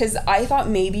 because I thought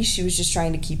maybe she was just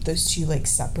trying to keep those two, like,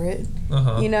 separate.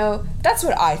 You know? That's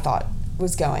what I thought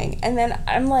was going. And then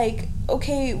I'm like,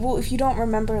 okay, well, if you don't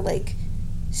remember, like,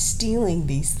 stealing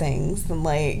these things, then,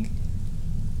 like,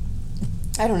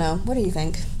 I don't know. What do you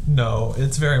think? No,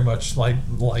 it's very much like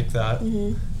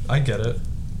that. I get it.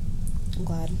 I'm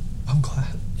glad.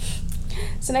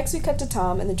 So next we cut to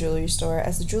Tom in the jewelry store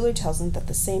as the jeweler tells him that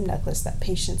the same necklace that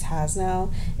Patience has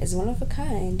now is one of a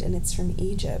kind, and it's from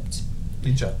Egypt.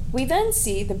 We then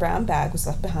see the brown bag was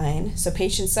left behind, so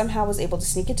Patience somehow was able to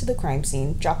sneak into the crime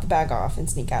scene, drop the bag off, and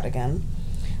sneak out again.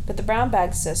 But the brown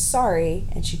bag says sorry,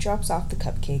 and she drops off the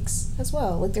cupcakes as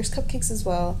well. Like, there's cupcakes as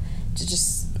well to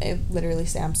just literally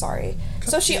say I'm sorry. Cupcakes.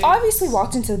 So she obviously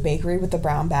walked into the bakery with the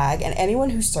brown bag, and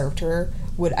anyone who served her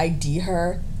would ID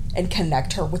her and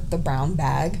connect her with the brown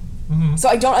bag. So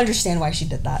I don't understand why she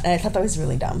did that, and I thought that was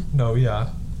really dumb. No, yeah.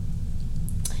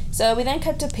 So we then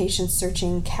cut to Patience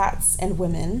searching cats and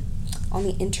women on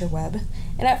the interweb,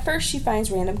 and at first she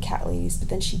finds random cat ladies, but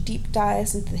then she deep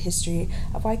dives into the history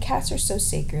of why cats are so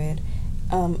sacred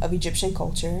of Egyptian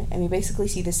culture, and we basically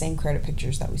see the same credit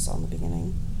pictures that we saw in the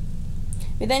beginning.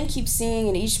 We then keep seeing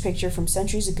in each picture from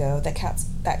centuries ago that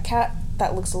cat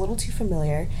that looks a little too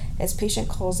familiar as Patience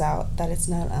calls out that it's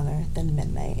none other than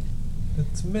Midnight.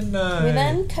 It's Midnight. We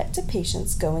then cut to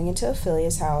Patience going into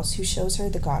Ophelia's house, who shows her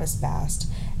the goddess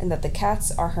Bast, and that the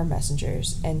cats are her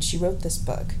messengers, and she wrote this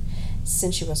book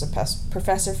since she was a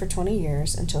professor for 20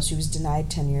 years until she was denied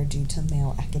tenure due to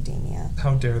male academia.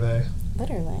 How dare they?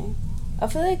 Literally.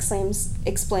 Ophelia explains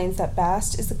that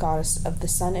Bast is the goddess of the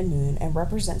sun and moon and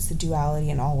represents the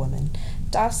duality in all women,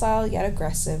 docile yet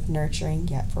aggressive, nurturing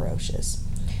yet ferocious.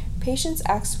 Patience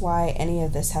asks why any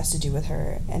of this has to do with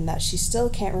her, and that she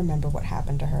still can't remember what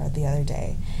happened to her the other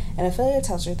day, and Ophelia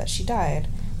tells her that she died.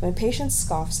 When Patience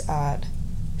scoffs at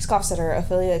her,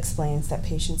 Ophelia explains that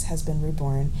Patience has been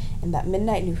reborn, and that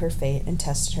Midnight knew her fate and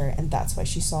tested her, and that's why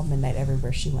she saw Midnight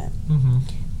everywhere she went. Mm-hmm.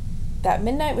 That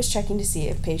Midnight was checking to see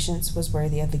if Patience was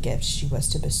worthy of the gifts she was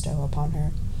to bestow upon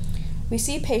her. We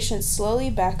see Patience slowly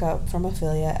back up from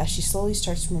Ophelia as she slowly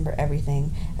starts to remember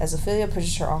everything, as Ophelia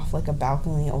pushes her off like a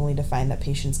balcony only to find that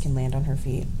Patience can land on her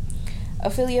feet.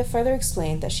 Ophelia further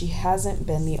explained that she hasn't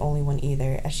been the only one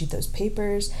either, as she throws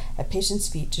papers at Patience's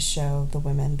feet to show the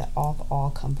women that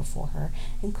all come before her,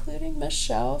 including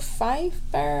Michelle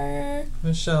Pfeiffer.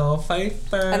 Michelle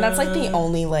Pfeiffer. And that's like the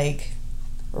only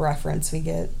reference we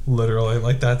get.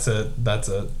 Literally, that's it.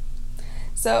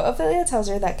 So Ophelia tells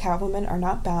her that Catwomen are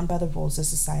not bound by the rules of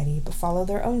society, but follow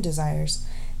their own desires.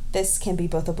 This can be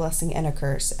both a blessing and a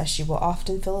curse, as she will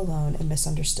often feel alone and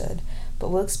misunderstood, but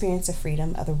will experience a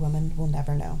freedom other women will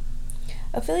never know.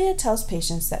 Ophelia tells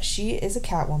Patience that she is a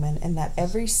Catwoman and that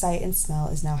every sight and smell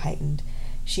is now heightened.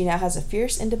 She now has a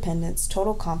fierce independence,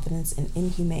 total confidence, and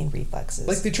inhumane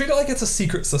reflexes. They treat it like it's a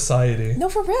secret society. No,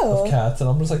 for real. Of cats, and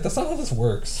I'm just like, that's not how this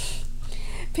works.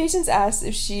 Patience asks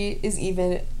if she is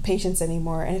even Patience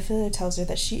anymore, and Ophelia tells her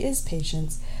that she is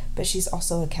Patience, but she's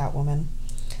also a Catwoman.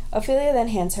 Ophelia then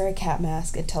hands her a cat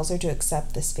mask and tells her to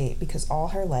accept this fate because all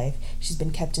her life she's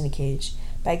been kept in a cage.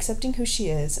 By accepting who she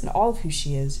is and all of who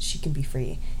she is, she can be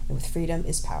free, and with freedom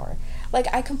is power.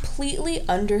 I completely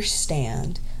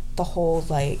understand the whole,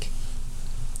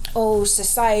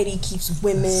 society keeps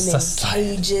women in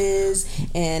cages,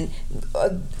 and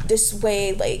this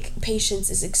way, Patience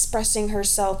is expressing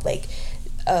herself,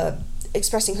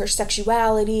 expressing her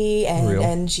sexuality,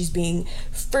 and she's being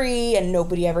free, and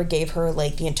nobody ever gave her,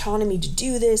 the autonomy to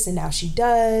do this, and now she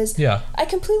does. Yeah. I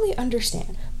completely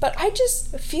understand, but I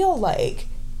just feel like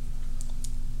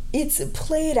it's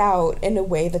played out in a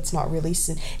way that's not really...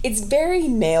 It's very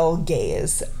male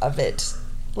gaze of it.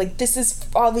 This is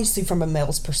obviously from a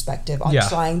male's perspective on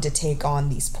trying to take on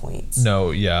these points.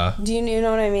 No, yeah. Do you know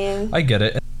what I mean? I get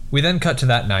it. We then cut to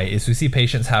that night as we see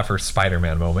Patience have her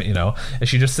Spider-Man moment, as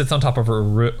she just sits on top of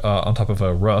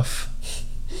a roof.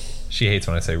 She hates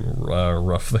when I say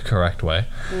roof the correct way.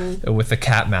 With the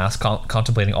cat mask,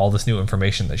 contemplating all this new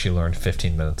information that she learned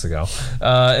 15 minutes ago.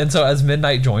 And so as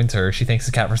Midnight joins her, she thanks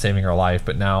the cat for saving her life,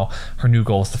 but now her new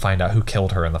goal is to find out who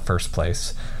killed her in the first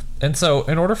place. And so,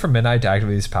 in order for Midnight to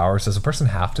activate these powers, does a person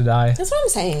have to die? That's what I'm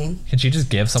saying. Can she just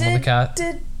give someone the cat?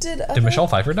 Did Michelle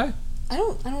Pfeiffer die? I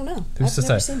don't know. Who's to I've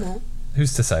never say? seen that.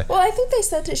 Who's to say? Well, I think they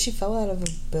said that she fell out of a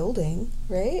building,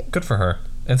 right? Good for her.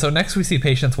 And so next we see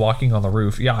Patience walking on the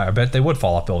roof. Yeah, I bet they would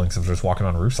fall off buildings if they're just walking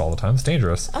on roofs all the time. It's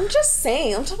dangerous. I'm just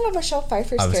saying. I'm talking about Michelle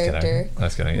Pfeiffer's character. I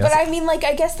was kidding. Yes. But I mean,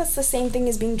 I guess that's the same thing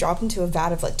as being dropped into a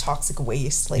vat of, toxic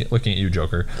waste. Looking at you,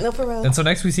 Joker. No, for real. And so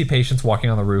next we see Patience walking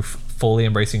on the roof, fully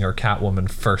embracing her Catwoman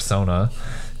persona.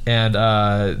 And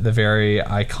the very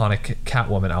iconic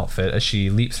Catwoman outfit as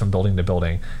she leaps from building to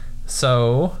building.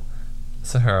 So,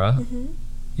 Sahara,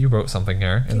 you wrote something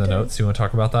here in the notes. Do you want to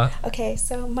talk about that? Okay,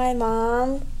 so my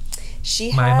mom,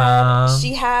 she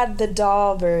had the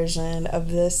doll version of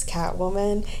this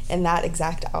Catwoman in that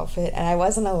exact outfit, and I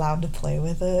wasn't allowed to play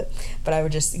with it, but I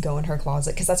would just go in her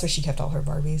closet because that's where she kept all her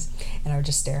Barbies, and I would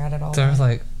just stare at it all. So I was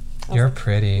like, "You're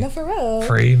pretty." No, for real.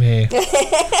 Free me.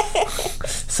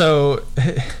 So.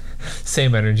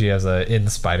 Same energy as in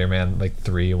Spider-Man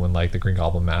 3 when the Green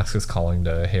Goblin mask is calling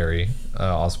to Harry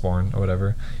Osborn or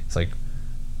whatever. It's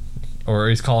or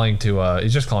he's calling to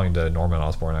he's just calling to Norman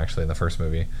Osborn actually in the first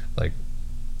movie.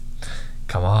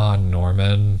 Come on,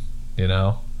 Norman, Do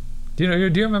you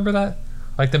remember that?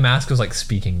 The mask was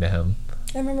speaking to him.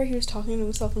 I remember he was talking to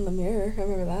himself in the mirror. I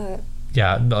remember that.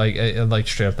 Yeah,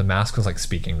 straight up the mask was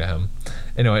speaking to him.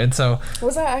 Anyway, and so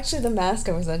was that actually the mask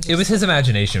or was that just... It was his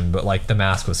imagination, but the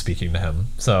mask was speaking to him.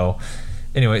 So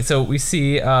anyway, so we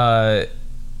see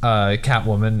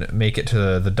Catwoman make it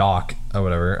to the dock or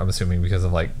whatever, I'm assuming because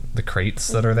of the crates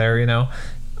that are there,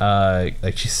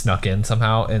 she snuck in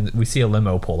somehow, and we see a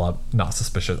limo pull up, not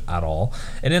suspicious at all,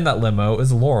 and in that limo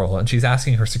is Laurel, and she's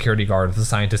asking her security guard if the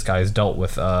scientist guy is dealt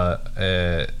with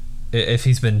if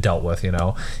he's been dealt with,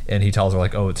 and he tells her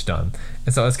oh, it's done.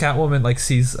 And so as Catwoman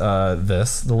sees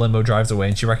this, the limo drives away,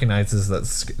 and she recognizes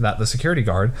that the security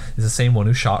guard is the same one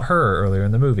who shot her earlier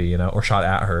in the movie, or shot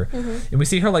at her. And we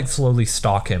see her slowly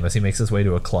stalk him as he makes his way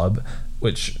to a club,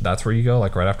 which that's where you go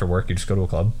right after work, you just go to a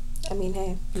club. I mean,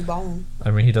 hey, you ballin'.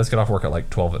 I mean, he does get off work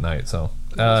at 12 at night, so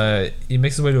He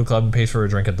makes his way to a club and pays for a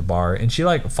drink at the bar, and she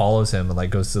like follows him and like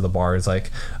goes to the bar. It's like,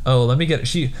 oh, let me get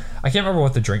I can't remember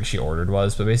what the drink she ordered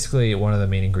was, but basically one of the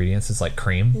main ingredients is like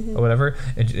cream or whatever,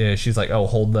 and she's like, oh,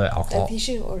 hold the alcohol. I think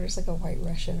she orders like a White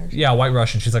Russian or something. Yeah, White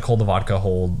Russian. She's like, hold the vodka,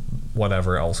 hold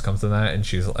whatever else comes in that, and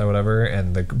she's whatever,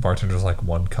 and the bartender's like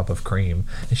 1 cup of cream,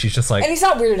 and she's just like, and he's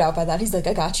not weirded out by that. He's like,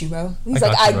 I got you, bro. He's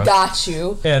like, I got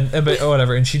you. And but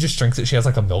whatever, and she just drinks it. She has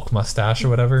like a milk mustache or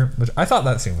whatever, which I thought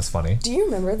that scene was funny. Do you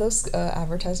remember those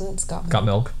advertisements? Got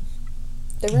milk.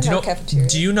 They were in our cafeteria.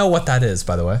 Do you know what that is,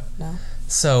 by the way? No.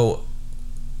 So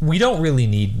we don't really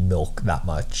need milk that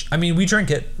much. I mean, we drink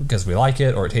it because we like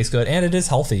it or it tastes good and it is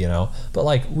healthy, you know. But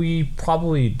like, we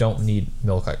probably don't need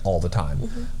milk like all the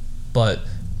time. But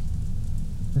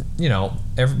you know,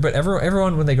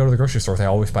 everyone when they go to the grocery store, they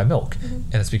always buy milk,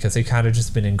 and it's because they kind of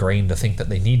just been ingrained to think that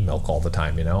they need milk all the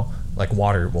time, you know, like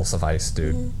water will suffice,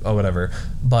 dude, or whatever.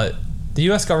 But the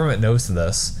U.S. government knows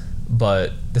this,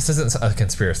 but this isn't a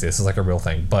conspiracy. This is like a real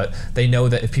thing. But they know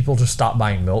that if people just stop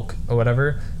buying milk or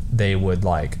whatever, they would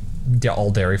like all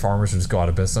dairy farmers would just go out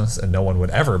of business, and no one would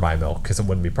ever buy milk because it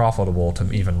wouldn't be profitable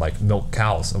to even like milk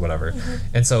cows or whatever.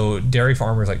 And so dairy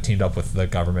farmers like teamed up with the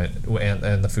government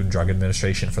and the Food and Drug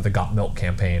Administration for the Got Milk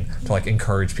campaign to like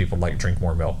encourage people to like drink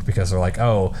more milk, because they're like,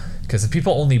 oh, because if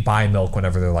people only buy milk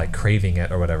whenever they're like craving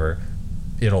it or whatever,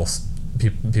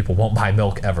 people won't buy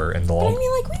milk ever, and they'll. But I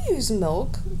mean, like, we use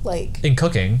milk like in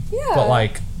cooking. Yeah. But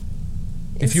like,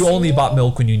 if you only bought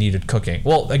milk when you needed cooking,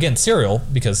 well, again, cereal,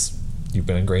 because you've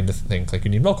been ingrained to think like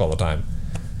you need milk all the time,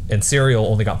 and cereal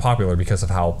only got popular because of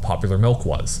how popular milk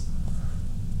was.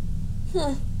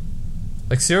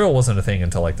 Like, cereal wasn't a thing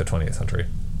until like the 20th century.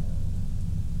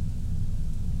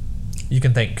 You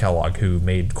can thank Kellogg, who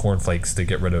made cornflakes to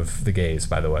get rid of the gays,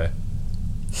 by the way.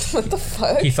 What the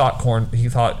fuck? He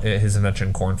thought his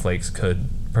invention, cornflakes, could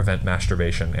prevent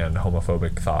masturbation and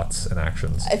homophobic thoughts and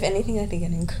actions. If anything, I think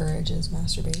it encourages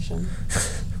masturbation.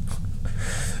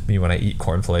 Me when I eat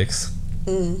cornflakes.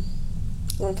 I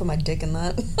want to put my dick in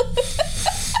that.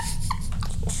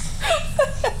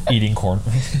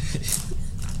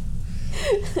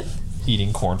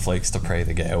 Eating cornflakes to pray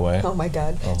the gay away. Oh my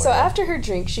god. After her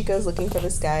drink, she goes looking for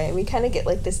this guy, and we kind of get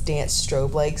like this dance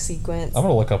strobe-like sequence. I'm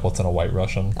gonna look up what's in a White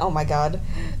Russian. Oh my god.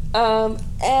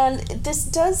 And this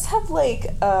does have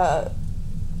like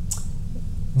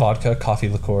vodka, coffee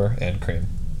liqueur, and cream.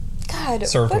 God.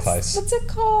 Served with ice. What's it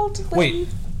called? Wait,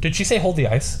 did she say hold the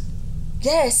ice?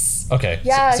 Yes. Okay.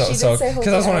 Yeah, she did say hold the ice.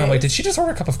 Because I was wondering, like, did she just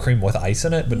order a cup of cream with ice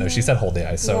in it? But no, she said hold the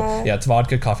ice. So yeah, it's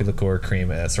vodka, coffee liqueur,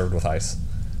 cream, and served with ice.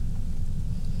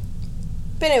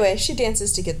 But anyway, she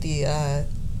dances to get the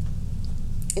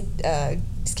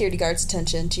security guard's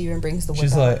attention. She even brings the whip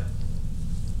She's out. like...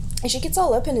 And she gets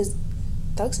all up in his...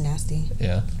 Thug's nasty.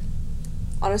 Yeah.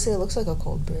 Honestly, it looks like a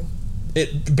cold brew.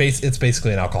 It's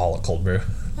basically an alcoholic cold brew.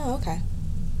 Oh, okay.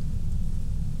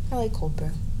 I like cold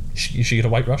brew. You should get a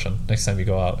White Russian next time you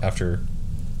go out after...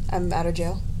 I'm out of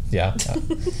jail. Yeah.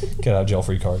 Get out of jail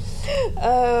free card.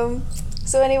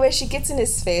 So anyway, she gets in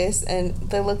his face, and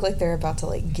they look like they're about to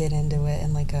like get into it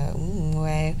in like a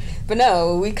way. But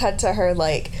no, we cut to her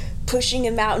like pushing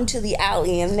him out into the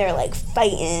alley, and they're like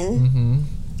fighting.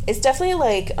 It's definitely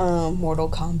like Mortal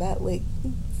Kombat, like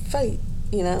fight,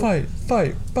 you know? Fight.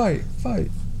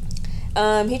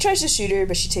 He tries to shoot her,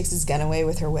 but she takes his gun away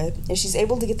with her whip, and she's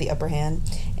able to get the upper hand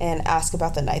and ask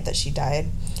about the night that she died.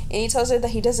 And he tells her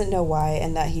that he doesn't know why,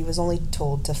 and that he was only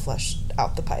told to flush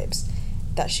out the pipes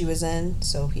that she was in,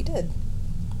 so he did.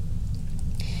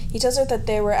 He tells her that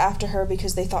they were after her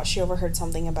because they thought she overheard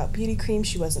something about beauty cream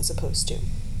she wasn't supposed to.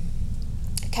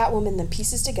 Catwoman then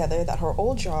pieces together that her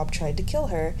old job tried to kill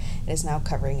her and is now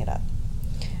covering it up.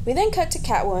 We then cut to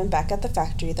Catwoman back at the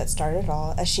factory that started it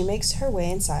all, as she makes her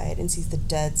way inside and sees the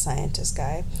dead scientist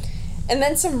guy. And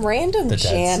then some random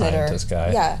janitor. Dead scientist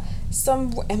guy. Yeah. His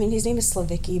name is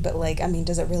Slavicki, but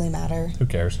does it really matter? Who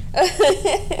cares?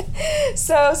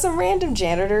 So some random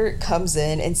janitor comes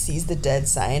in and sees the dead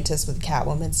scientist with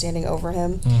Catwoman standing over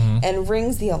him and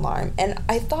rings the alarm. And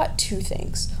I thought two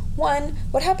things. One,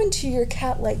 what happened to your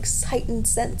cat-like heightened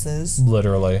senses?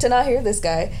 Literally. To not hear this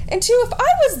guy. And two, if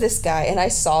I was this guy and I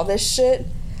saw this shit,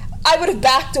 I would have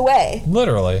backed away.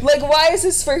 Literally. Like, why is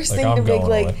his first thing to make,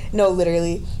 away. No,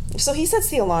 literally. So he sets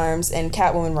the alarms, and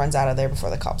Catwoman runs out of there before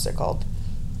the cops are called.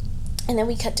 And then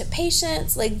we cut to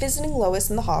patients, visiting Lois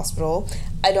in the hospital.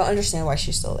 I don't understand why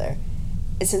she's still there.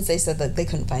 Since they said that they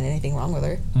couldn't find anything wrong with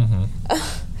her.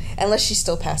 Unless she's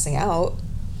still passing out.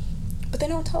 But they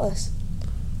don't tell us.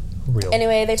 Real.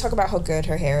 Anyway, they talk about how good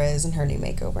her hair is and her new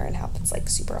makeover and how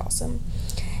that's, super awesome.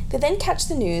 They then catch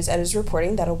the news and is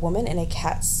reporting that a woman in a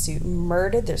cat suit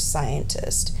murdered their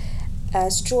scientist.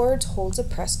 as George holds a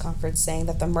press conference saying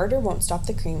that the murder won't stop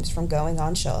the creams from going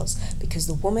on shelves because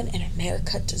the woman in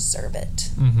America deserve it.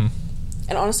 Mm-hmm.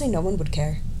 And honestly, no one would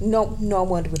care. No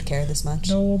one would care this much.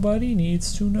 Nobody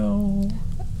needs to know.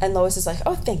 And Lois is like,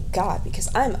 oh, thank God, because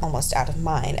I'm almost out of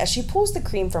mine. As she pulls the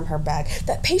cream from her bag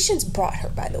that Patience brought her,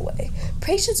 by the way.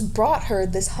 Patience brought her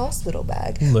this hospital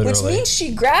bag. Literally. Which means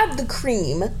she grabbed the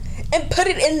cream and put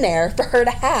it in there for her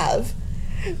to have.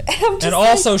 And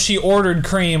also, she ordered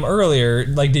cream earlier.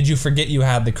 Like, did you forget you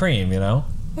had the cream, you know?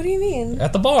 What do you mean?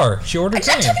 At the bar. She ordered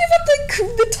cream. I'm talking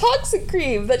about the toxic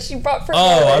cream that she brought for her.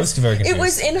 Oh, I was very confused. It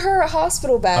was in her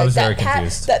hospital bag I was very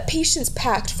confused. that Patience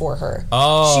packed for her.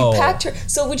 Oh. She packed her.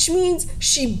 So, which means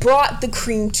she brought the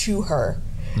cream to her.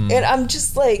 And I'm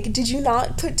just like, did you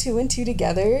not put two and two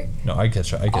together? No, I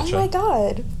get you. Oh my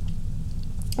God.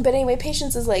 But anyway,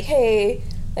 Patience is like, hey,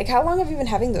 like, how long have you been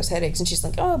having those headaches? And she's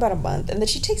like, oh, about a month. And then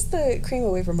she takes the cream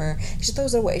away from her. She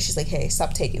throws it away. She's like, hey,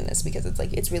 stop taking this because it's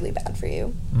like, it's really bad for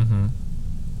you. Mm-hmm.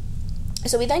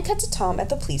 So we then cut to Tom at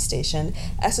the police station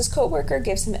as his co-worker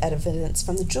gives him evidence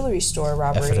from the jewelry store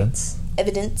robbery.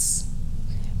 Evidence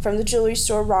from the jewelry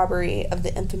store robbery of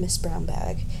the infamous brown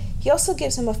bag. He also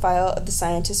gives him a file of the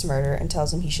scientist's murder and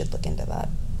tells him he should look into that.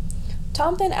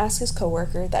 Tom then asks his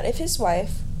co-worker that if his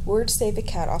wife were to save a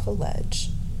cat off a ledge,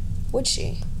 would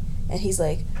she? And he's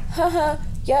like, haha,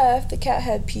 yeah, if the cat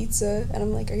had pizza. And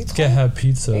I'm like, are you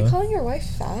calling your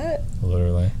wife fat?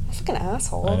 Literally. A fucking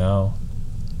asshole. I know.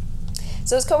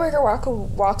 So his coworker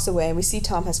walks away, and we see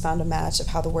Tom has found a match of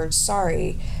how the word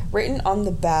sorry written on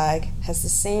the bag has the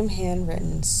same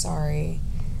handwritten sorry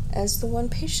as the one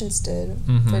Patience did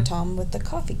for Tom with the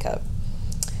coffee cup.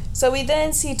 So we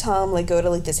then see Tom like go to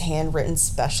like this handwritten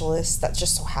specialist that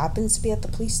just so happens to be at the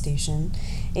police station,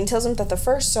 and he tells him that the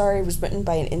first sorry was written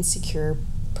by an insecure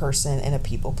person and a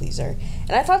people pleaser.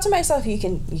 And I thought to myself, you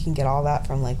can get all that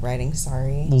from like writing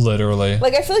sorry. Literally.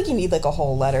 Like I feel like you need like a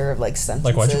whole letter of like sentences.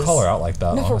 Like, why'd you call her out like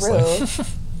that? No, honestly? for real.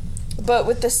 But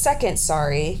with the second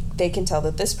sorry, they can tell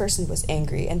that this person was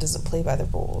angry and doesn't play by the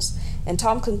rules. And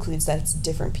Tom concludes that it's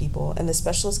different people, and the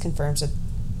specialist confirms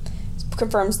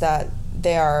that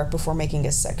they are before making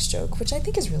a sex joke, which I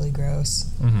think is really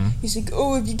gross. Mm-hmm. He's like,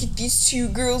 oh, if you get these two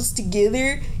girls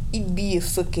together, it'd be a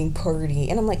fucking party.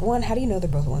 And I'm like, one, how do you know they're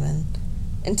both women?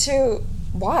 And two,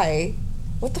 why?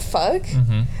 What the fuck?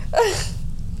 Mm-hmm.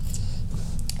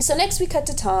 So next we cut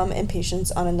to Tom and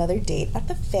Patience on another date at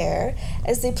the fair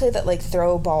as they play that like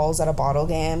throw balls at a bottle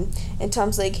game. And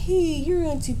Tom's like, hey, you're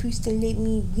not supposed to let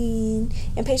me win.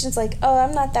 And Patience like, oh,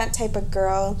 I'm not that type of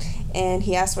girl. And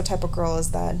he asks what type of girl is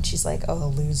that? And she's like, oh, a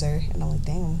loser. And I'm like,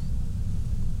 damn.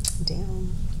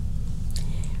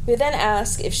 We then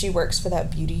ask if she works for that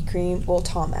beauty cream. Well,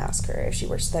 Tom asks her if she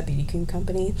works for that beauty cream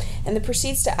company, and then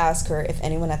proceeds to ask her if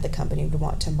anyone at the company would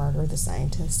want to murder the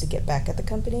scientist to get back at the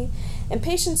company. And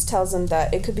Patience tells him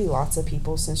that it could be lots of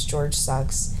people since George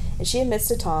sucks, and she admits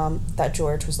to Tom that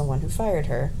George was the one who fired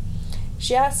her.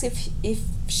 She asks if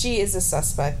she is a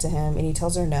suspect to him, and he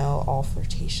tells her no, all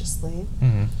flirtatiously.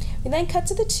 Mm-hmm. We then cut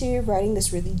to the two riding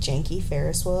this really janky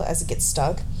Ferris wheel as it gets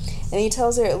stuck, and he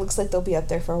tells her it looks like they'll be up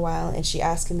there for a while, and she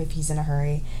asks him if he's in a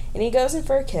hurry, and he goes in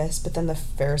for a kiss, but then the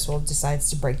Ferris wheel decides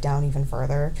to break down even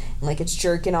further, and like it's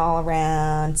jerking all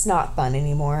around. It's not fun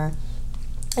anymore,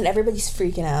 and everybody's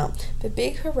freaking out, but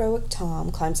big heroic Tom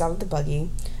climbs out of the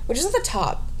buggy, which is at the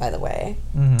top, by the way,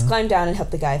 to climb down and help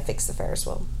the guy fix the Ferris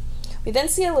wheel. We then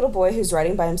see a little boy who's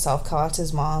riding by himself call out to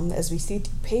his mom as we see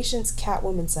Patience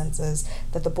Catwoman senses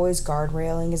that the boy's guard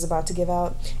railing is about to give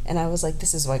out. And I was like,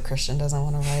 this is why Christian doesn't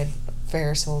want to ride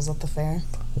Ferris wheels at the fair.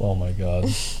 Oh my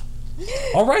god.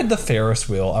 I'll ride the Ferris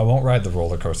wheel. I won't ride the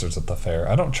roller coasters at the fair.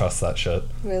 I don't trust that shit.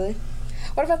 Really?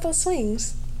 What about those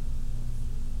swings?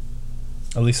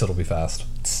 At least it'll be fast.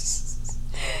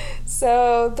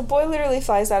 So the boy literally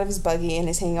flies out of his buggy and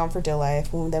is hanging on for dear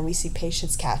life when then we see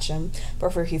Patience catch him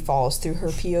before he falls through her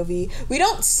POV. We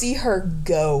don't see her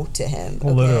go to him. Okay?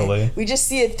 Literally. We just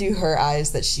see it through her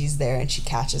eyes that she's there and she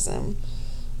catches him.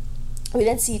 We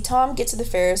then see Tom get to the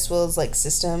Ferris wheel's like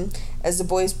system as the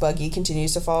boy's buggy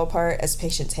continues to fall apart as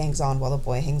Patience hangs on while the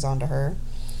boy hangs on to her.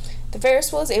 The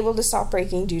Ferris wheel is able to stop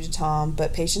breaking due to Tom,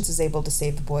 but Patience is able to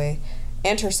save the boy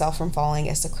and herself from falling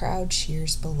as the crowd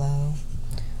cheers below.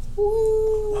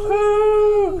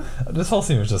 Woo. This whole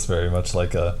scene was just very much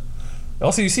like a...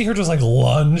 Also, you see her just like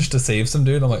lunge to save some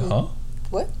dude. I'm like, huh?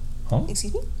 What? Huh?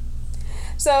 Excuse me?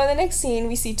 So in the next scene,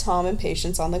 we see Tom and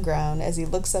Patience on the ground as he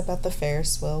looks up at the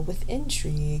Ferris wheel with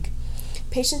intrigue.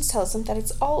 Patience tells him that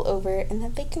it's all over and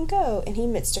that they can go, and he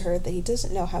admits to her that he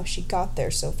doesn't know how she got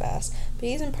there so fast, but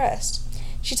he's impressed.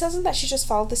 She tells him that she just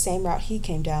followed the same route he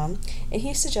came down, and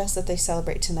he suggests that they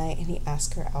celebrate tonight, and he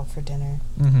asks her out for dinner.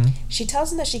 Mm-hmm. She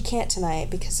tells him that she can't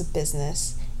tonight because of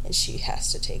business, and she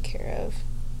has to take care of.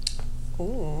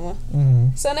 Ooh.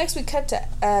 Mm-hmm. So next we cut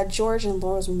to George and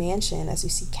Laurel's mansion as we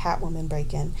see Catwoman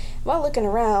break in. While looking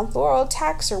around, Laurel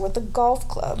attacks her with a golf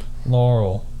club.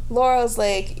 Laurel's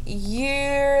like,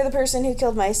 "You're the person who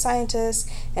killed my scientist,"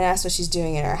 and asks what she's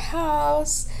doing in her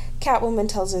house. Catwoman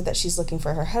tells her that she's looking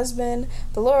for her husband,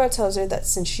 but Laurel tells her that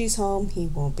since she's home, he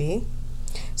won't be.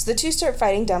 So the two start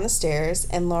fighting down the stairs,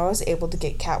 and Laurel is able to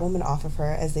get Catwoman off of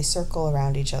her as they circle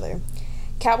around each other.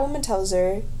 Catwoman tells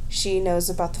her she knows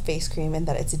about the face cream and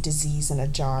that it's a disease in a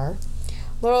jar.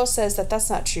 Laurel says that that's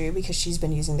not true because she's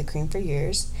been using the cream for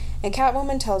years, and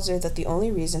Catwoman tells her that the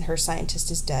only reason her scientist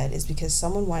is dead is because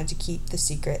someone wanted to keep the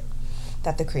secret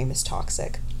that the cream is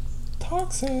toxic.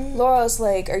 Laurel's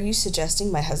like, "Are you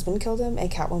suggesting my husband killed him?"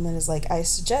 And Catwoman is like, "I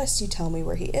suggest you tell me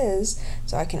where he is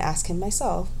so I can ask him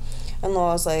myself." And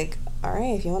Laurel's like,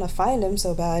 "Alright, if you want to find him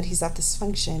so bad, he's at this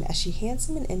function," as she hands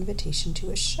him an invitation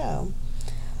to a show.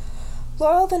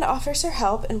 Laurel then offers her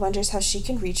help and wonders how she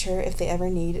can reach her if they ever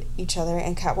need each other,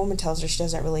 and Catwoman tells her she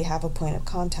doesn't really have a point of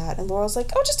contact, and Laurel's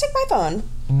like, "Oh, just take my phone."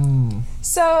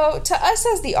 So, to us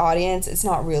as the audience, it's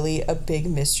not really a big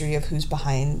mystery of who's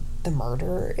behind the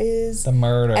murder is. And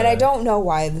I don't know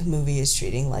why the movie is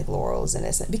treating like Laurel is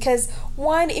innocent. Because,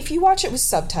 one, if you watch it with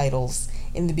subtitles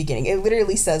in the beginning, it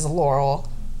literally says, "Laurel,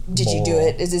 did you do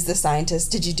it? Is this the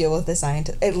scientist? Did you deal with the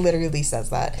scientist?" It literally says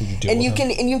that. And you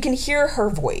can hear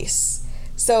her voice.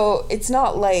 So it's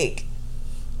not like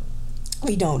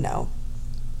we don't know.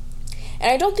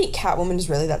 And I don't think Catwoman is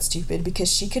really that stupid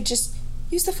because she could just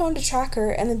use the phone to track her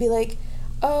and then be like,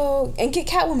 "Oh," and get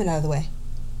Catwoman out of the way.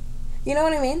 You know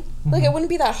what I mean? Mm-hmm. Like, it wouldn't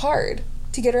be that hard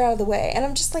to get her out of the way. And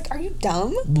I'm just like, are you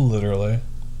dumb? Literally.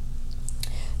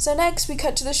 So next, we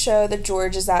cut to the show that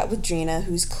George is at with Drina,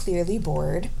 who's clearly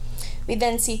bored. We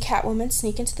then see Catwoman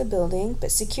sneak into the building,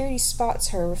 but security spots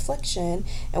her reflection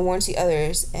and warns the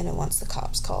others, and it wants the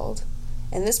cops called.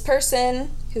 And this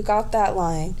person who got that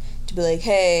line to be like,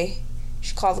 "Hey, you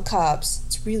should call the cops,"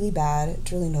 it's really bad,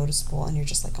 it's really noticeable, and you're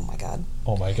just like, oh my god.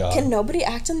 Can nobody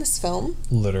act in this film?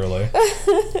 Literally.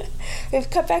 We've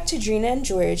cut back to Drina and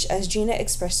George as Drina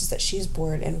expresses that she's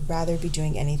bored and would rather be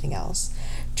doing anything else.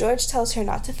 George tells her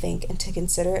not to think and to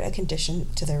consider it a condition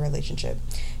to their relationship.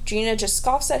 Drina just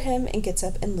scoffs at him and gets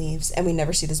up and leaves, and we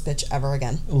never see this bitch ever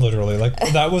again. Literally, like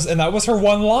that was her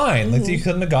one line. Like, you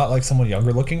couldn't have got like someone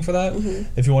younger looking for that.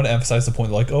 If you want to emphasize the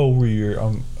point, like, we're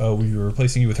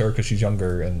replacing you with her because she's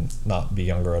younger, and not be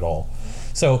younger at all.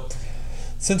 So,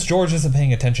 since George isn't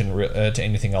paying attention to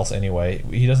anything else anyway,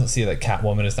 he doesn't see that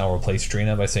Catwoman has now replaced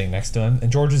Drina by sitting next to him,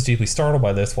 and George is deeply startled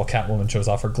by this while Catwoman shows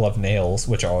off her gloved nails,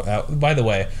 which are, by the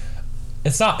way,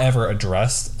 it's not ever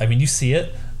addressed. I mean, you see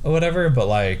it or whatever, but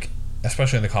like,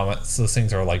 especially in the comments, those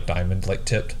things are like diamond like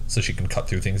tipped, so she can cut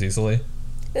through things easily.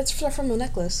 It's from a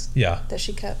necklace. Yeah. That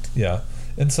she kept. Yeah,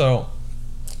 and so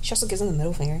she also gives him the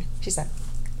middle finger. She's like,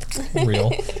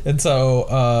 real. And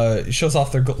so shows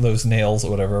off those nails or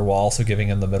whatever while also giving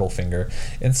him the middle finger.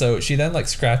 And so she then like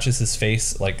scratches his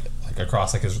face like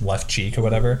across like his left cheek or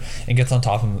whatever, and gets on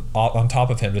top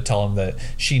of him to tell him that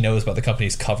she knows about the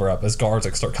company's cover up, as guards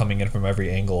like start coming in from every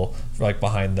angle like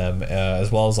behind them,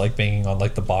 as well as like banging on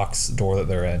like the box door that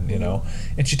they're in, you know.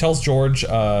 And she tells George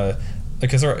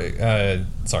because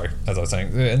sorry, as I was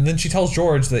saying, and then she tells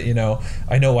George that, you know,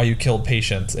 "I know why you killed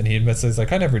patients," and he admits that he's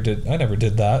like, I never did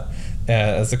that.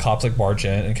 As the cops like barge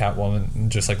in, and Catwoman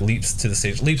just like leaps to the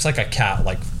stage, leaps like a cat,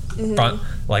 like front,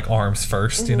 like arms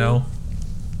first, you know,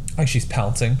 like she's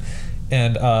pouncing.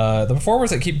 And the performers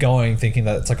that keep going, thinking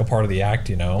that it's like a part of the act,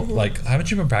 you know, like,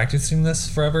 haven't you been practicing this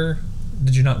forever?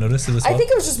 Did you not notice it as well? I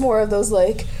think it was just more of those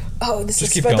like, "Oh, this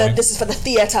is for the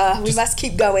theater. We must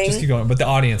keep going." Just keep going. But the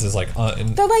audience is like,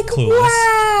 they're like,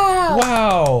 clueless.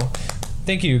 Wow.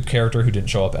 Thank you, character who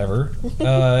didn't show up ever.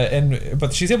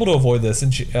 But she's able to avoid this,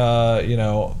 and she,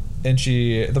 the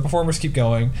performers keep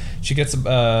going. She gets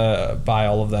by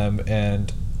all of them,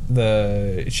 and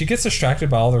she gets distracted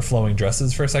by all their flowing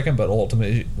dresses for a second, but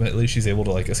ultimately she's able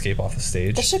to like escape off the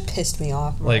stage. That shit pissed me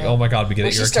off, bro. Like, oh my god, we get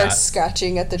it. You're a cat. She starts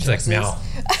scratching at the dresses. She's like, meow.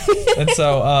 And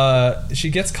so she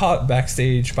gets caught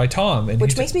backstage by Tom,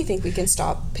 which makes me think we can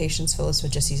stop Patience Phyllis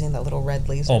with just using that little red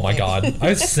laser. Oh my god, I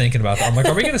was thinking about that. I'm like,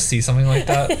 are we gonna see something like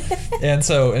that? And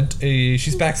so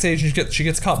she's backstage, and she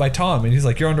gets caught by Tom, and he's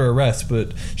like, "You're under arrest,"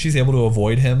 but she's able to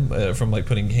avoid him from like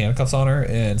putting handcuffs on her,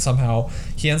 and somehow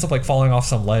he ends up like falling off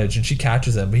some ledge, and she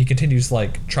catches him, but he continues to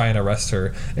like try and arrest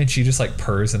her, and she just like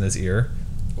purrs in his ear.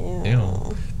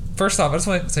 Ew. first off, I just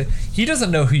want to say he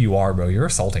doesn't know who you are, bro. You're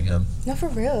assaulting him. No, for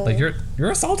real. Like you're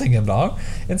assaulting him, dog.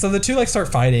 And so the two like start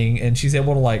fighting, and she's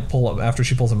able to like pull him after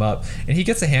she pulls him up, and he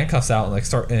gets the handcuffs out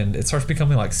and it starts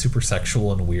becoming like super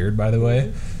sexual and weird. By the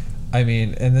way, I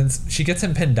mean, and then she gets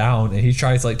him pinned down, and he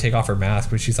tries to like take off her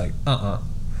mask, but she's like or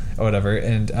whatever,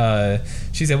 and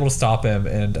she's able to stop him,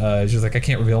 and she's like, I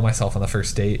can't reveal myself on the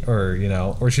first date, or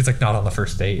or she's like, not on the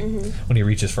first date, when he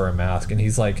reaches for a mask, and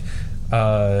he's like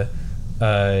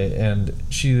and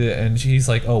she's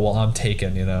like, oh well, I'm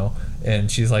taken, and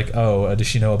she's like, oh, does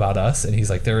she know about us? And he's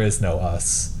like, there is no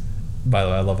us. By the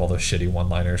way, I love all those shitty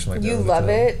one-liners. Like, you love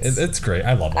it? It's great.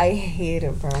 I love it. I hate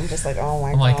it, bro. I'm just like, oh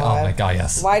my god. I'm like, oh my god,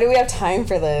 yes. Why do we have time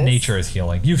for this? Nature is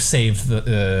healing. You've saved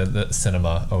the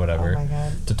cinema or whatever. Oh my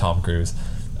god. To Tom Cruise.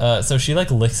 So she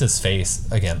like licks his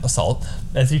face, again, assault,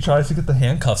 as he tries to get the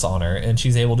handcuffs on her, and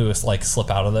she's able to like slip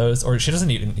out of those, or she doesn't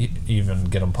even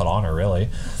get them put on her, really,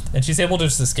 and she's able to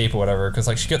just escape or whatever, because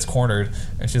like she gets cornered,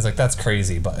 and she's like, that's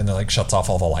crazy, and then like shuts off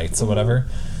all the lights or whatever.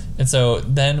 And so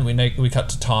then we cut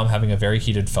to Tom having a very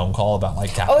heated phone call about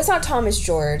like Catwoman. Oh, it's not Tom, it's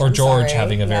George. Or I'm George sorry.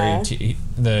 having a very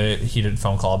the heated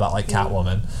phone call about like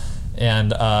Catwoman,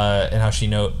 and how she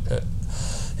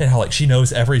and how like she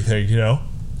knows everything,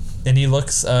 And he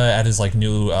looks at his like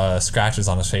new scratches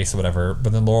on his face or whatever.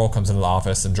 But then Laurel comes into the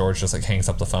office, and George just like hangs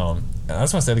up the phone. And I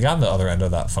just want to say, the guy on the other end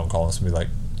of that phone call is gonna be like,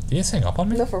 did you just hang up on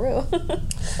me? No, for real.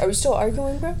 Are we still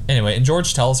arguing, bro? Anyway, and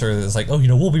George tells her, it's like, oh,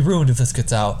 we'll be ruined if this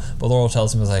gets out. But Laurel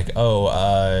tells him, is like, oh,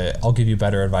 I'll give you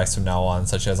better advice from now on,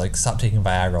 such as like, stop taking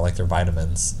Viagra like they're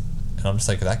vitamins. And I'm just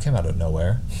like, that came out of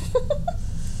nowhere.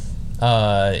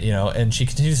 And she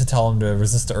continues to tell him to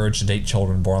resist the urge to date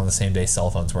children born on the same day cell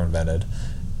phones were invented.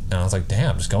 And I was like,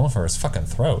 damn, just going for his fucking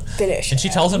throat. Finish. And she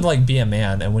tells him to like be a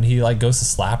man, and when he like goes to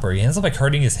slap her, he ends up like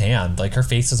hurting his hand. Like her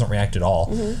face doesn't react at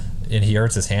all. And he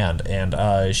hurts his hand,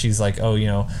 and she's like, oh,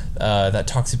 that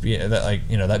toxic,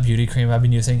 that beauty cream I've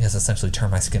been using has essentially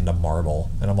turned my skin to marble.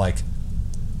 And I'm like,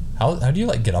 how do you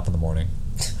like get up in the morning?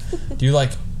 Do you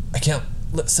like, I can't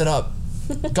sit up,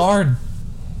 guard?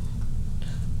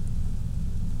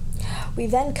 We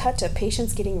then cut to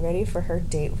Patience getting ready for her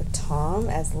date with Tom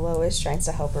as Lois tries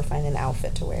to help her find an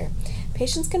outfit to wear.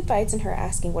 Patience confides in her,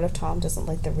 asking what if Tom doesn't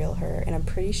like the real her, and I'm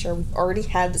pretty sure we've already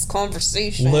had this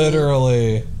conversation.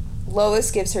 Literally.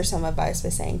 Lois gives her some advice by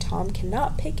saying Tom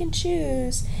cannot pick and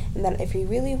choose, and that if he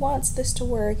really wants this to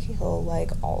work, he'll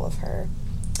like all of her.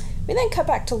 We then cut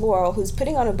back to Laurel, who's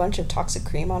putting on a bunch of toxic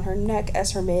cream on her neck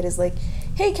as her maid is like,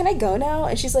 hey, can I go now?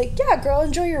 And she's like, yeah, girl,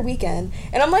 enjoy your weekend.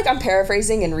 And I'm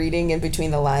paraphrasing and reading in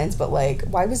between the lines, but like,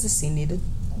 why was this scene needed?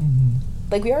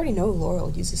 Like, we already know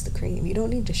Laurel uses the cream. You don't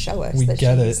need to show us that she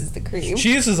uses the cream.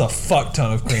 She uses a fuck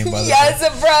ton of cream, by the way. Yes,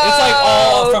 bro! It's like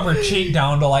all from her cheek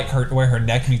down to like where her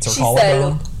neck meets her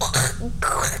collarbone.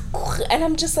 And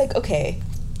I'm just like, okay,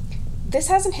 this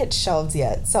hasn't hit shelves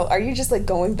yet. So are you just like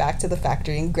going back to the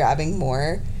factory and grabbing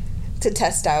more to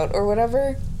test out or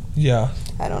whatever? Yeah.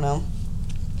 I don't know.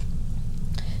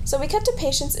 So we cut to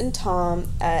Patience and Tom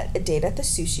at a date at the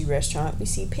sushi restaurant. We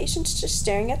see Patience just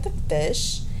staring at the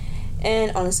fish.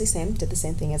 And honestly, Sam did the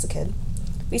same thing as a kid.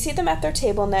 We see them at their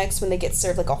table next when they get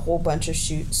served like a whole bunch of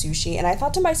sushi. And I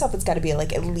thought to myself, it's got to be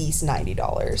like at least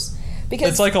 $90. Because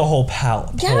it's like a whole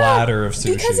platter of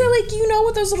sushi. Because they're like,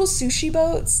 with those little sushi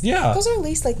boats? Yeah. Those are at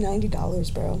least like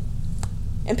 $90, bro.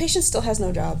 And Patience still has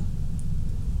no job.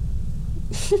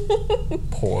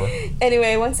 Poor.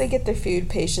 Anyway, once they get their food,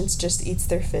 Patience just eats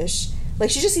their fish.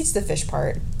 Like, she just eats the fish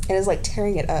part and is like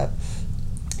tearing it up.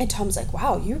 And Tom's like,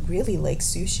 wow, you really like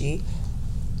sushi.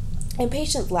 And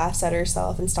Patience laughs at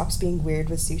herself and stops being weird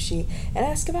with sushi and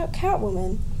asks about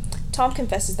Catwoman. Tom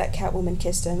confesses that Catwoman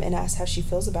kissed him and asks how she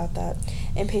feels about that.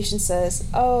 And Patience says,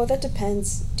 oh, that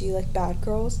depends. Do you like bad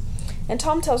girls? And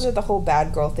Tom tells her the whole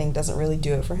bad girl thing doesn't really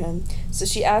do it for him. So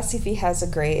she asks if he has a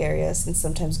gray area, since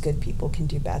sometimes good people can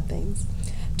do bad things.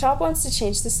 Tom wants to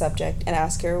change the subject and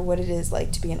ask her what it is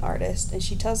like to be an artist. And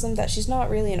she tells him that she's not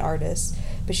really an artist,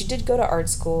 but she did go to art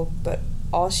school, but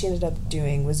all she ended up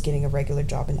doing was getting a regular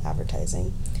job in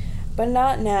advertising. But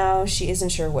not now. She isn't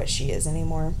sure what she is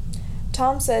anymore.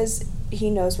 Tom says he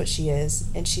knows what she is,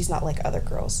 and she's not like other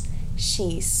girls.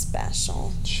 She's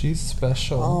special. She's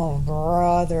special. Oh,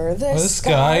 brother, this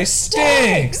guy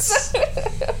stinks.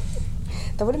 That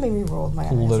would have made me roll my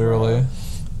eyes. Literally.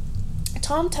 Bro.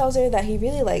 Tom tells her that he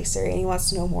really likes her and he wants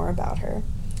to know more about her.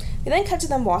 We then cut to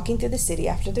them walking through the city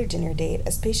after their dinner date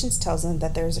as Patience tells him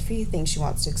that there's a few things she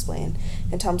wants to explain.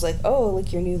 And Tom's like, oh,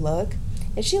 like your new look?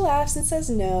 And she laughs and says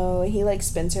no, and he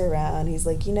spins her around. He's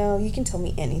like, you can tell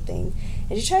me anything.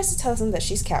 and she tries to tell him that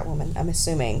she's Catwoman. I'm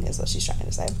assuming is what she's trying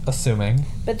to say. Assuming.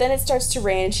 But then it starts to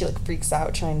rain, and she like freaks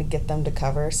out trying to get them to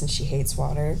cover since she hates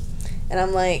water. And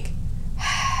I'm like,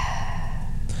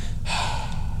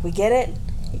 we get it.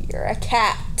 You're a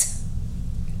cat.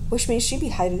 Which means she'd be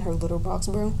hiding her litter box,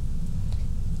 bro.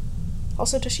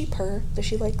 Also, does she purr? Does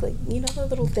she like you know the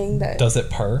little thing that... Does it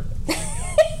purr?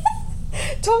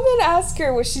 Tom then asks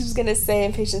her what she was going to say,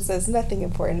 and Patience says nothing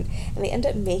important, and they end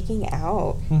up making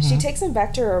out. Mm-hmm. She takes him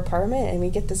back to her apartment, and we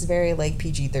get this very, like,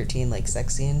 PG-13, like,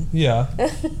 sex scene. Yeah.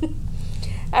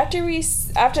 After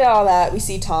all that, we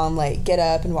see Tom, like, get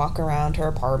up and walk around her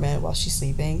apartment while she's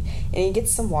sleeping, and he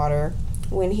gets some water.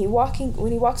 When he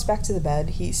walks back to the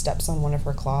bed, he steps on one of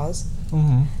her claws.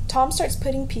 Mm-hmm. Tom starts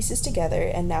putting pieces together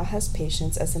and now has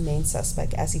Patience as the main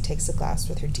suspect as he takes a glass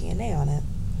with her DNA on it.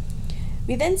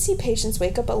 We then see Patience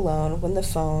wake up alone when the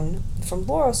phone from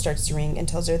Laurel starts to ring and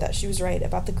tells her that she was right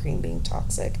about the cream being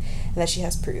toxic and that she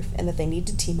has proof and that they need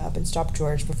to team up and stop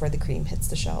George before the cream hits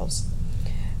the shelves.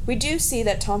 We do see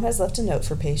that Tom has left a note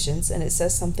for Patience and it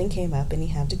says something came up and he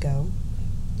had to go.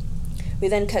 We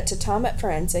then cut to Tom at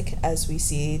Forensic as we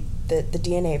see that the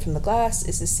DNA from the glass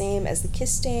is the same as the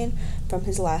kiss stain from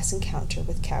his last encounter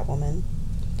with Catwoman.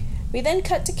 We then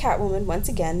cut to Catwoman once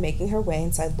again making her way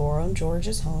inside Laurel and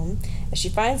George's home as she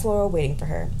finds Laurel waiting for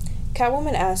her.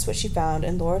 Catwoman asks what she found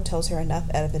and Laurel tells her enough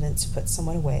evidence to put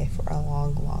someone away for a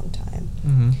long, long time.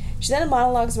 Mm-hmm. She then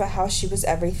monologues about how she was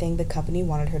everything the company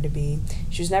wanted her to be.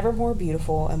 She was never more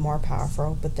beautiful and more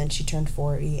powerful, but then she turned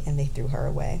 40 and they threw her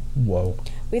away. Whoa.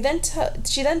 She then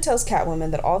tells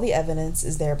Catwoman that all the evidence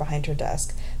is there behind her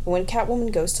desk, but when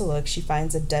Catwoman goes to look, she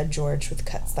finds a dead George with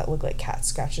cuts that look like cat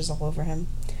scratches all over him.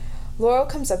 Laurel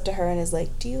comes up to her and is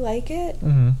like, "Do you like it?"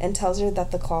 Mm-hmm. And tells her that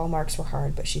the claw marks were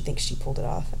hard, but she thinks she pulled it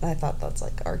off. And I thought that's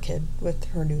like our kid with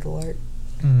her noodle art.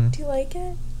 Mm-hmm. Do you like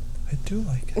it? I do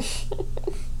like it.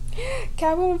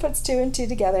 Catwoman puts two and two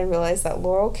together and realizes that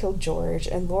Laurel killed George,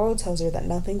 and Laurel tells her that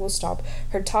nothing will stop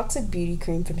her toxic beauty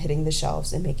cream from hitting the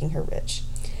shelves and making her rich.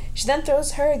 She then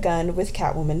throws her a gun with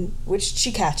Catwoman, which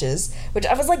she catches, which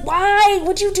I was like, why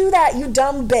would you do that, you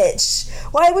dumb bitch?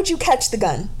 Why would you catch the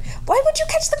gun? Why would you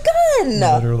catch the gun?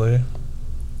 Literally.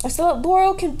 So that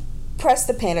Laurel can press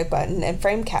the panic button and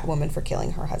frame Catwoman for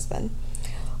killing her husband.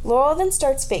 Laurel then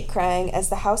starts fake crying as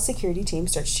the house security team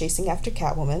starts chasing after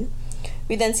Catwoman.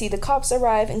 We then see the cops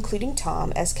arrive, including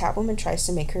Tom, as Catwoman tries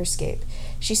to make her escape.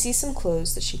 She sees some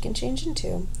clothes that she can change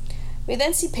into. We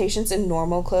then see Patience in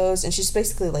normal clothes, and she's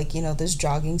basically like, you know, those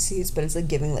jogging suits, but it's like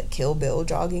giving like Kill Bill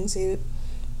jogging suit.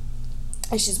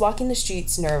 And she's walking the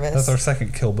streets nervous. That's our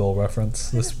second Kill Bill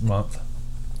reference this month.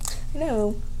 I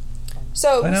know.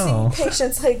 So I know. we see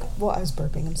Patience like, well, I was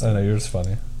burping, I'm sorry. I know, you're just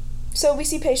funny. So we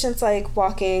see Patience like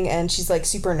walking, and she's like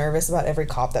super nervous about every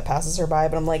cop that passes her by,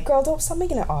 but I'm like, girl, don't stop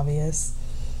making it obvious.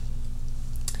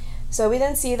 So we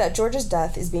then see that George's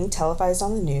death is being televised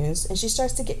on the news, and she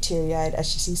starts to get teary-eyed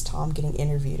as she sees Tom getting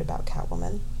interviewed about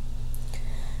Catwoman.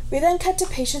 We then cut to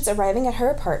Patience arriving at her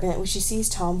apartment, where she sees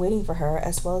Tom waiting for her,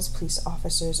 as well as police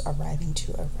officers arriving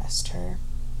to arrest her.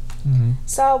 Mm-hmm.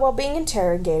 So while being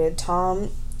interrogated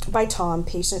by Tom,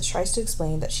 Patience tries to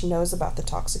explain that she knows about the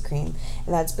toxic cream,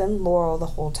 and that it's been Laurel the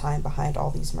whole time behind all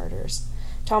these murders.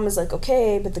 Tom is like,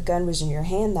 okay, but the gun was in your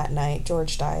hand that night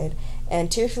George died, and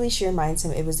tearfully she reminds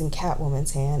him it was in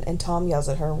Catwoman's hand, and Tom yells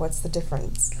at her, what's the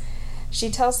difference? She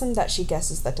tells him that she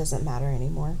guesses that doesn't matter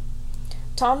anymore.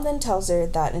 Tom then tells her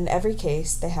that in every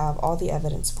case they have all the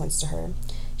evidence points to her.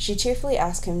 She tearfully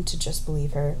asks him to just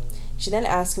believe her. She then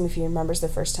asks him if he remembers the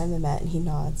first time they met, and he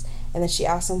nods, and then she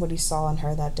asks him what he saw on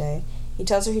her that day. He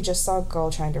tells her he just saw a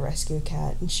girl trying to rescue a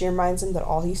cat, and she reminds him that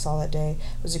all he saw that day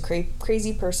was a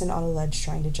crazy person on a ledge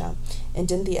trying to jump, and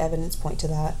didn't the evidence point to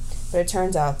that? But it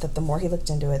turns out that the more he looked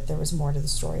into it, there was more to the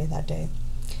story that day.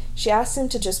 She asks him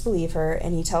to just believe her,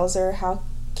 and he tells her how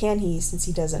can he since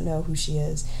he doesn't know who she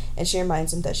is, and she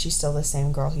reminds him that she's still the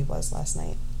same girl he was last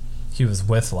night. He was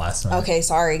with last night. Okay,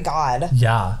 sorry, God.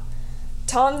 Yeah.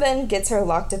 Tom then gets her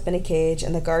locked up in a cage,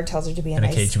 and the guard tells her to be In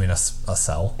a cage, you mean a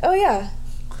cell? Oh, yeah.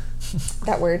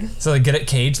 That word. So they get it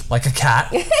caged like a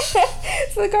cat?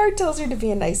 So the guard tells her to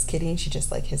be a nice kitty, and she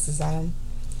just, like, hisses at him.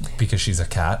 Because she's a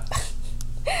cat?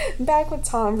 Back with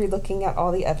Tom relooking at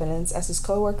all the evidence as his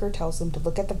coworker tells him to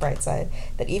look at the bright side,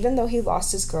 that even though he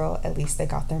lost his girl, at least they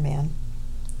got their man.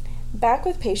 Back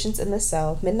with Patience in the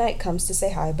cell, Midnight comes to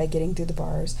say hi by getting through the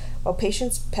bars. While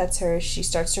Patience pets her, she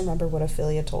starts to remember what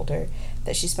Ophelia told her,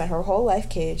 that she spent her whole life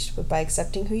caged, but by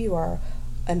accepting who you are,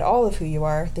 and all of who you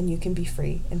are, then you can be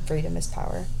free, and freedom is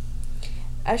power.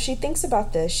 As she thinks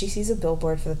about this, she sees a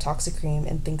billboard for the toxic cream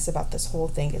and thinks about this whole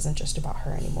thing isn't just about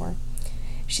her anymore.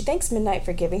 She thanks Midnight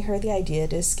for giving her the idea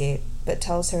to escape, but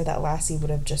tells her that Lassie would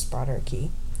have just brought her a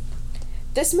key.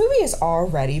 This movie is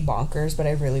already bonkers, but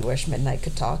I really wish Midnight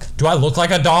could talk. Do I look like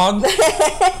a dog?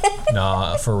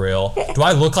 Nah, for real. Do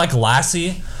I look like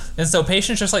Lassie? And so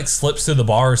Patience just like slips through the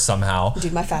bars somehow.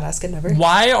 Dude, my fat ass could never.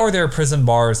 Why are there prison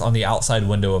bars on the outside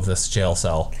window of this jail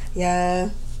cell?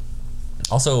 Yeah.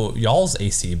 Also, y'all's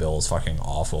AC bill is fucking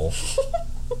awful.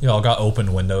 Y'all got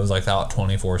open windows like that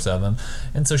 24/7.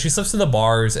 And so she slips through the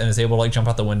bars and is able to like jump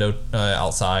out the window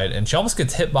outside, and she almost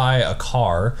gets hit by a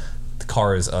car. The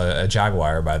car is a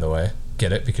Jaguar, by the way.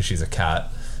 Get it? Because she's a cat.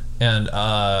 And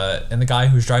the guy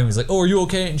who's driving is like, "Oh, are you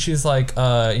okay?" And she's like,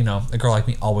 "You know, a girl like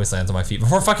me always lands on my feet,"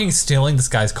 before fucking stealing this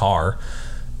guy's car.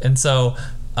 And so,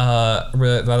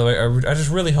 really, by the way, I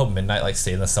just really hope Midnight like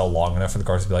stayed in the cell long enough for the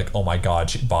guards to be like, "Oh my god,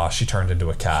 she turned into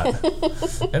a cat."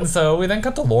 And so we then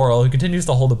cut to Laurel, who continues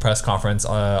to hold a press conference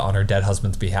on her dead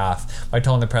husband's behalf by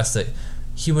telling the press that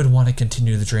he would want to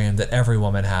continue the dream that every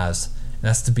woman has, and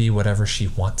that's to be whatever she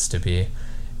wants to be,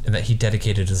 and that he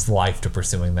dedicated his life to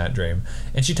pursuing that dream.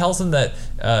 And she tells him that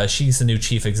she's the new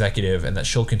chief executive and that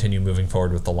she'll continue moving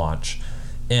forward with the launch.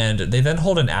 And they then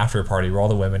hold an after party where all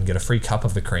the women get a free cup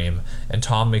of the cream, and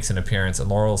Tom makes an appearance, and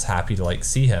Laurel's happy to like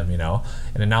see him, you know,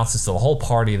 and announces to the whole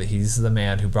party that he's the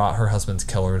man who brought her husband's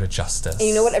killer to justice. And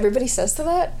you know what everybody says to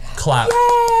that? Clap.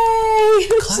 Yay!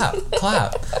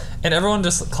 Clap. And everyone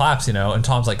just claps, you know, and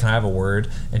Tom's like, "Can I have a word?"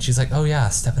 And she's like, "Oh yeah,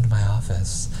 step into my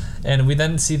office." And we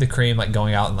then see the cream like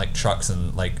going out in like trucks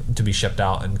and like to be shipped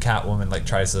out, and Catwoman like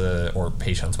tries to, or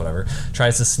Patience, whatever,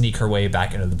 tries to sneak her way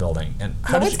back into the building. And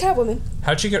Catwoman.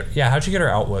 How'd she get her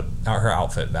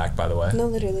outfit back, by the way? No,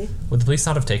 literally. Would the police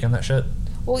not have taken that shit?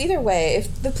 Well, either way,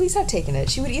 if the police had taken it,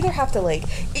 she would either have to like,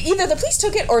 either the police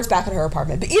took it or it's back at her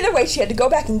apartment. But either way, she had to go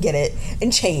back and get it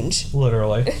and change.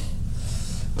 Literally.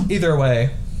 Either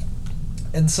way.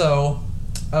 And so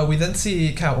we then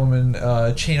see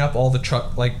Catwoman chain up all the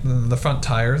truck, like the front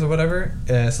tires or whatever,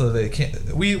 so they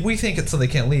can't. We think it's so they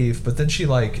can't leave, but then she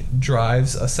like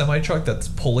drives a semi truck that's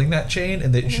pulling that chain,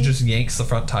 and she just yanks the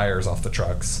front tires off the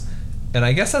trucks. And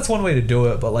I guess that's one way to do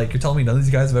it, but like you're telling me none of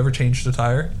these guys have ever changed a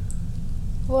tire?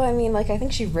 Well, I mean, like I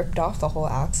think she ripped off the whole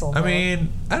axle. I mean,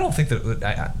 I don't think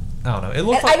that. I don't know. It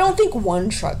looked. I don't think one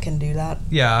truck can do that.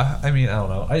 Yeah, I mean, I don't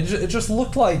know. It just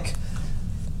looked like.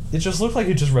 It just looked like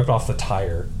it just ripped off the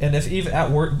tire. And if even at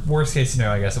worst case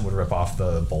scenario, I guess it would rip off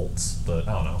the bolts. But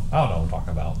I don't know. I don't know what I'm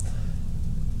talking about.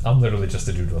 I'm literally just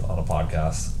a dude on a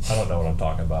podcast. I don't know what I'm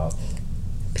talking about.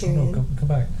 Period. Oh, no, come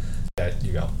back. Yeah,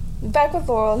 you go. Back with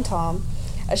Laurel and Tom,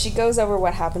 as she goes over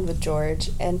what happened with George,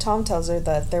 and Tom tells her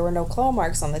that there were no claw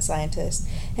marks on the scientist,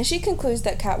 and she concludes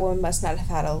that Catwoman must not have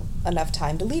had enough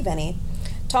time to leave any.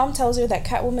 Tom tells her that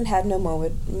Catwoman had no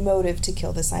motive to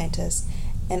kill the scientist,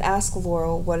 and asks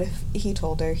Laurel what if he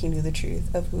told her he knew the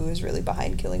truth of who was really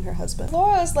behind killing her husband.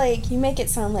 Laurel's like, "You make it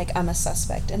sound like I'm a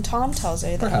suspect," and Tom tells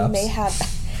her that he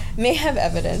may have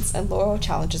evidence, and Laurel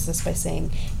challenges this by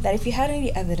saying that if you had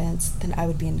any evidence, then I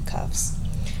would be in cuffs.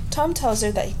 Tom tells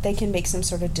her that they can make some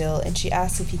sort of deal, and she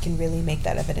asks if he can really make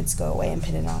that evidence go away and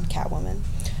pin it on Catwoman.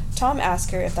 Tom asks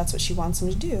her if that's what she wants him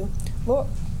to do. Laurel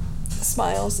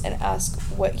smiles and asks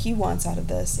what he wants out of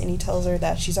this, and he tells her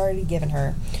that she's already given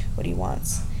her what he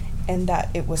wants, and that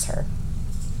it was her.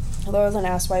 Laurel then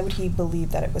asks why would he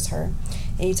believe that it was her,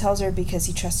 and he tells her because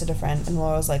he trusted a friend, and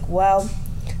Laurel's like, "Well,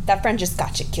 that friend just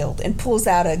got you killed," and pulls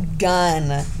out a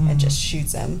gun and just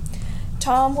shoots him.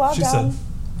 Tom,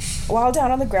 while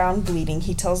down on the ground bleeding,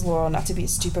 he tells Laurel not to be a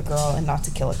stupid girl and not to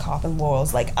kill a cop, and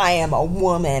Laurel's like, "I am a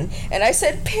woman," and I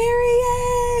said,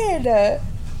 period.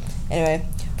 Anyway,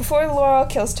 before Laurel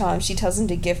kills Tom, she tells him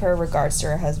to give her regards to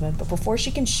her husband, but before she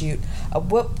can shoot, a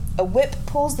whip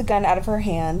pulls the gun out of her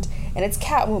hand, and it's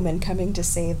Catwoman coming to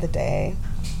save the day.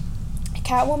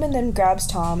 Catwoman then grabs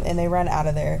Tom, and they run out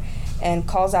of there, and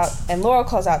Laurel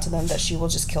calls out to them that she will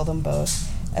just kill them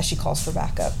both, as she calls for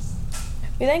backup.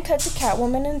 We then cut to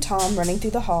Catwoman and Tom running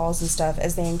through the halls and stuff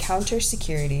as they encounter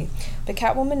security, but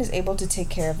Catwoman is able to take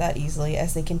care of that easily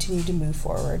as they continue to move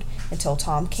forward until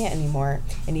Tom can't anymore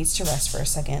and needs to rest for a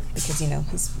second because, you know,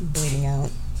 he's bleeding out.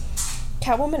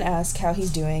 Catwoman asks how he's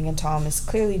doing, and Tom is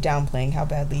clearly downplaying how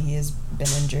badly he has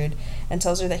been injured and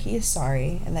tells her that he is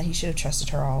sorry and that he should have trusted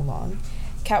her all along.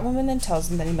 Catwoman then tells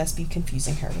him that he must be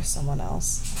confusing her with someone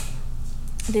else.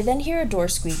 They then hear a door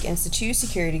squeak, and it's the two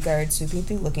security guards sweeping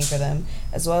through looking for them,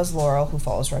 as well as Laurel, who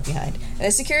follows right behind. And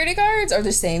the security guards are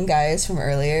the same guys from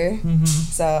earlier.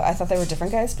 So I thought they were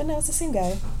different guys, but no, it's the same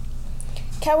guy.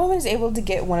 Catwoman is able to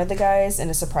get one of the guys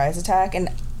in a surprise attack, and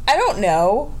I don't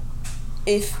know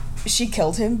if she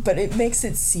killed him, but it makes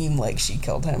it seem like she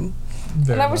killed him.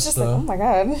 And I was just like, oh my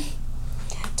god.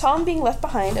 Tom, being left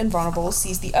behind and vulnerable,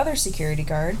 sees the other security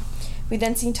guard. We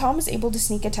then see Tom is able to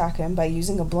sneak attack him by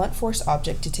using a blunt force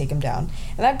object to take him down.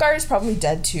 And that guard is probably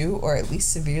dead too, or at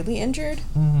least severely injured.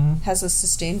 Has a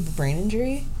sustained brain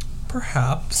injury.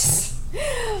 Perhaps.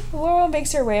 Laurel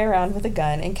makes her way around with a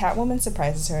gun, and Catwoman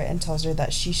surprises her and tells her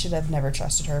that she should have never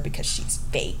trusted her because she's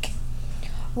fake.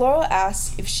 Laurel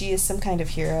asks if she is some kind of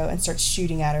hero and starts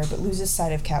shooting at her, but loses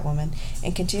sight of Catwoman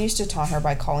and continues to taunt her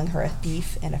by calling her a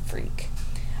thief and a freak.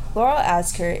 Laurel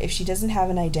asks her if she doesn't have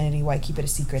an identity, why keep it a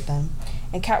secret then?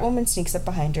 And Catwoman sneaks up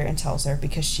behind her and tells her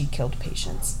because she killed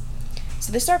Patience.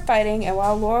 So they start fighting, and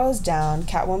while Laurel is down,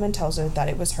 Catwoman tells her that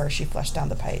it was her she flushed down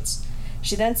the pipes.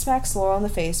 She then smacks Laurel in the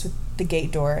face with the gate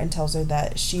door and tells her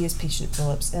that she is Patient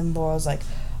Phillips, and Laurel's like,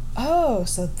 oh,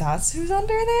 so that's who's under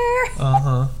there?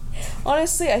 Uh-huh.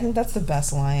 Honestly, I think that's the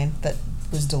best line that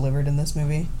was delivered in this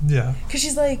movie. Yeah. Because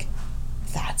she's like,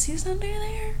 that's who's under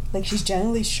there? Like, she's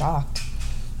genuinely shocked.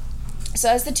 So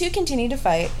as the two continue to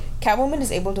fight, Catwoman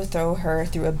is able to throw her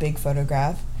through a big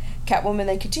photograph. Catwoman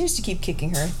then continues to keep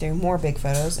kicking her through more big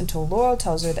photos until Laurel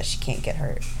tells her that she can't get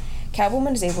hurt.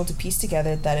 Catwoman is able to piece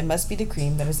together that it must be the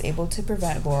cream that is able to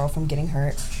prevent Laurel from getting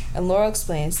hurt, and Laurel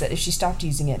explains that if she stopped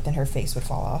using it, then her face would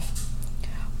fall off.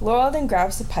 Laurel then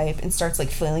grabs the pipe and starts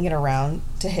flailing it around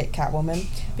to hit Catwoman,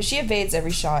 but she evades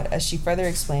every shot as she further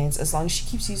explains as long as she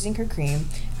keeps using her cream,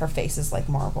 her face is like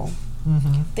marble.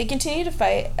 They continue to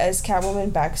fight as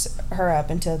Catwoman backs her up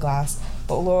into a glass,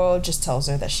 but Laurel just tells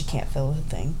her that she can't feel a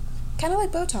thing. Kind of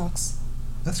like Botox.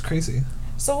 That's crazy.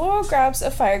 So Laurel grabs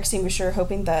a fire extinguisher,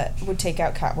 hoping that would take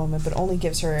out Catwoman, but only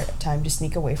gives her time to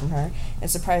sneak away from her and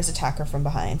surprise attack her from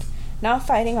behind. Now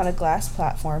fighting on a glass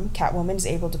platform, Catwoman is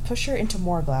able to push her into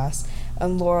more glass,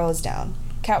 and Laurel is down.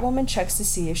 Catwoman checks to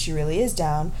see if she really is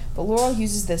down, but Laurel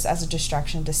uses this as a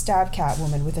distraction to stab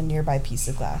Catwoman with a nearby piece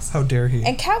of glass. How dare he?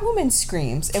 And Catwoman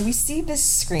screams, and we see this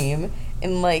scream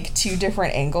in two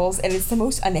different angles, and it's the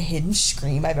most unhinged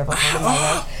scream I've ever heard in my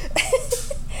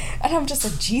life. And I'm just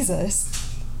like,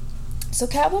 Jesus. So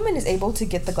Catwoman is able to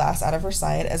get the glass out of her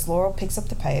side as Laurel picks up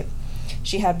the pipe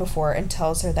she had before and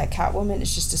tells her that Catwoman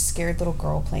is just a scared little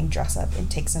girl playing dress-up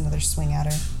and takes another swing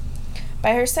at her.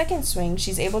 By her second swing,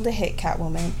 she's able to hit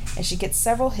Catwoman, and she gets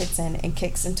several hits in and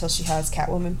kicks until she has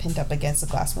Catwoman pinned up against a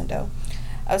glass window.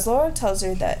 As Laurel tells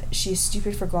her that she is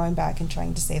stupid for going back and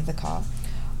trying to save the cop.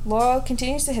 Laurel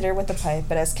continues to hit her with the pipe,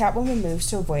 but as Catwoman moves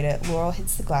to avoid it, Laurel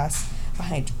hits the glass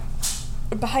behind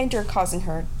her,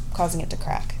 causing it to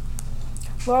crack.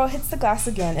 Laurel hits the glass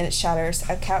again and it shatters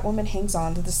as Catwoman hangs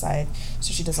on to the side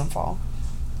so she doesn't fall.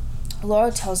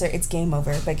 Laurel tells her it's game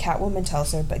over, but Catwoman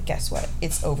tells her, but guess what?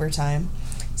 It's overtime.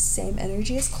 Same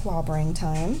energy as clobbering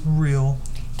time. Real.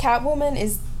 Catwoman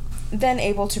is then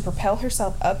able to propel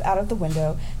herself up out of the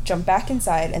window, jump back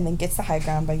inside, and then gets the high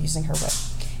ground by using her whip.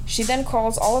 She then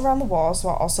crawls all around the walls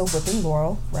while also whipping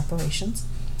Laurel. Reparations.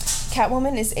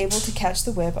 Catwoman is able to catch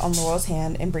the whip on Laurel's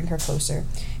hand and bring her closer.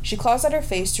 She claws at her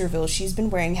face to reveal she's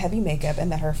been wearing heavy makeup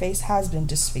and that her face has been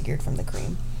disfigured from the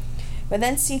cream. We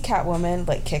then see Catwoman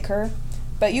kick her,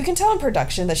 but you can tell in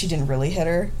production that she didn't really hit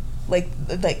her.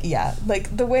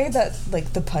 The way that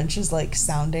the punch is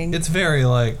sounding. It's very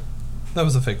that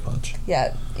was a fake punch.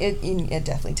 Yeah, it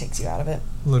definitely takes you out of it.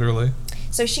 Literally.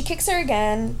 So she kicks her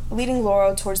again, leading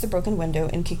Laurel towards the broken window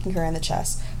and kicking her in the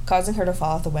chest, causing her to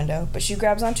fall out the window, but she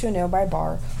grabs onto a nearby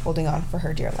bar, holding on for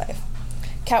her dear life.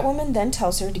 Catwoman then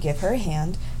tells her to give her a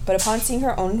hand, but upon seeing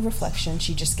her own reflection,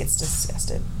 she just gets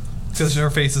disgusted. Because her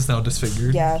face is now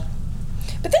disfigured. Yeah.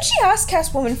 But then she asks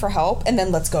Catwoman for help and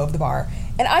then lets go of the bar.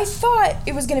 And I thought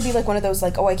it was going to be one of those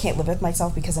I can't live with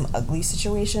myself because I'm ugly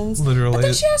situations. Literally. But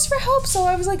then she asked for help, so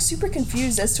I was super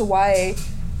confused as to why...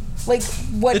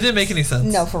 what? It didn't make any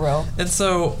sense. No, for real. And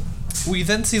so we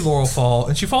then see Laurel fall,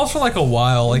 and she falls for a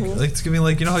while, it's giving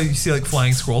you know how you see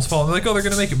flying squirrels fall, and they're oh, they're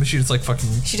gonna make it, but she just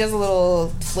fucking. She does a little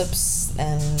flips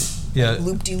and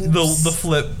loop-de-loops. The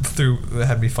flip through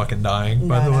had me fucking dying.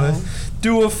 By the way,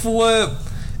 do a flip.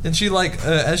 And she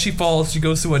as she falls, she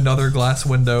goes through another glass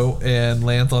window and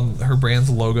lands on her brand's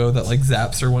logo that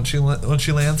zaps her when she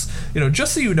lands.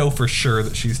 Just so you know for sure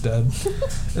that she's dead.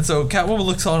 And so Catwoman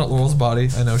looks on at Laurel's body.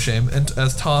 I know, shame. And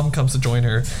as Tom comes to join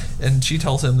her, and she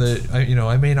tells him that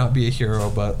I may not be a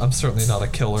hero, but I'm certainly not a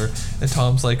killer. And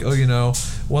Tom's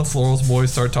once Laurel's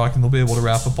boys start talking, they'll be able to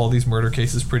wrap up all these murder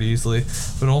cases pretty easily,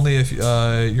 but only if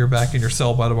you're back in your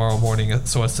cell by tomorrow morning,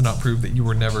 so as to not prove that you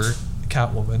were never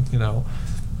Catwoman.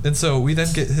 And so we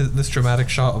then get this dramatic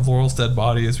shot of Laurel's dead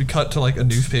body as we cut to a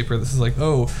newspaper. This is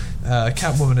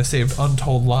Catwoman has saved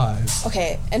untold lives.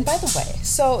 Okay, and by the way,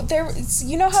 so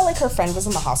how her friend was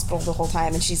in the hospital the whole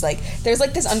time, and she's there's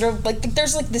this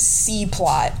there's this C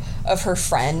plot of her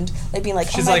friend, like being like,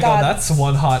 she's oh my like, God. oh, that's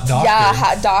one hot doctor. Yeah,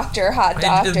 hot doctor.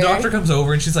 And the doctor comes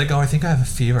over and she's like, oh, I think I have a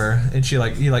fever, and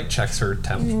he checks her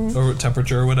or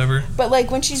temperature or whatever. But like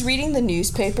when she's reading the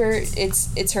newspaper,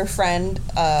 it's her friend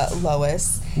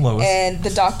Lois. And the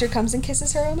doctor comes and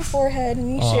kisses her on the forehead,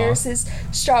 and he shares his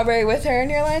strawberry with her,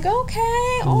 and you're like,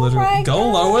 okay, all right,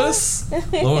 go Lois.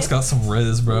 Lois got some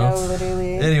riz, bro. No,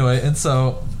 literally. Anyway, and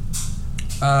so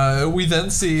we then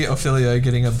see Ophelia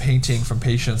getting a painting from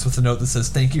Patience with a note that says,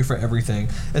 thank you for everything,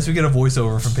 as we get a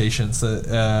voiceover from Patience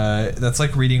that's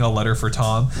like reading a letter for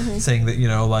Tom, saying that,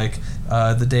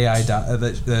 the day I died,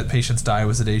 that Patience died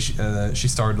was the day she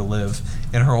started to live.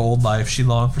 In her old life, she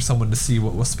longed for someone to see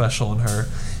what was special in her,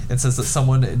 and says that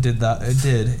someone did,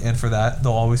 and for that,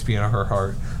 they'll always be in her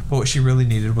heart. But what she really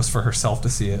needed was for herself to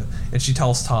see it. And she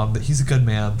tells Tom that he's a good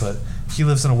man, but he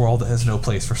lives in a world that has no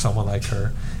place for someone like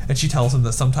her. And she tells him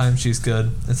that sometimes she's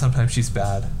good and sometimes she's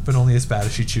bad, but only as bad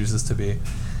as she chooses to be.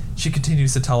 She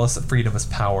continues to tell us that freedom is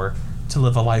power, to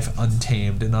live a life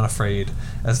untamed and unafraid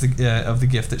of the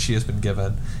gift that she has been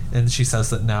given. And she says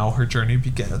that now her journey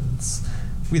begins.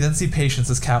 We then see Patience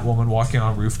as Catwoman walking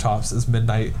on rooftops as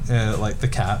Midnight, the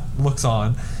cat, looks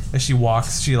on. As she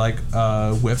walks, she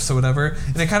whips or whatever.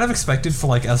 And I kind of expected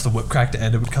for as the whip crack to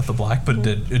end, it would cut the black, but it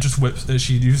didn't. It just whips.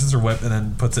 She uses her whip and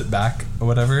then puts it back or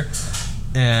whatever.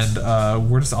 And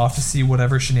we're just off to see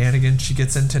whatever shenanigans she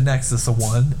gets into next as the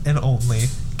one and only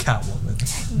Catwoman.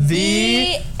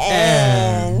 The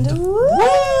end. Woo!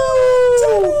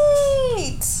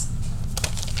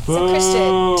 So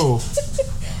Christian,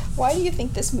 why do you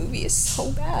think this movie is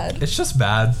so bad? It's just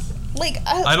bad.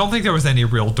 I don't think there was any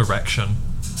real direction.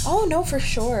 Oh no, for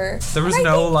sure. There was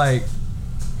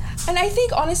and I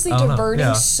think honestly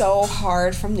diverting so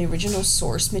hard from the original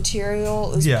source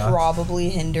material is probably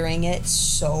hindering it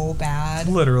so bad.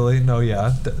 Literally, no,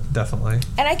 yeah, definitely.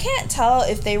 And I can't tell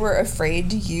if they were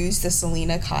afraid to use the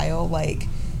Selena Kyle,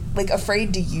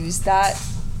 afraid to use that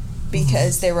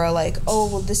because they were like, oh,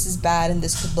 well, this is bad and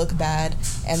this could look bad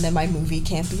and then my movie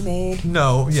can't be made.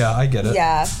 No, yeah, I get it.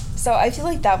 Yeah, so I feel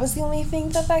like that was the only thing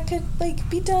that could,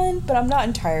 be done, but I'm not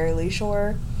entirely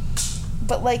sure.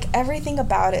 But, everything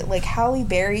about it, Halle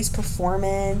Berry's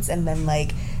performance and then,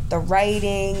 the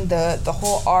writing, the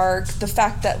whole arc, the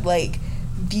fact that,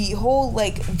 the whole,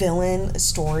 villain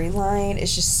storyline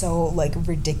is just so,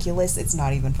 ridiculous. It's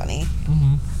not even funny.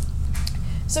 Mm-hmm.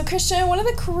 So, Christian, one of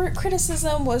the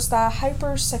criticism was the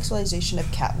hypersexualization of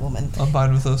Catwoman. I'm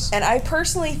fine with this. And I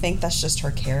personally think that's just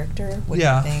her character. What do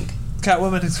you think?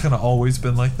 Catwoman has kind of always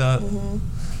been like that. Mm-hmm.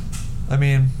 I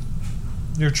mean,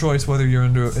 your choice whether you're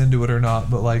into it or not,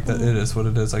 but that it is what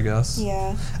it is, I guess.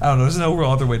 Yeah. I don't know. There's no real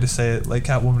other way to say it.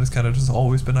 Catwoman has kind of just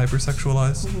always been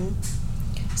hypersexualized.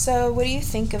 Mm-hmm. So, what do you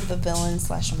think of the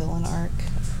villain/villain arc?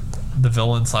 The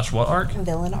villain/what arc?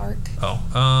 Villain arc.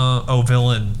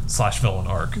 Villain/villain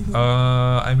arc. Mm-hmm.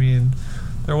 I mean,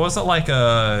 there wasn't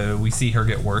we see her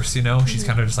get worse. She's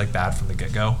kind of just bad from the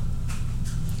get-go.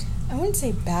 I wouldn't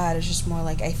say bad, it's just more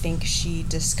I think she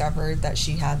discovered that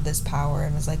she had this power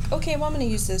and was like, okay, well, I'm going to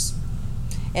use this.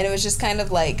 And it was just kind of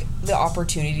the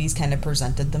opportunities kind of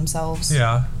presented themselves.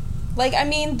 Yeah. I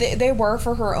mean, they were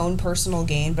for her own personal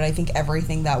gain, but I think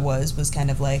everything that was kind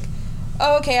of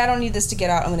oh, okay, I don't need this to get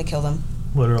out, I'm going to kill them.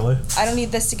 Literally. I don't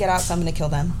need this to get out, so I'm going to kill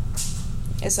them.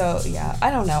 So, yeah,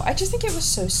 I don't know. I just think it was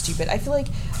so stupid. I feel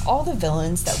all the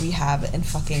villains that we have in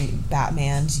fucking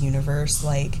Batman's universe,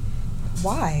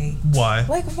 why? Why?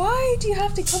 Why do you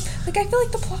have to come... I feel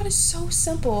the plot is so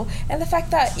simple, and the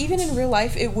fact that even in real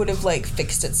life, it would have,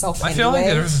 fixed itself anyway. I feel the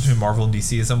difference between Marvel and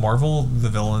DC is that Marvel, the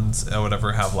villains,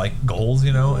 whatever, have, goals,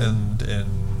 and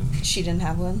She didn't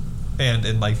have one. And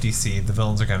in, DC, the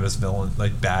villains are kind of just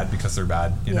bad because they're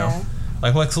bad, you know?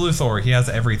 Lex Luthor, he has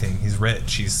everything. He's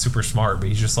rich, he's super smart, but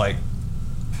he's just I'm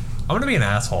gonna be an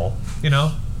asshole,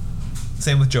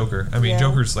 Same with Joker. I mean,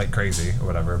 Joker's, crazy or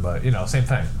whatever, but, same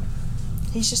thing.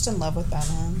 He's just in love with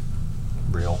Batman.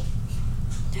 Real.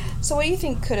 So what do you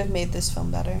think could have made this film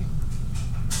better?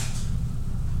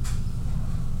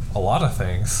 A lot of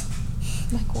things.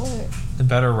 What? And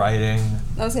better writing.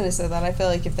 I was gonna say that. I feel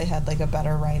if they had a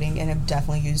better writing and have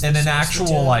definitely used and an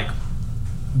actual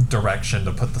direction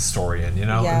to put the story in, It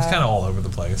was kind of all over the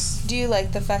place. Do you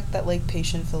like the fact that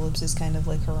Patient Phillips is kind of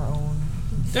her own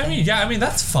thing? I mean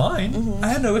that's fine. Mm-hmm. I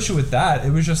had no issue with that.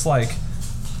 It was just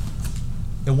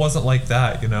it wasn't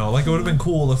that, it would have been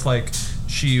cool if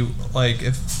she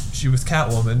if she was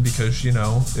Catwoman because she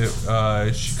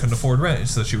couldn't afford rent,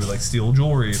 so she would steal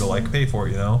jewelry to pay for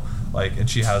it, and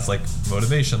she has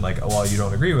motivation well, you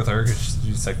don't agree with her because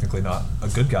she's technically not a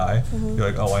good guy. Mm-hmm.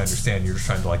 You're oh, I understand, you're just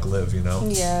trying to live,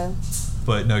 Yeah.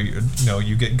 But no,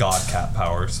 you get god cat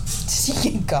powers.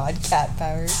 You get god cat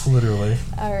powers. Literally.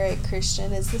 All right,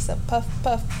 Christian, is this a puff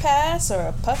puff pass or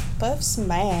a puff puff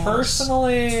smash?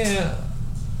 Personally,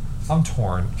 I'm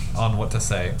torn on what to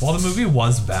say. While the movie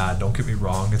was bad, don't get me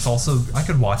wrong, it's also, I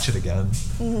could watch it again.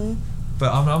 Mm-hmm.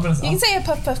 But I'm gonna. You can say a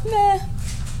puff puff meh.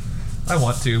 I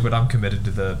want to, but I'm committed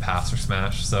to the pass or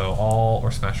smash. So or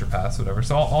smash or pass, whatever.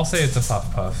 So I'll say it's a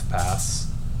puff puff pass.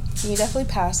 You can definitely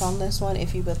pass on this one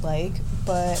if you would like,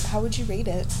 but how would you rate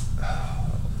it?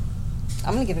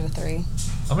 I'm gonna give it a 3. I'm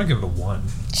gonna give it a 1.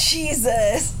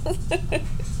 Jesus.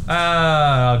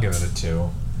 I'll give it a 2.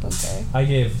 Okay. I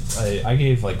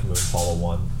gave like Moonfall a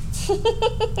 1.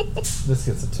 This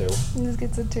gets a 2. This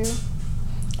gets a 2.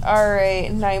 All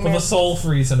right, Nightmare. For the sole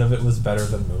reason of it was better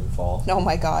than Moonfall. Oh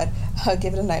my god.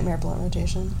 Give it a Nightmare Blunt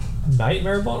rotation.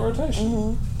 Nightmare Blunt rotation?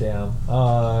 Mm-hmm. Damn.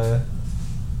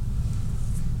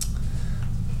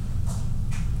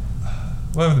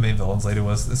 Whatever the main villain's lady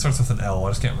was. It starts with an L. I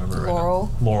just can't remember Laurel.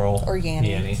 Right now. Laurel. Or Yanny.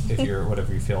 Yanny, if you're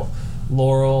whatever you feel.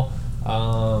 Laurel.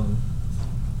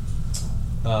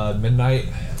 Midnight.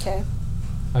 Okay.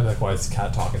 I'm like, why is the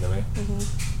cat talking to me?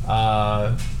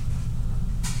 Mm-hmm.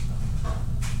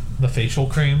 The facial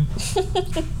cream.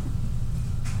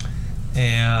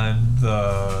 And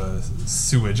the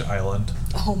sewage island.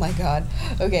 Oh my god.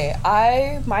 Okay,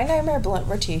 my Nightmare Blunt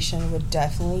rotation would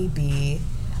definitely be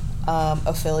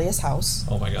Ophelia's house.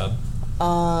 Oh my god.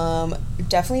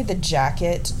 Definitely the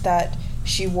jacket that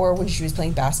she wore when she was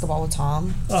playing basketball with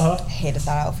Tom. Uh-huh. Hated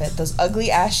that outfit. Those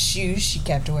ugly ass shoes she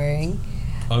kept wearing.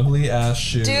 Ugly ass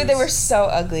shoes. Dude, they were so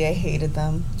ugly. I hated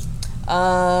them.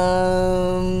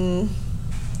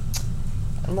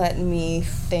 Let me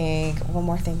think. One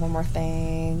more thing.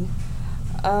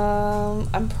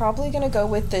 I'm probably gonna go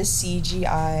with the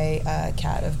CGI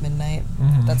cat of Midnight.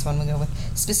 Mm-hmm. That's what I'm gonna go with.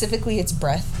 Specifically, its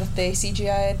breath that they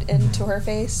CGI'd into her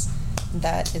face.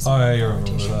 That is. Oh yeah, you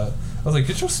rotation. remember that. I was like,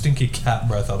 get your stinky cat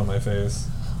breath out of my face.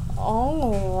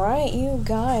 All right, you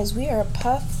guys, we are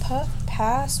Puff Puff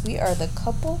Pass. We are the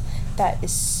couple that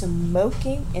is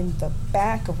smoking in the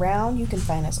background. You can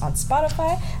find us on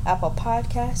Spotify, Apple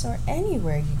Podcasts, or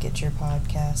anywhere you get your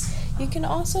podcasts. You can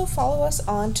also follow us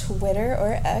on Twitter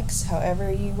or X, however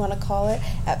you want to call it,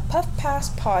 at Puff Pass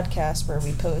Podcast, where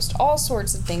we post all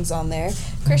sorts of things on there.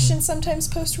 Christian sometimes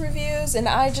posts reviews, and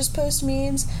I just post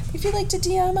memes. If you'd like to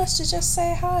DM us to just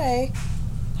say hi,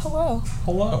 hello.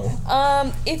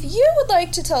 If you would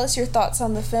like to tell us your thoughts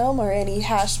on the film or any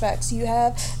hashbacks you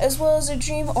have, as well as a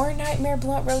dream or nightmare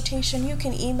blunt rotation, you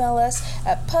can email us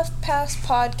at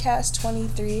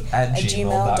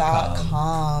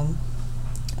puffpasspodcast23@gmail.com.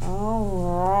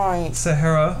 All right.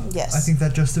 Sahara. Yes. I think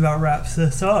that just about wraps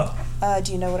this up.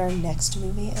 Do you know what our next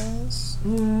movie is?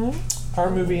 Our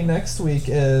movie next week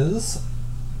is...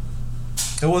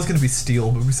 It was going to be Steel,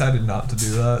 but we decided not to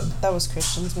do that. That was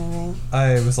Christian's movie.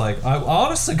 I was like,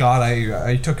 honest to God,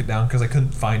 I took it down because I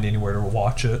couldn't find anywhere to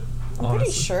watch it. I'm pretty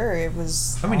sure it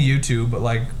was... I mean, YouTube, but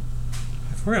like,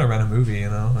 if we're going to rent a movie, you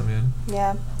know, I mean...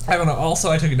 Yeah. I don't know.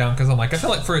 Also, I took it down because I'm like, I feel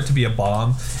like for it to be a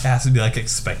bomb, it has to be like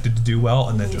expected to do well,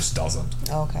 and then just doesn't.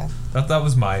 Okay. That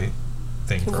was my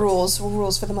thing. Rules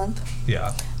for the month.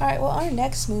 Yeah. All right. Well, our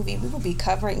next movie we will be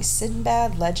covering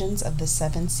Sinbad: Legends of the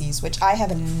Seven Seas, which I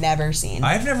have never seen.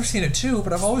 I've never seen it too,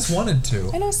 but I've always wanted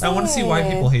to. I know. I want to see why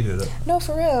people hated it. No,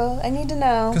 for real. I need to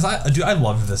know. Because I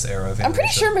loved this era of animation. I'm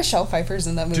pretty sure Michelle Pfeiffer's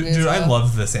in that movie. Dude, I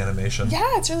loved this animation.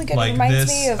 Yeah, it's really good. Like it reminds this,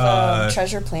 me of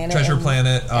Treasure Planet. Treasure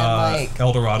Planet, and like,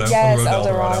 El Dorado. Yes, El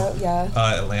Dorado. Yeah.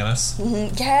 Atlantis.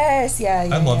 Mm-hmm. Yes, yeah.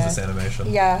 I love this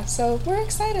animation. Yeah, so we're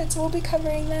excited. So we'll be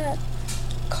covering that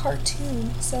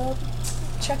cartoon. So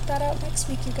check that out next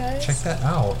week, you guys. Check that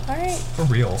out. All right. For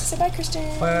real. So bye,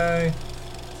 Christian. Bye.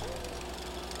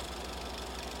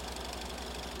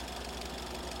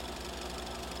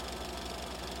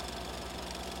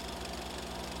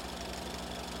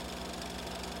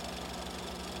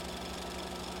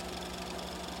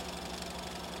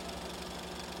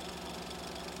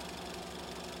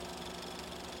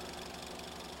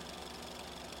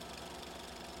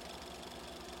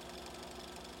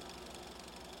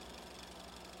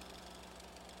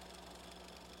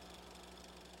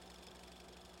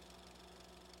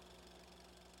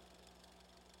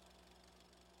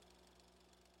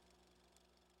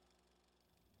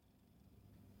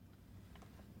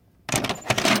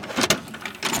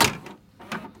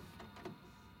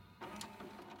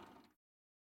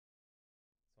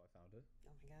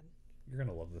 You're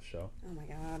gonna love this show. Oh my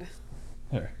god.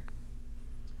 Here.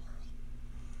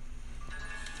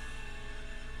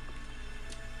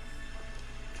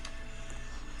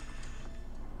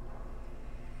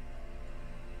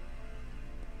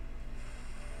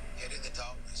 Heading the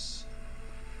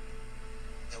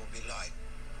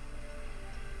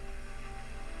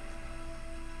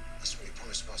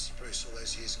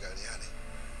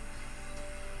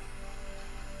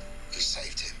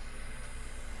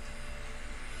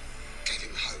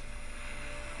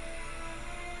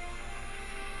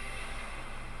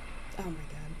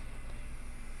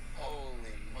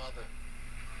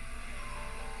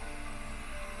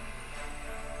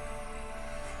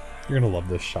You're gonna love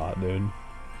this shot, dude.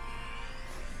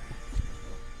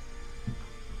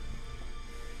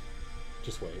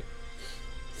 Just wait.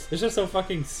 It's just so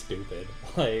fucking stupid.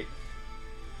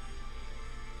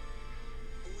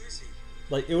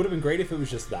 Like it would have been great if it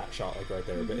was just that shot, like right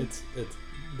there. But it's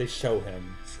they show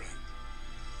him.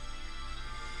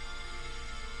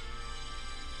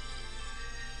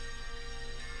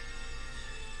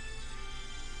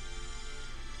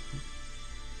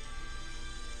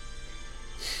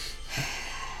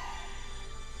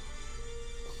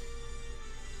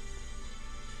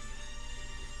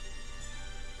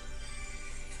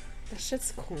 That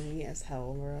shit's corny as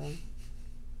hell, bro.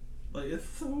 Like it's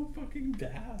so fucking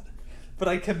bad. But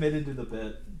I committed to the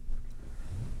bit.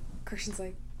 Christian's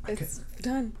like, it's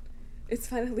done. It's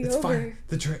finally It's over. fine.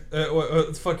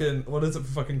 It's fucking. What is it?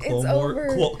 Fucking Clone It's War.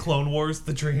 over. Clone Wars.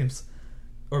 The dreams,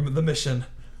 or the mission,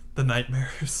 the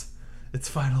nightmares. It's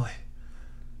finally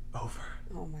over.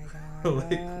 Oh my god.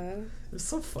 Like, it's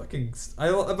so fucking.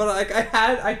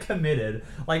 I committed.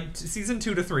 Like season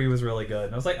 2 to 3 was really good,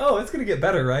 and I was like, oh, it's gonna get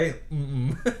better, right?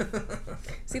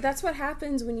 See, that's what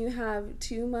happens when you have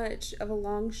too much of a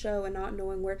long show and not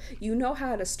knowing where. You know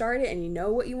how to start it and you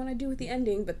know what you want to do with the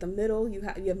ending, but the middle you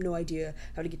have no idea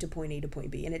how to get to point A to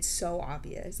point B, and it's so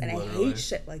obvious. And Literally. I hate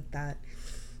shit like that.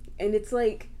 And it's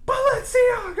like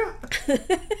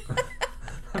Balenciaga.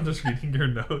 I'm just reading your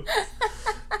notes.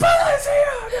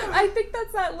 Balenciaga. I think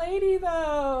that's that lady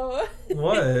though.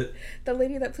 What? The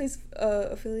lady that plays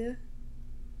Ophelia.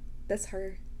 That's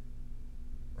her.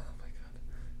 Oh my god.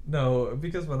 No,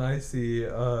 because when I see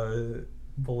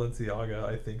Balenciaga,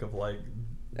 I think of like.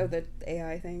 Oh, the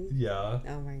AI thing? Yeah.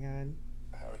 Oh my god.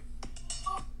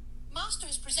 Master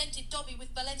has presented Dobby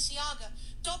with Balenciaga.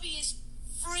 Dobby is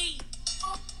free.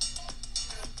 Oh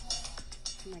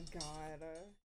my god.